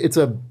 It's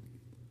a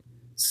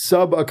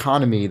sub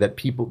economy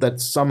that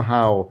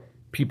somehow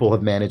people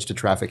have managed to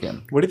traffic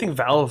in. What do you think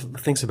Valve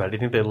thinks about it? Do you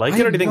think they like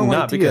it, or do you think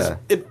not? Idea.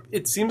 Because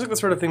it seems like the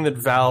sort of thing that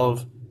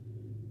Valve,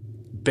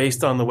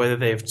 based on the way that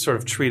they've sort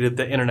of treated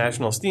the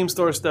international Steam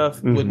store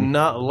stuff, would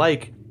not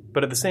like.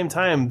 But at the same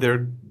time,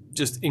 they're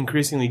just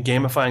increasingly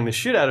gamifying the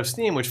shit out of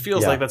Steam, which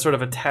feels like that's sort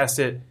of a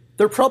tacit.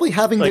 They're probably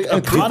having the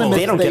economists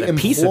they don't get a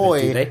piece of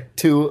it, do they?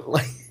 To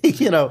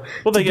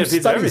Well, they get a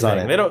piece of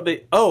everything. They don't. I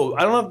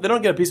don't know. They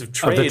don't get a piece of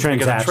trade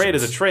because a trade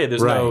is a trade.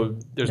 There's no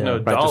dollars. There's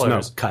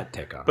no cut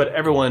take off. But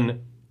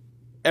everything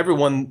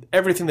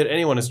that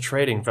anyone is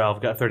trading,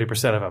 Valve got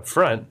 30% of up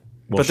front.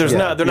 But there's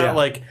not. They're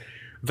not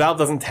Valve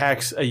doesn't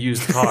tax a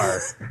used car.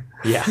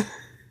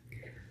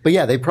 But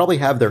yeah, they probably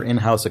have their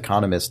in-house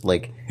economist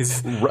writing.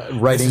 This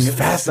is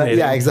fascinating.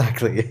 Yeah,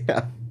 exactly.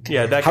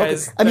 Yeah. That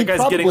guy's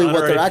getting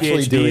honorary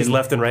PhDs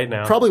left and right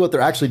now. Probably what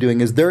they're actually doing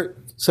is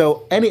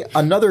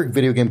another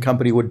video game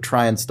company would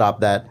try and stop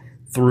that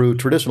through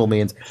traditional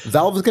means.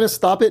 Valve is going to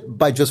stop it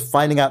by just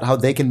finding out how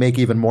they can make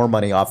even more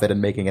money off it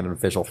and making it an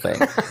official thing.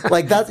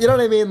 That's, you know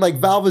what I mean?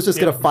 Valve is just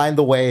going to find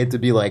the way to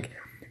be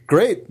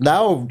great,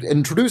 now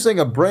introducing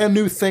a brand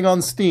new thing on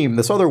Steam.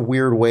 This other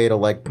weird way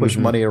to push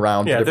money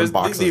around to different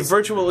boxes. The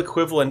virtual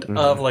equivalent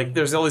of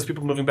there's all these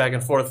people moving back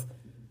and forth.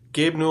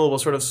 Gabe Newell will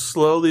sort of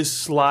slowly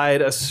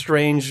slide a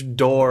strange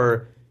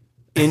door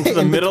into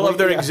the middle of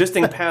their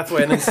existing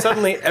pathway, and then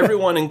suddenly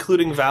everyone,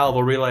 including Valve,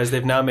 will realize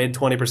they've now made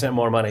 20%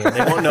 more money. They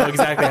won't know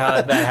exactly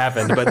how that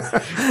happened,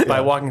 but by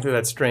walking through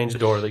that strange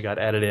door that got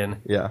added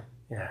in. Yeah,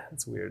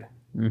 it's weird.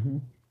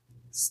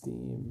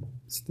 Steam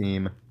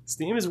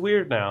is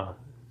weird now.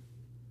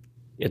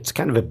 It's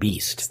kind of a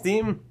beast.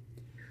 Steam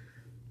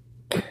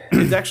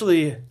is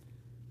actually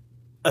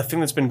a thing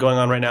that's been going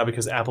on right now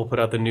because Apple put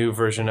out the new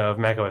version of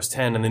macOS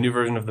 10, and the new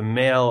version of the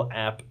Mail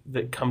app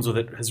that comes with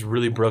it has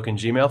really broken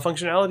Gmail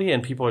functionality,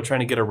 and people are trying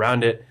to get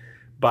around it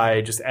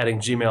by just adding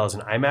Gmail as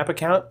an IMAP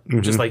account,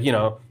 which is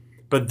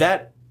but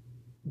that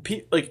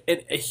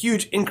a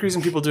huge increase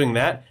in people doing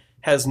that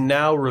has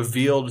now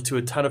revealed to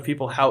a ton of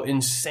people how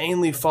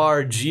insanely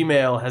far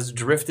Gmail has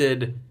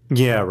drifted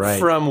Yeah, right.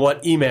 from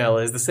what email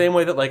is. The same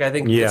way that, like, I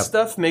think Yeah. this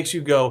stuff makes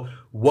you go,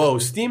 whoa,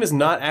 Steam is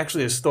not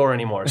actually a store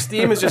anymore.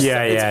 Steam is just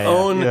Yeah, its yeah, yeah.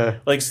 own, Yeah.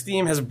 like,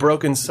 Steam has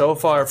broken so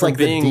far It's from like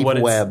the being deep what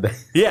web.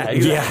 it's... Yeah,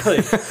 exactly.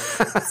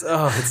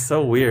 It's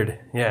so weird.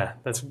 Yeah,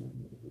 that's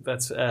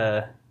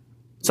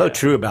So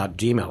true about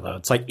Gmail, though.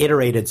 It's like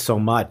iterated so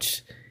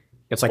much.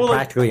 It's like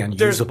practically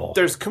unusable.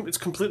 It's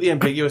completely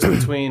ambiguous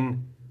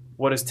between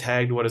what is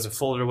tagged, what is a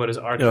folder, what is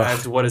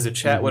archived, what is a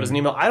chat, what is an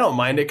email. I don't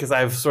mind it because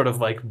I've sort of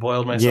like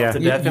boiled myself to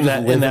You death just in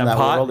that live in that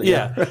pot. world,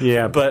 Yeah, yeah.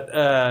 Yeah.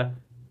 But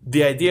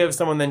the idea of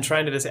someone then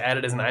trying to just add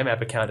it as an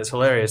IMAP account is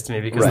hilarious to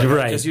me because Right. like,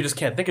 Right. you just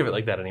can't think of it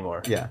like that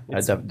anymore. Yeah,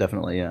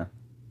 definitely, yeah.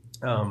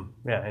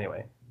 Yeah.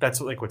 Anyway,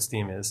 that's like what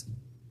Steam is.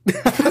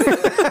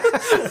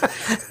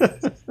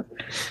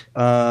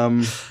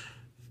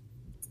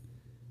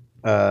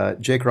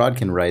 Jake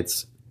Rodkin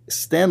writes,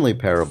 Stanley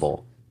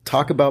Parable.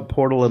 Talk about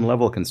portal and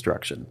level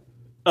construction.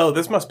 Oh,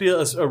 this must be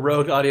a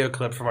rogue audio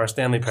clip from our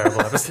Stanley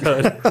Parable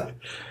episode.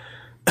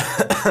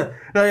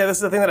 No, yeah, this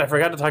is the thing that I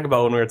forgot to talk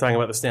about when we were talking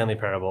about the Stanley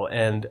Parable,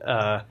 and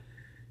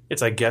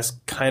it's, I guess,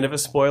 kind of a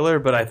spoiler,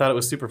 but I thought it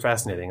was super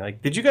fascinating.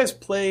 Like, did you guys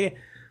play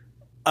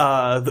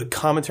the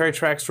commentary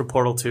tracks for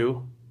Portal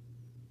 2?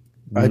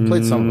 I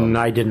played some of them.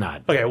 I did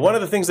not. Okay, one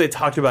of the things they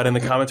talked about in the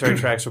commentary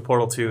tracks for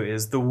Portal 2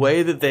 is the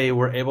way that they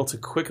were able to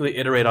quickly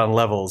iterate on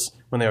levels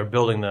when they were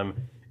building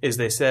them is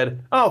they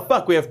said, oh,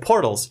 fuck, we have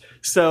portals.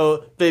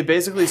 So they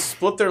basically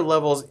split their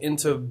levels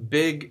into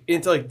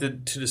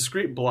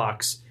discrete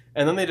blocks,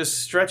 and then they just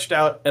stretched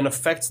out an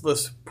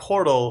effectless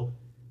portal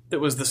that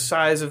was the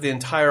size of the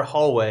entire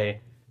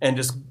hallway and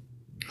just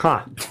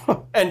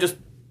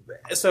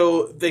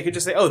so they could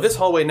just say, oh, this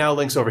hallway now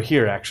links over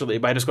here, actually,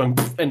 by just going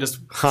and just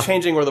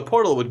changing where the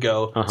portal would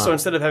go. So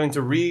instead of having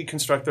to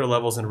reconstruct their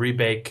levels and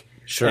rebake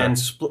and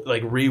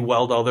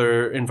re-weld all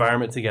their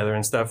environment together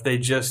and stuff, they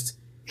just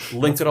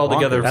linked it all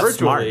together That's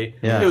virtually.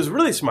 smart. Yeah. It was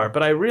really smart,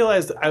 but I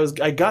realized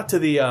I got to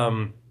the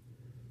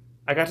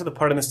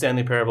part in the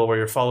Stanley Parable where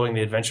you're following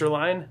the adventure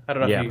line. I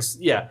don't know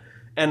if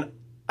and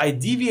I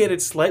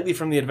deviated slightly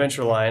from the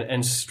adventure line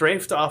and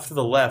strafed off to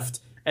the left,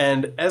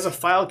 and as a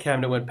file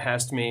cabinet went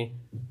past me,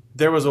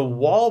 there was a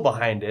wall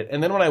behind it,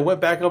 and then when I went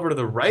back over to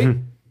the right,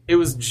 it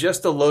was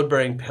just a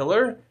load-bearing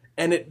pillar,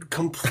 and it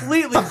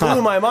completely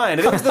blew my mind.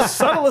 And it was the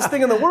subtlest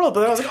thing in the world,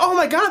 but I was like, oh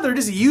my god, they're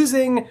just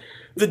using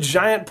the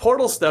giant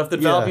portal stuff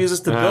that Valve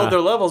uses to build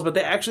their levels, but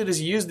they actually just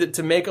used it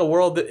to make a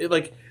world that,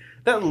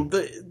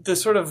 the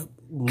sort of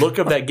look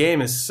of that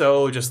game is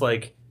so just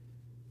like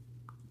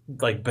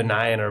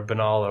benign or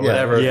banal or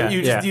whatever.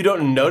 You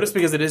don't notice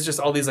because it is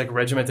just all these like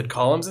regimented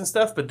columns and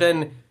stuff, but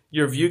then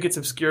your view gets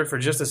obscured for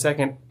just a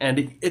second,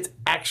 and it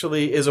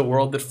actually is a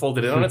world that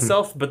folded in on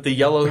itself, but the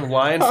yellow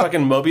line fucking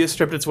Mobius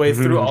stripped its way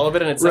through all of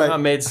it, and it somehow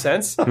made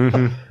sense.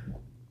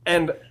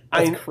 And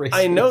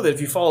I know that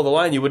if you follow the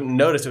line, you wouldn't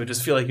notice. It would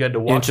just feel like you had to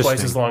walk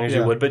twice as long as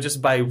you would. But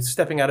just by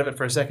stepping out of it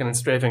for a second and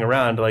strafing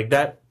around, like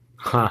that,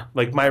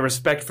 like my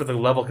respect for the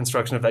level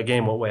construction of that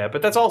game went way up.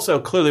 But that's also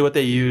clearly what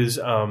they use.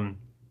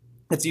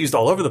 It's used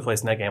all over the place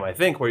in that game, I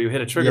think, where you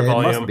hit a trigger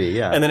volume,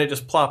 and then it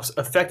just plops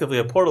effectively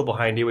a portal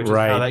behind you, which is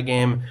how that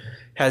game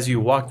has you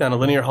walk down a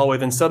linear hallway,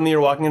 then suddenly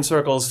you're walking in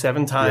circles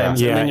 7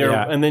 times, and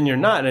then you're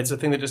not, and it's a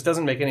thing that just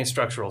doesn't make any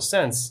structural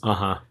sense.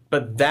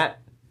 But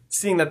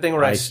seeing that thing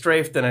where I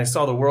strafed and I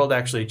saw the world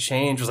actually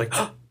change was like,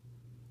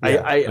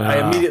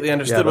 I immediately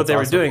understood what they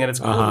were doing, and it's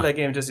cool that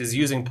game just is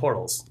using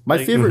portals.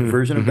 My favorite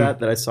version of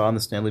that I saw in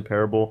the Stanley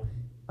Parable,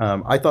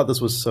 I thought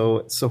this was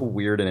so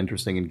weird and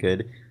interesting and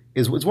good,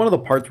 is it's one of the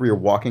parts where you're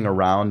walking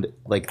around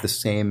like the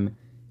same,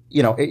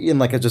 in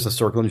like just a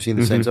circle and you're seeing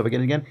the same stuff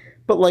again and again.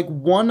 But like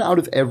 1 out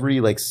of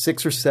every like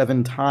 6 or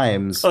 7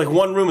 times, like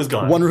one room is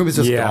gone. One room is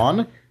just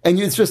gone, and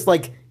it's just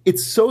like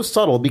it's so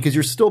subtle because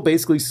you're still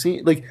basically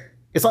seeing like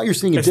it's not you're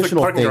seeing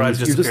additional parking things. garage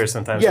You're disappears just,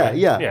 sometimes.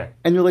 Yeah,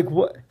 and you're like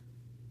what.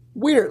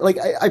 Weird. Like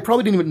I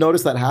probably didn't even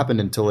notice that happened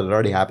until it had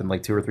already happened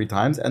like 2 or 3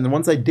 times, and then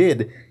once I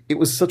did, it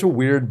was such a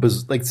weird,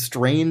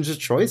 strange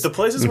choice. The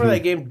places where that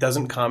game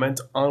doesn't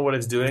comment on what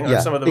it's doing are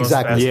some of the most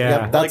fascinating.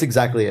 fascinating. That's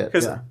exactly it.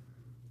 This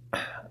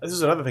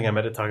is another thing I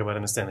meant to talk about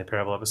in the Stanley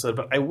Parable episode,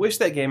 but I wish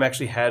that game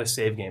actually had a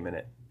save game in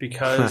it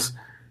because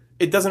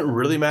it doesn't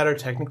really matter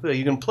technically.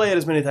 You can play it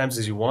as many times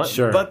as you want,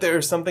 but there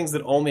are some things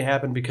that only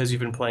happen because you've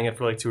been playing it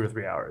for like 2 or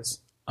 3 hours.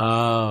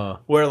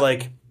 Where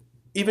like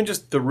even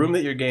just the room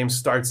that your game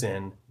starts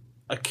in.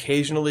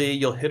 Occasionally,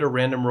 you'll hit a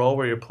random roll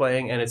where you're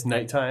playing and it's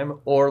nighttime,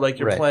 or like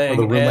you're playing. Or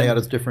the room layout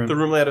is different. The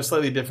room layout is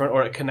slightly different,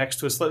 or it connects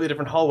to a slightly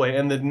different hallway,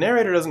 and the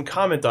narrator doesn't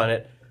comment on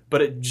it,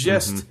 but it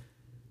just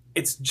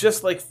it's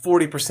just like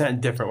 40%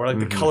 different, where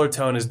like the color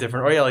tone is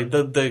different, or like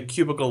the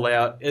cubicle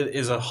layout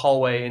is a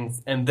hallway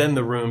and then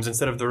the rooms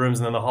instead of the rooms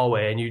and then the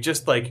hallway, and you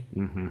just like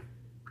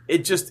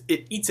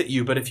it eats at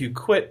you. But if you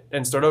quit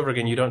and start over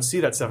again, you don't see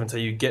that stuff until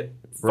you get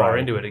far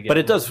into it again. But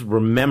it does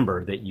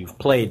remember that you've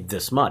played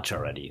this much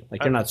already.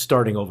 Like you're not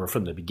starting over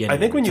from the beginning. I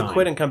think when you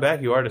quit and come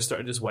back, you are to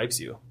start. It just wipes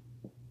you.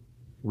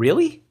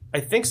 Really? I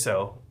think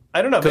so.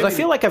 I don't know. Because I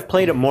feel like I've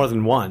played it more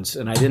than once,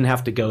 and I didn't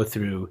have to go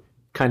through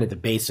kind of the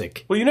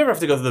basic. Well, you never have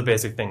to go through the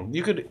basic thing.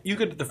 You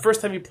could the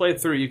first time you play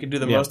through, you could do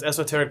the most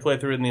esoteric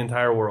playthrough in the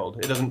entire world.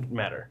 It doesn't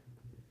matter.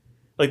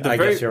 Like I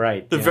guess you're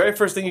right. The very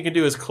first thing you can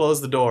do is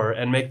close the door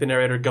and make the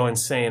narrator go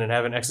insane and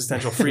have an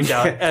existential freak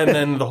out, and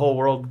then the whole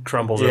world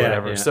crumbles or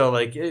whatever. Yeah. So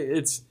like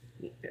it's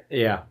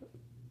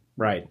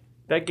right.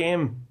 that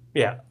game.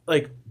 Yeah,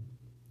 like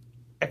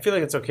I feel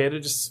like it's okay to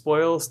just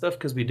spoil stuff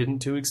because we didn't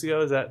 2 weeks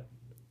ago. Is that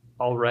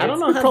all right? I don't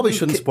know. We how probably you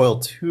shouldn't spoil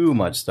too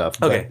much stuff.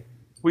 but, Okay,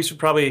 we should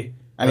probably.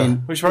 I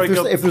mean, we should probably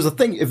go. if there's a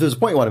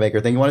point you want to make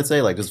or thing you want to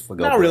say, like just go.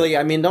 Not for really. It.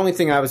 I mean, the only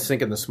thing I was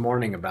thinking this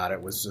morning about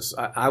it was just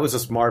I was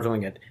just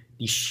marveling at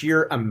the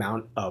sheer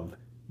amount of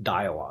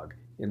dialogue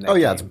in that. Oh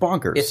yeah, game. it's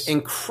bonkers. It's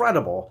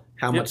incredible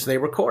how much they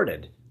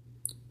recorded.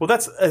 Well,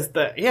 that's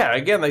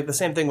again like the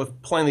same thing with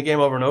playing the game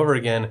over and over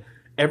again.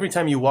 Every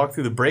time you walk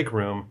through the break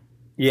room,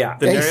 Yeah,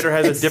 the narrator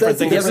has a different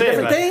thing to say. different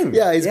about it. thing.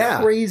 Yeah, it's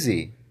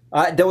crazy.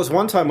 There was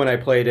one time when I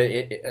played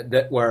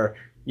it where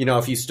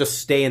if you just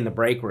stay in the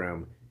break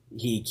room,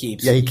 he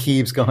keeps. Yeah, he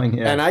keeps going.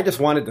 Yeah. And I just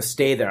wanted to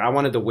stay there. I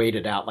wanted to wait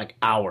it out like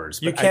hours.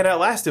 You can't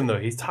outlast him though.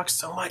 He talks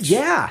so much.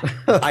 Yeah,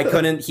 I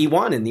couldn't. He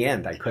won in the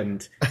end. I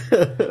couldn't.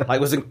 Like,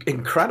 it was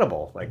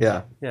incredible. Like,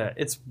 yeah. Yeah,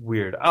 it's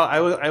weird.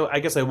 I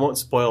guess I won't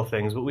spoil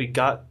things, but we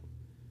got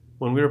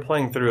when we were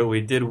playing through it,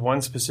 we did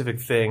one specific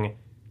thing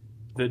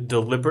that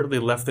deliberately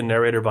left the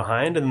narrator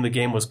behind, and then the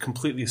game was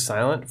completely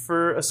silent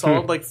for a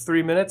solid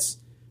 3 minutes,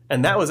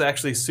 and that was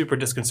actually super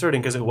disconcerting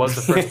because it was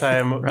the first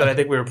time that I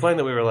think we were playing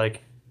that we were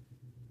like,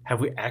 have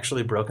we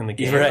actually broken the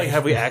game? Right. Like,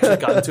 have we actually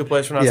gotten to a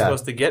place we're not Yeah.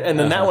 supposed to get? And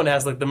then that one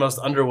has like the most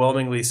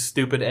underwhelmingly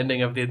stupid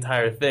ending of the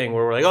entire thing,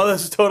 where we're like, oh,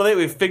 this is totally it.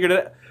 We figured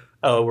it.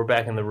 Oh, we're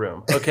back in the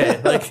room. Okay,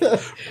 like,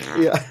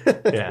 Yeah.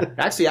 yeah.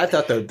 actually, I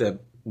thought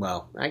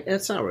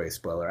it's not really a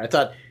spoiler. I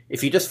thought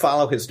if you just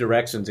follow his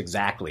directions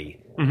exactly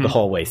the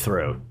whole way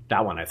through,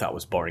 that one I thought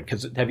was boring.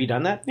 Because have you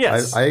done that?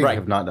 Yes. I Right.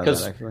 have not done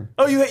 'Cause- that actually.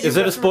 Oh, you Is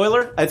it a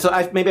spoiler?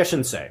 Maybe I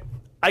shouldn't say.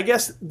 I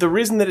guess the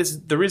reason that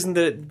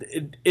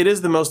it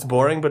is the most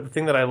boring, but the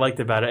thing that I liked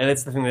about it, and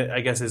it's the thing that I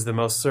guess is the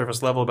most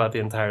surface level about the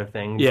entire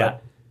thing. Yeah.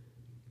 But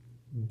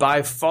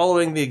by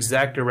following the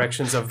exact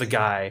directions of the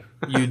guy,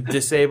 you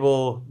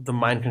disable the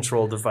mind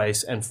control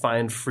device and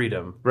find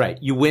freedom. Right.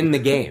 You win the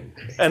game.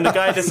 And the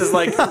guy just is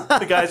like,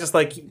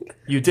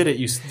 you did it.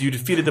 You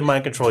defeated the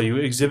mind control. You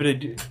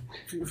exhibited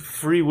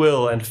free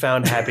will and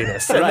found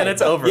happiness. And then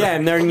it's over. Yeah,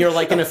 and then you're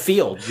like in a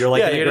field. You're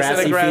like in a you're just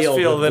grassy in a grass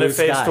field, with then it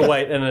blue fades sky. to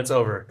white, and it's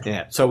over.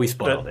 Yeah, so we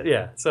spoiled But it.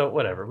 yeah, so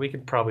whatever. We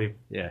could probably.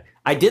 Yeah.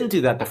 I didn't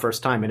do that the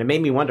first time, and it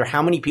made me wonder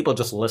how many people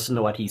just listen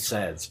to what he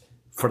says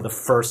for the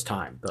first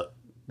time, the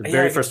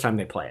very first time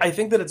they play it. I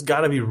think that it's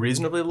got to be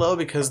reasonably low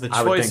because the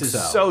I would choice think is so.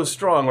 so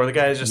strong where the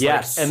guy is just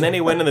Yes. like, and then he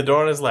went in the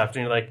door on his left,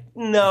 and you're like,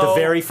 no. the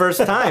very first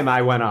time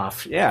I went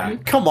off. Yeah.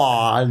 Come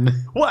on.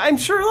 Well, I'm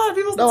sure a lot of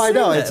people. No, I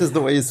know. That. It's just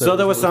the way you said So it.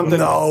 there was something.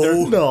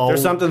 No.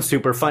 There's something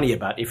super funny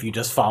about if you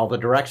just follow the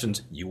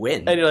directions, you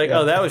win. And you're like,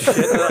 oh, that was shit.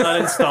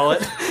 Uninstall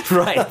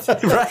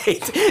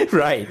it.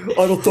 right.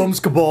 Idle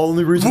Thumbs Cabal,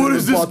 only reason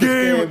I bought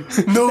this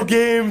game. No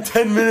game.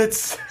 10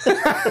 minutes.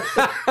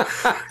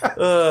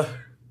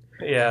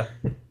 Yeah.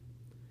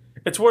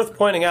 It's worth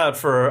pointing out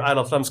for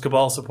Idle Thumbs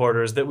Cabal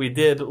supporters that we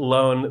did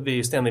loan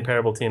the Stanley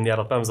Parable team the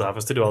Idle Thumbs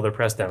office to do all their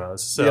press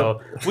demos.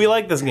 So we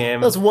like this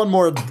game. That's one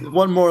more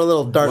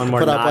little dart One to more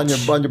put up on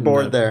notch. your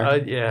board there.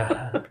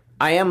 Yeah.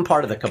 I am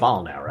part of the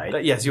Cabal now,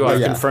 right? Yes, you are.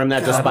 Yeah. Confirm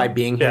that just by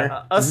being here.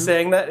 Yeah, us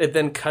saying that, it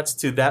then cuts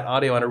to that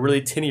audio on a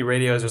really tinny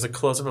radio. There's a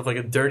close-up of like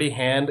a dirty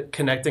hand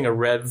connecting a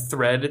red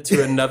thread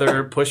to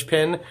another push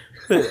pin.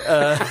 Like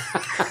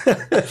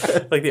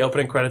the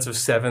opening credits of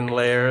Seven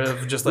layer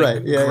of just like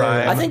Right, yeah,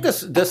 grime. yeah. I think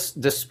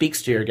this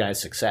speaks to your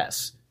guys'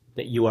 success.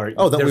 That you are.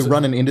 Oh, that we there's a-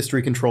 run an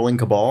industry controlling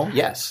cabal?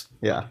 Yes.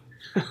 Yeah.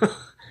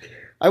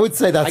 I would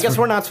say that's I guess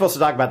we're not supposed to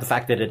talk about the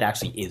fact that it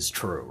actually is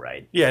true,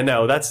 right? Yeah,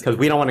 no, that's Because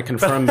we don't want to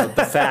confirm the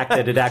fact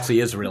that it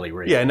actually is really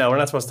real. yeah, no, we're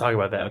not supposed to talk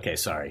about that. Okay,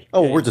 sorry.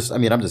 Oh,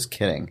 I'm just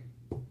kidding.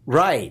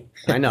 Right.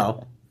 I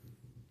know.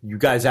 You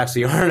guys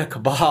actually are in a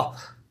cabal.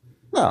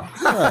 No,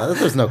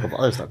 there's no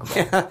cabal. There's no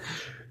cabal.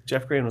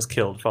 Jeff Green was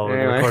killed following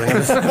Anyway. the recording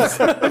of this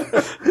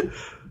episode.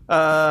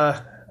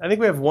 I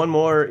think we have one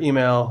more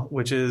email,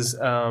 which is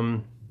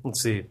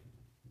let's see.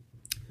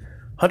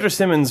 Hunter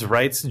Simmons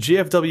writes,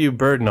 GFW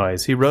bird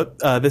noise. He wrote,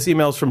 this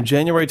email is from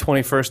January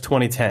 21st,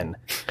 2010.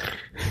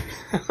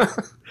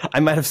 I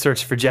might have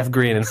searched for Jeff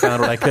Green and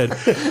found what I could.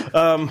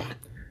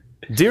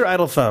 Dear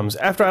Idle Thumbs,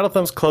 after Idle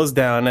Thumbs closed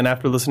down and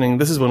after listening,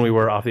 this is when we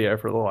were off the air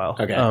for a little while,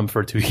 Okay.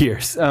 for 2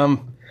 years.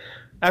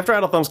 After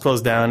Idle Thumbs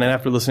closed down and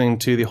after listening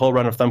to the whole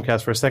run of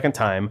Thumbcast for a second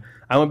time,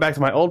 I went back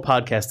to my old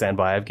podcast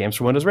standby of Games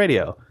for Windows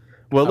Radio.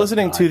 While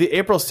listening to the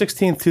April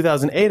 16th,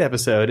 2008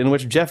 episode in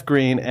which Jeff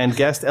Green and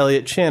guest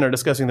Elliot Chin are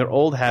discussing their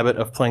old habit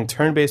of playing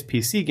turn-based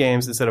PC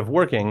games instead of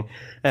working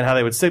and how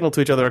they would signal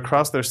to each other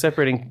across their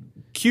separating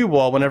cue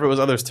ball whenever it was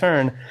others'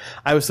 turn.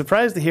 I was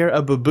surprised to hear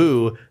a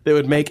baboo that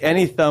would make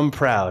any thumb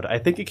proud. I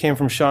think it came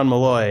from Sean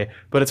Malloy,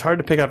 but it's hard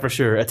to pick out for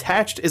sure.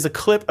 Attached is a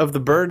clip of the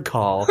bird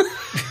call.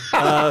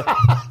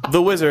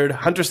 The Wizard,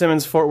 Hunter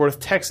Simmons, Fort Worth,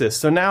 Texas.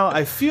 So now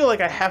I feel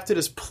like I have to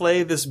just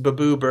play this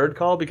baboo bird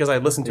call because I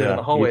listened to it in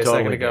the hallway a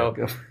second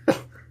ago.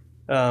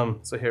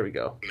 So here we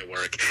go. To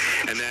work,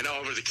 and then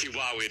over the cue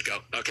ball we'd go,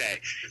 okay,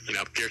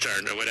 your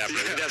turn or whatever.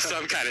 We'd have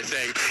some kind of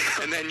thing,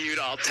 and then you'd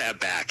all tab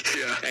back.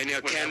 Yeah, and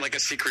Ken, like a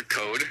secret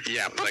code.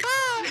 Yeah, like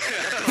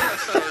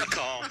third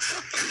call.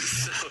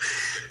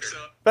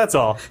 That's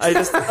all. I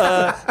just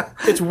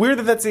it's weird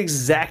that that's the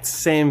exact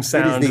same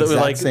sound. It is the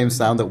that exact same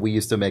sound that we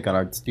used to make on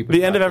our stupid.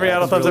 The end of every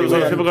Idle Thumbs Up was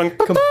like people going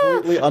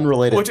completely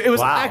unrelated. Which it was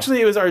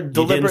actually it was our You didn't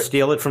deliberate.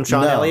 steal it from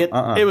Sean Elliott?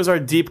 It was our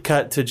deep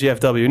cut to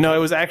GFW. No, it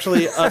was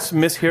actually us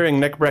mishearing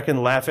Nick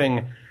Brecken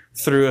laughing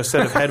through a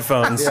set of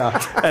headphones,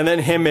 and then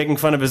him making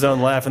fun of his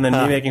own laugh, and then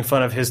me making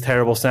fun of his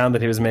terrible sound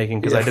that he was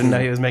making because I didn't know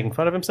he was making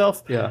fun of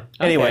himself. Yeah.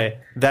 Anyway,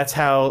 that's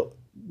how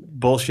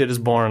bullshit is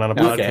born on a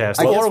podcast.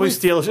 I guess Or we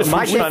steal shit from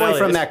My Sean takeaway Elliott.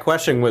 from that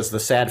question was the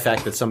sad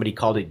fact that somebody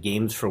called it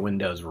Games for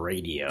Windows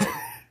Radio.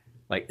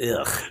 Like,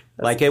 ugh.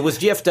 Like, it was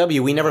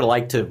GFW. We never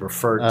liked to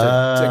refer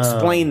to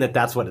explain that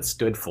that's what it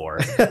stood for.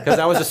 Because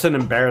that was just an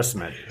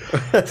embarrassment.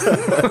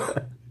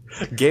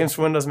 Games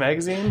for Windows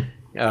Magazine.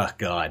 Oh,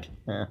 God.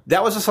 Yeah.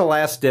 That was just a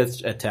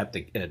last-ditch attempt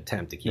to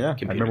keep I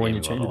computer remember when you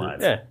gaming changed it.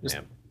 alive. Yeah, just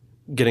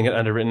getting it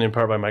underwritten in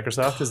part by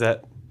Microsoft. Is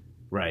that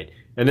Right.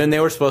 And then they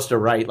were supposed to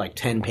write like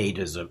 10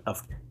 pages of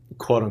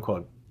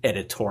quote-unquote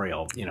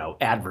editorial,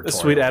 advertorial. a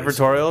sweet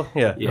advertorial?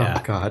 Yeah. Yeah.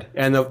 Oh, God.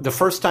 And the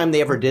first time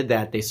they ever did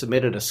that, they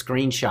submitted a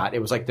screenshot. It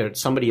was like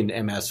somebody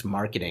in MS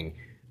marketing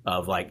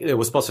of like, it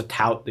was supposed to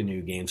tout the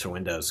new Games for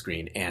Windows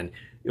screen. And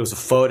it was a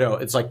photo.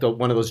 It's like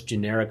one of those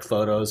generic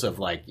photos of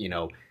like,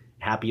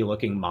 happy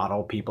looking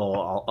model people,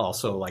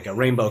 also like a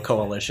rainbow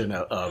coalition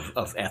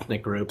of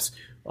ethnic groups,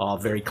 all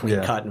very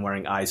clean cut and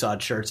wearing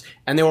Izod shirts.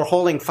 And they were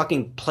holding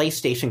fucking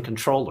PlayStation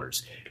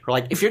controllers. We're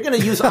like, if you're going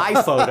to use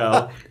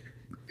iPhoto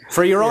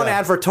for your own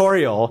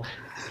advertorial.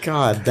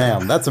 God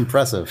damn, that's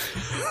impressive.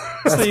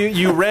 So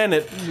you ran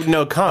it,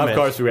 no comment. Of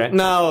course we ran.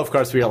 No, of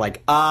course we were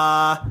like,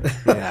 yeah.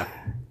 God, At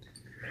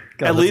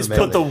that's least put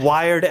amazing. the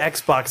wired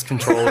Xbox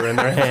controller in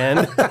their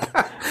hand.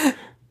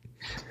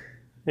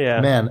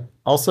 Yeah. Man,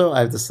 also, I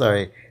have to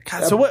sorry.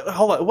 God, so what?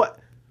 Hold on. What?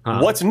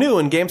 What's new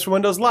in Games for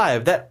Windows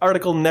Live? That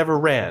article never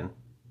ran.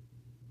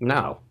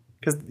 No.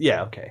 Because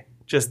okay,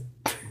 just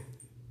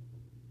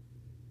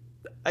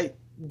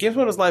Games for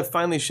Windows Live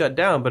finally shut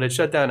down, but it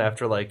shut down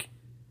after like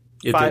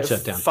It did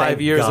shut down. 5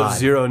 Thank years God. of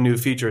zero new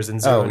features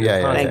and zero. new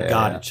content. Thank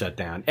God it shut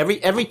down.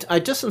 I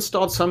just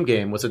installed some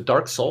game. Was it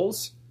Dark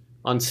Souls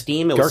on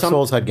Steam? It Dark was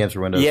Souls had Games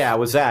for Windows. Yeah, it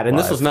was that. And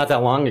this was not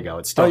that long ago.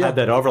 It still had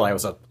that overlay. It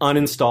was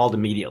uninstalled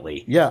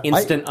immediately. Yeah,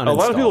 Instant uninstall. A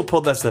lot of people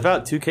pulled that stuff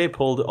out. 2K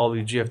pulled all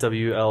the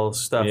GFWL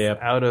stuff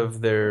out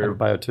of their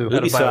Bio 2.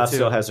 Ubisoft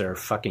still has their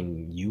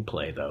fucking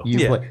Uplay, though.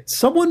 Uplay.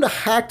 Someone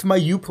hacked my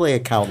Uplay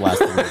account last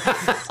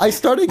week. I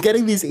started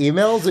getting these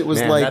emails. It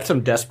was Man, like that's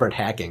some desperate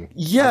hacking.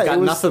 Yeah, I've got it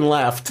was- nothing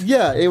left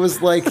yeah, it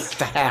was like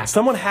to hack.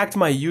 Someone hacked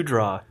my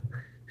UDraw.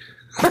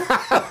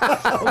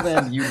 oh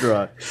man,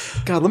 Udraw.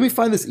 God, let me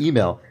find this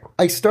email.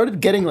 I started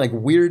getting like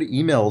weird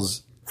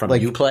emails From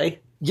like Uplay?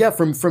 Yeah,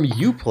 from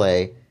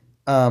Uplay,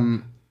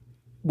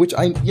 which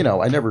I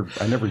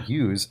never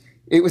use.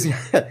 It was,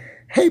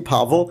 hey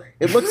Pavel,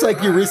 it looks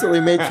like you recently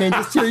made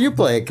changes to your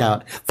Uplay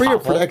account for your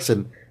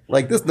protection.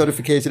 Like this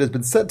notification has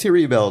been sent to your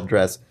email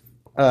address.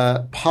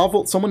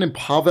 Pavel, someone named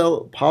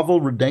Pavel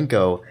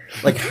Rudenko,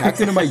 like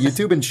hacked into my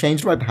YouTube and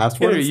changed my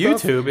password. In your and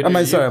stuff. YouTube, in Or my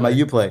your sorry, my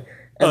Uplay,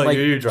 and like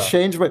your Udraw.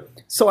 changed my.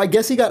 So I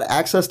guess he got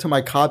access to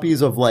my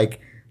copies of like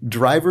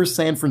Driver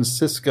San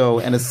Francisco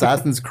and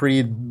Assassin's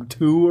Creed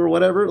 2 or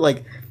whatever,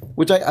 like,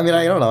 which I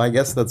don't know. I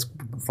guess that's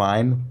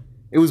fine.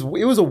 It was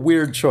a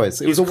weird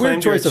choice. It was a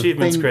weird claimed your choice of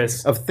achievements, thing,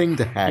 Chris. of thing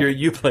to hack. Your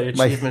Uplay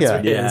achievements are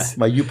his.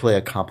 My Uplay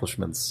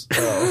accomplishments. I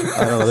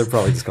don't know. They're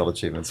probably just called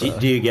achievements.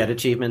 Do you get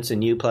achievements in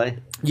Uplay?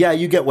 Yeah,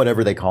 you get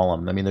whatever they call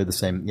them. I mean, they're the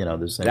same. They're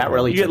the same. That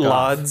really You get took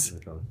off. LODs.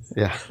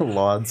 Yeah,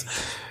 LODs.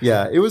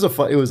 Yeah, it was a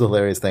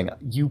hilarious thing.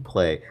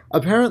 Uplay.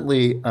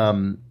 Apparently,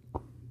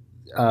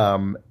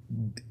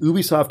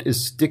 Ubisoft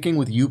is sticking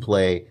with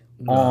Uplay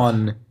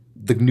on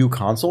the new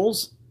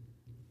consoles.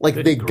 Like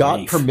they got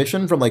grief.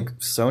 permission from like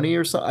Sony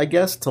or so, I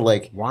guess, to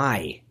like.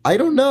 Why? I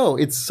don't know.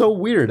 It's so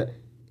weird.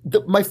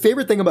 My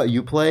favorite thing about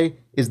Uplay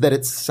is that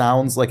it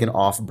sounds like an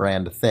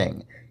off-brand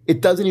thing.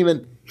 It doesn't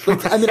even.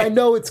 Like, I mean, I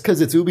know it's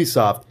because it's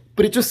Ubisoft,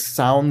 but it just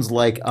sounds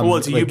like. Well,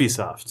 it's like,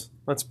 Ubisoft.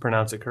 Let's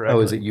pronounce it correctly.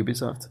 Oh, is it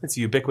Ubisoft? It's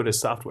Ubiquitous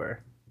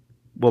Software.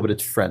 Well, but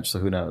it's French, so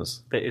who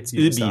knows? It's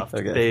Ubisoft.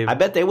 Okay. They've- I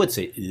bet they would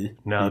say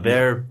No,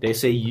 they're They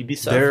say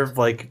Ubisoft. they're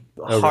like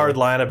hard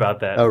line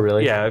about that. Oh,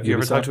 really? Yeah, if you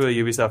ever Ubisoft? talk to a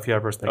Ubisoft PR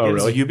person, Oh, like,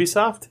 really? is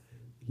Ubisoft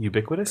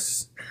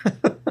ubiquitous?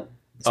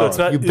 So it's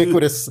not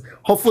Ubiquitous.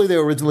 Hopefully, they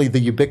were originally the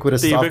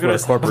Ubiquitous the Software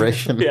Ubiquitous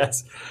Corporation.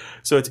 Yes,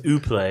 so it's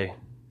Uplay.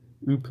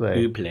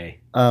 Uplay.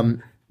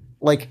 Uplay.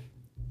 Like,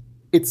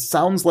 it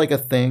sounds like a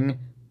thing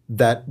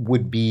that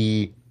would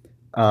be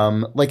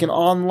like an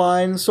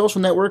online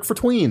social network for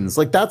tweens.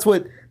 Like that's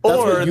what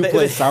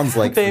Uplay sounds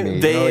like for me.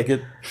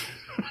 They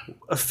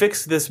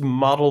affix this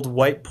modeled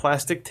white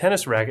plastic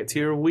tennis racket to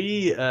your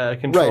Wii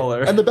controller.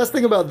 Right. And the best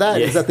thing about that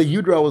is that the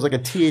U-Draw was like a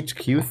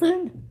THQ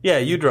thing. Yeah,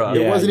 U-Draw.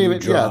 It wasn't even.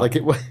 U-Draw. Yeah, like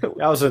it was.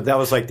 That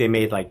was like they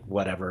made like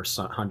whatever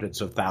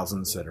hundreds of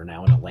thousands that are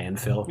now in a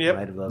landfill. Yep.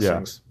 Right, of those Yeah.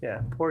 things.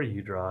 Yeah, poor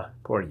U-Draw.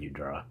 Poor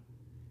U-Draw.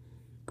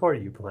 Poor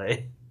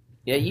Uplay.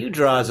 Yeah,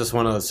 U-Draw is just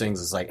one of those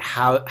things. It's like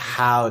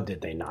how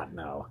did they not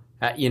know?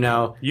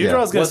 U-Draw's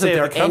going to wasn't save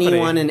there the company.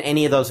 anyone in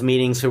any of those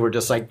meetings who were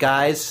just like,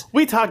 guys?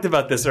 We talked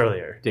about this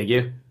earlier. Did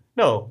you?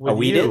 No, with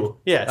we you. did.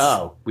 Yes.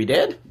 Oh, we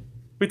did.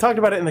 We talked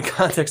about it in the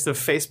context of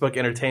Facebook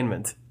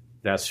entertainment.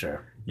 That's true.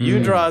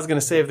 U-Draw is going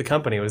to save the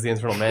company was the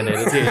internal mandate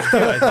at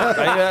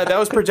THQ. That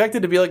was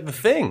projected to be like the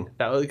thing.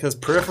 That was because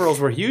peripherals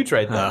were huge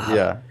right then.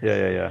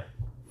 Yeah.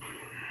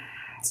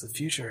 It's the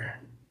future.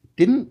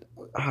 Didn't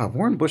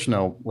Warren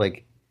Bushnell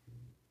like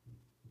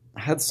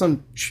had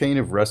some chain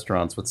of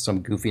restaurants with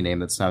some goofy name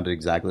that sounded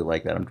exactly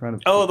like that? I'm trying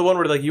to. Oh, the one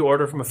where like you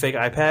order from a fake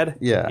iPad.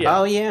 Yeah.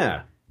 Oh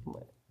yeah.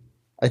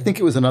 I think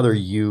it was another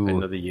U.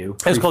 Another U.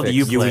 It's called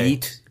prefix. Uplay. You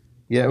eat.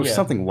 Yeah, it was Yeah.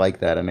 something like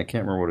that, and I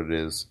can't remember what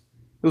it is.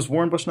 It was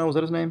Warren Bushnell. Was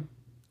that his name?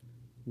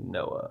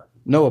 Noah.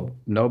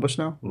 Noah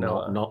Bushnell.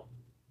 No,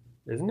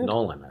 Isn't it?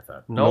 Nolan, I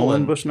thought.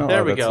 Nolan Bushnell? There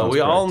Oh, we that go. sounds We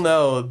all correct.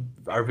 know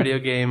our video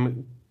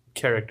game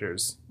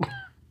characters.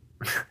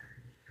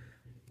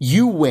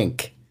 U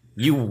Wink.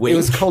 You It wink.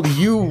 was called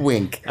U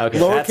Wink. Okay,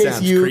 that Lowercase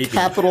sounds U, creepy.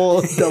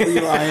 capital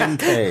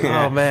WINK.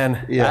 Oh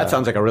man. Yeah. That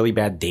sounds like a really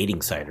bad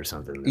dating site or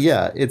something.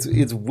 Yeah, it's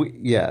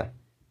yeah.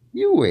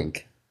 U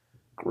Wink.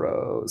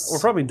 Gross. We're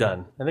probably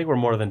done. I think we're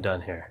more than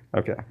done here.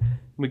 Okay.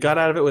 We got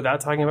out of it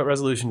without talking about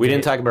Resolution We Gate.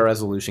 didn't talk about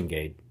Resolution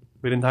Gate.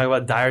 We didn't talk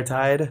about Dire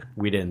Tide.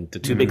 We didn't. The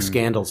two big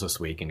scandals this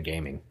week in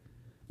gaming.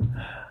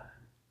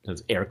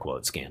 Those air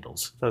quote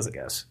scandals. That was a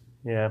guess.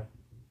 Yeah.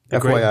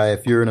 FYI,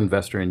 if you're an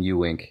investor in U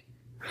Wink,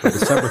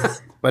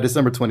 by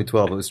December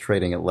 2012, it was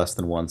trading at less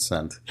than 1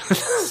 cent.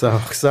 So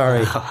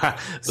sorry about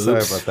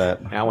that.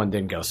 That one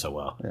didn't go so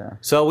well. Yeah.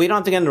 So we don't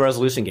have to get into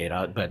Resolution Gate,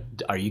 but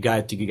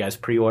did you guys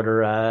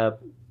pre-order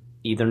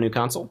either new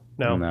console?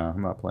 No. No,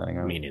 I'm not planning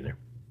on Me it. neither.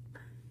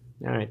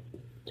 All right.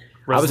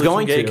 Resolution I was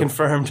going Gate to.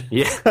 confirmed.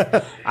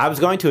 Yeah. I was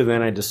going to, and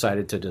then I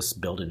decided to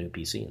just build a new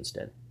PC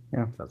instead.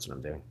 Yeah. That's what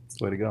I'm doing. That's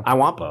the way to go. I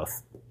want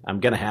both. I'm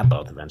going to have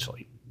both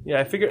eventually. Yeah,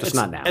 I figure Just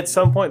not now. At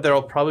some point, there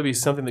will probably be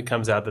something that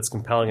comes out that's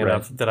compelling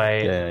enough that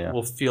I Yeah.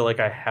 will feel like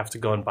I have to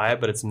go and buy it,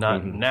 but it's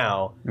not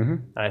now.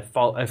 Mm-hmm.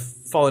 I've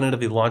fallen into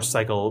the launch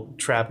cycle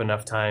trap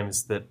enough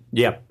times that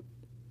Yep.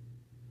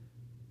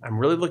 I'm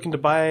really looking to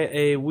buy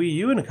a Wii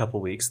U in a couple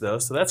weeks, though.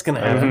 So that's going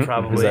to happen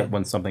probably. Is that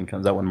when something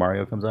comes out, when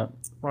Mario comes out?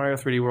 Mario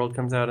 3D World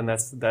comes out, and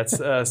that's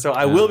so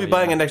I will be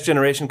buying a next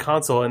generation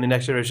console in the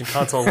next generation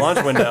console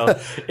launch window.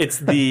 It's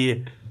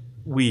the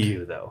Wii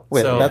U, though.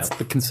 Wait, so, that's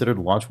the considered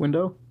launch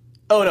window?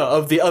 oh no,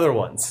 of the other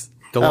ones.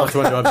 The launch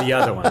window of the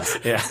other ones.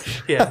 Yeah.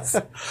 Yes,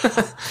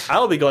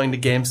 I'll be going to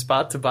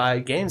GameSpot to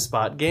buy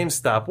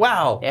GameStop.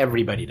 Wow,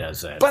 Everybody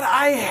does that. but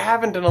I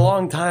haven't in a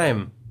long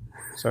time.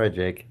 Sorry,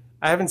 Jake.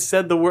 I haven't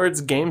said the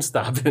words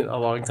GameStop in a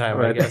long time.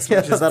 I guess.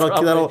 Yeah, which is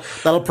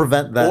that'll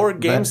prevent that. or that-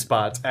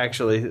 GameSpot,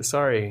 actually.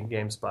 Sorry,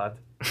 GameSpot.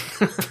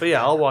 But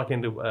yeah, I'll walk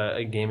into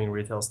a gaming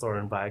retail store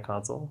and buy a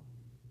console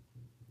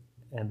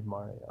and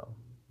Mario.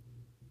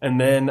 And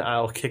then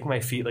I'll kick my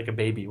feet like a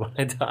baby when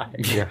I die.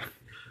 Yeah.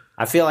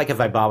 I feel like if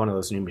I bought one of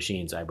those new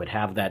machines, I would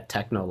have that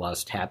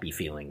Technolust happy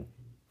feeling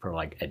for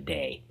like a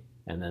day,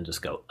 and then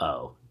just go,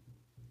 "Oh,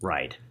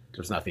 right,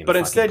 there's nothing." But to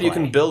instead, fucking you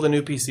play." can build a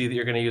new PC that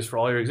you're going to use for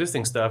all your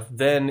existing stuff.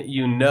 Then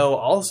you know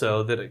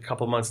also that a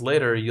couple months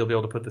later, you'll be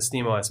able to put the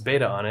SteamOS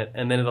beta on it,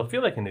 and then it'll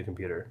feel like a new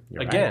computer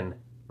You're again.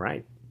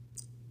 right,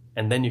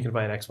 And then you can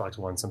buy an Xbox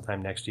One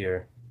sometime next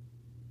year.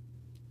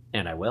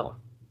 and I will.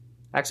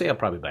 Actually, I'll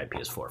probably buy a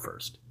PS4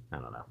 first. I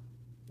don't know.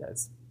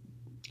 That's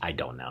I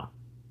don't know.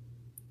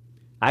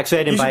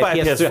 Actually, I didn't You should buy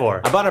a buy a PS4.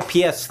 PS4. I bought a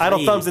PS3.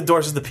 Idle Thumbs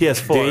endorses the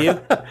PS4. Do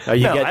you? Oh,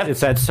 you No, get I- it's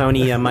that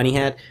Sony money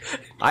hat.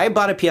 I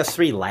bought a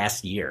PS3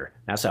 last year.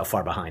 That's how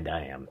far behind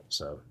I am.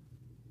 So,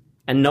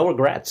 and no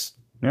regrets.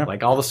 Yeah.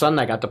 Like all of a sudden,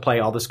 I got to play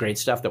all this great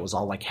stuff that was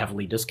all like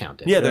heavily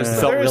discounted. Yeah, It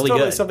felt there is really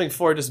totally good. something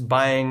for just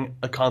buying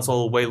a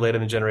console way late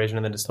in the generation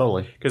and then just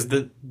Totally. because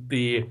the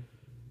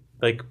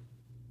like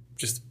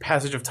just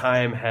passage of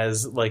time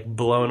has like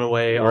blown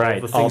away all Right,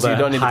 the things you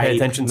don't need to pay hype,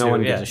 attention no to.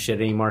 one Yeah. gives a shit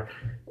anymore.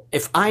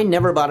 If I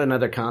never bought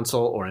another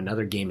console or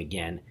another game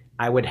again,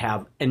 I would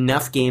have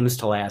enough games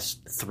to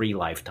last 3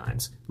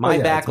 lifetimes. My Oh, yeah,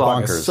 it's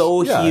backlog bonkers. is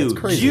so Yeah, it's huge.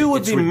 crazy. You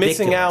would It's be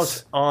missing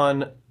ridiculous. out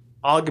on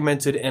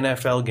augmented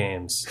NFL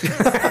games.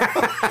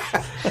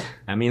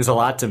 That means a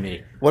lot to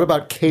me. What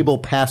about cable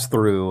pass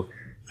through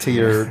to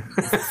your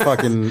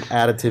fucking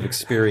additive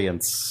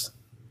experience?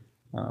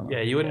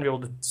 Yeah, you wouldn't be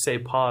able to say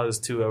pause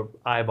to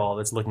a eyeball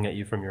that's looking at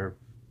you from your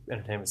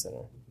entertainment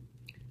center.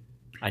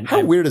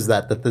 How weird is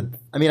that?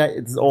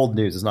 It's old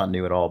news. It's not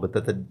new at all. But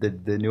that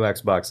the new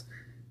Xbox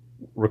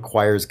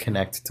requires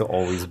Kinect to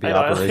always be I know,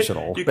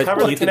 operational. You But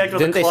cover the you Kinect with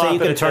didn't a they say cloth you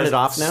can and turn says it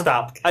off now?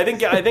 Stop. I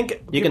think You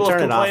people can turn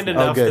have it off complained now.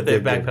 enough Oh, good, that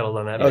they've good, good. backpedaled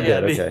on that. Oh,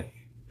 Yeah, good. Okay.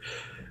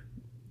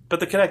 But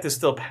the Kinect is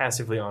still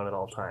passively on at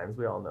all times.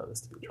 We all know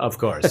this to be true. Of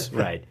course,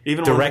 right.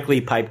 Even when directly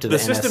piped to the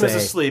system NSA. is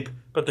asleep,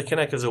 but the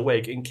Kinect is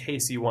awake in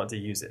case you want to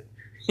use it.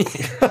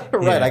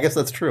 Right. I guess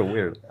that's true.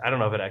 Weird. I don't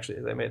know if it actually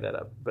is. I made that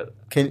up, but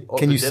Can Oh,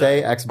 you did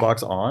say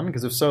Xbox on?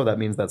 Because if so, that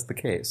means that's the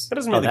case. that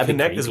doesn't mean the that'd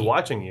be Kinect is creepy.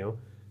 watching you.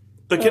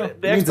 The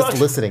It means it's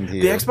listening to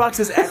you. The Xbox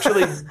is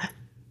actually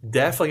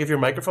deaf. Like if your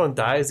microphone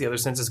dies, the other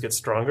senses get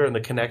stronger, and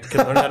the Kinect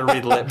can learn how to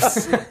read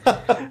lips.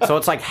 So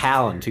it's like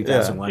HAL in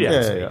 2001. Yeah,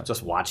 basically, yeah.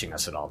 just watching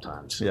us at all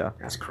times. Yeah.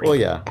 That's crazy. Well,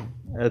 yeah.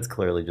 It's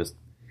clearly just,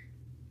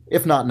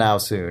 if not now,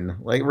 soon.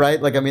 Like, right?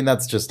 Like, I mean,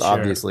 that's just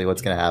obviously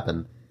what's going to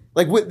happen.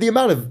 Like, with the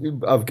amount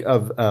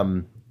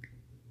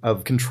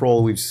of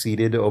control we've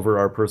ceded over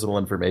our personal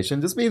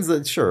information just means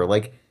that, sure,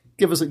 like,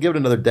 give it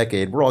another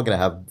decade, we're all going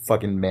to have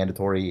fucking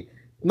mandatory,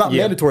 not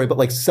mandatory, but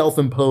like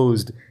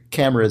self-imposed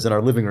cameras in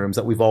our living rooms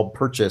that we've all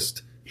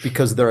purchased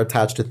because they're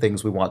attached to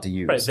things we want to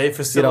use. Right, they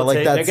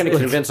facilitate- They're going to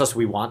convince us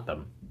we want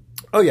them.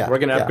 Oh, yeah. We're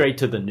going to yeah. upgrade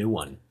to the new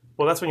one.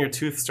 Well, that's when your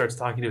tooth starts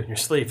talking to you in your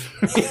sleep.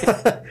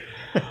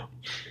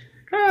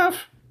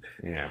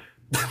 Yeah.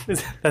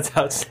 That's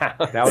how it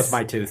sounds. That was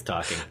my tooth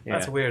talking. Yeah.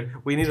 That's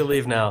weird. We need to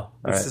leave now.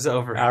 This right. is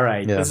over. All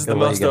right. Yeah. This is the Gotta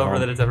let most you get over home.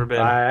 that it's ever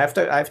been. I have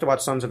to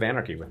watch Sons of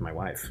Anarchy with my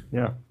wife.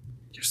 Yeah.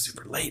 You're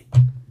super late.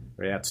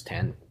 Yeah, it's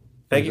 10.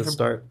 Thank you Let's for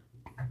start.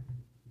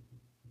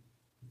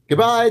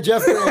 Goodbye,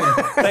 Jeff Green.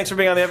 Thanks for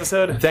being on the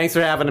episode. Thanks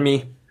for having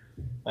me.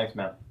 Thanks,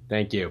 man.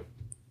 Thank you.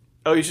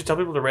 Oh, you should tell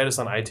people to rate us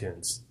on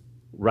iTunes.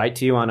 Write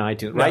to you on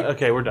iTunes. Right.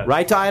 Okay, we're done.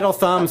 Write to Idle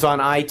Thumbs on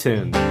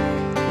iTunes.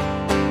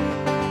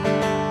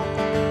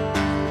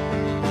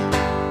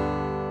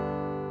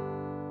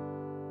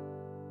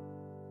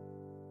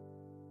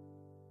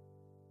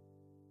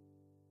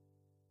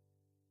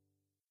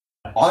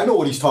 I know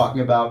what he's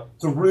talking about.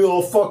 It's a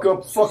real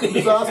fucking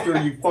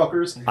disaster, you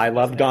fuckers. I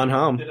loved Gone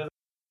Home.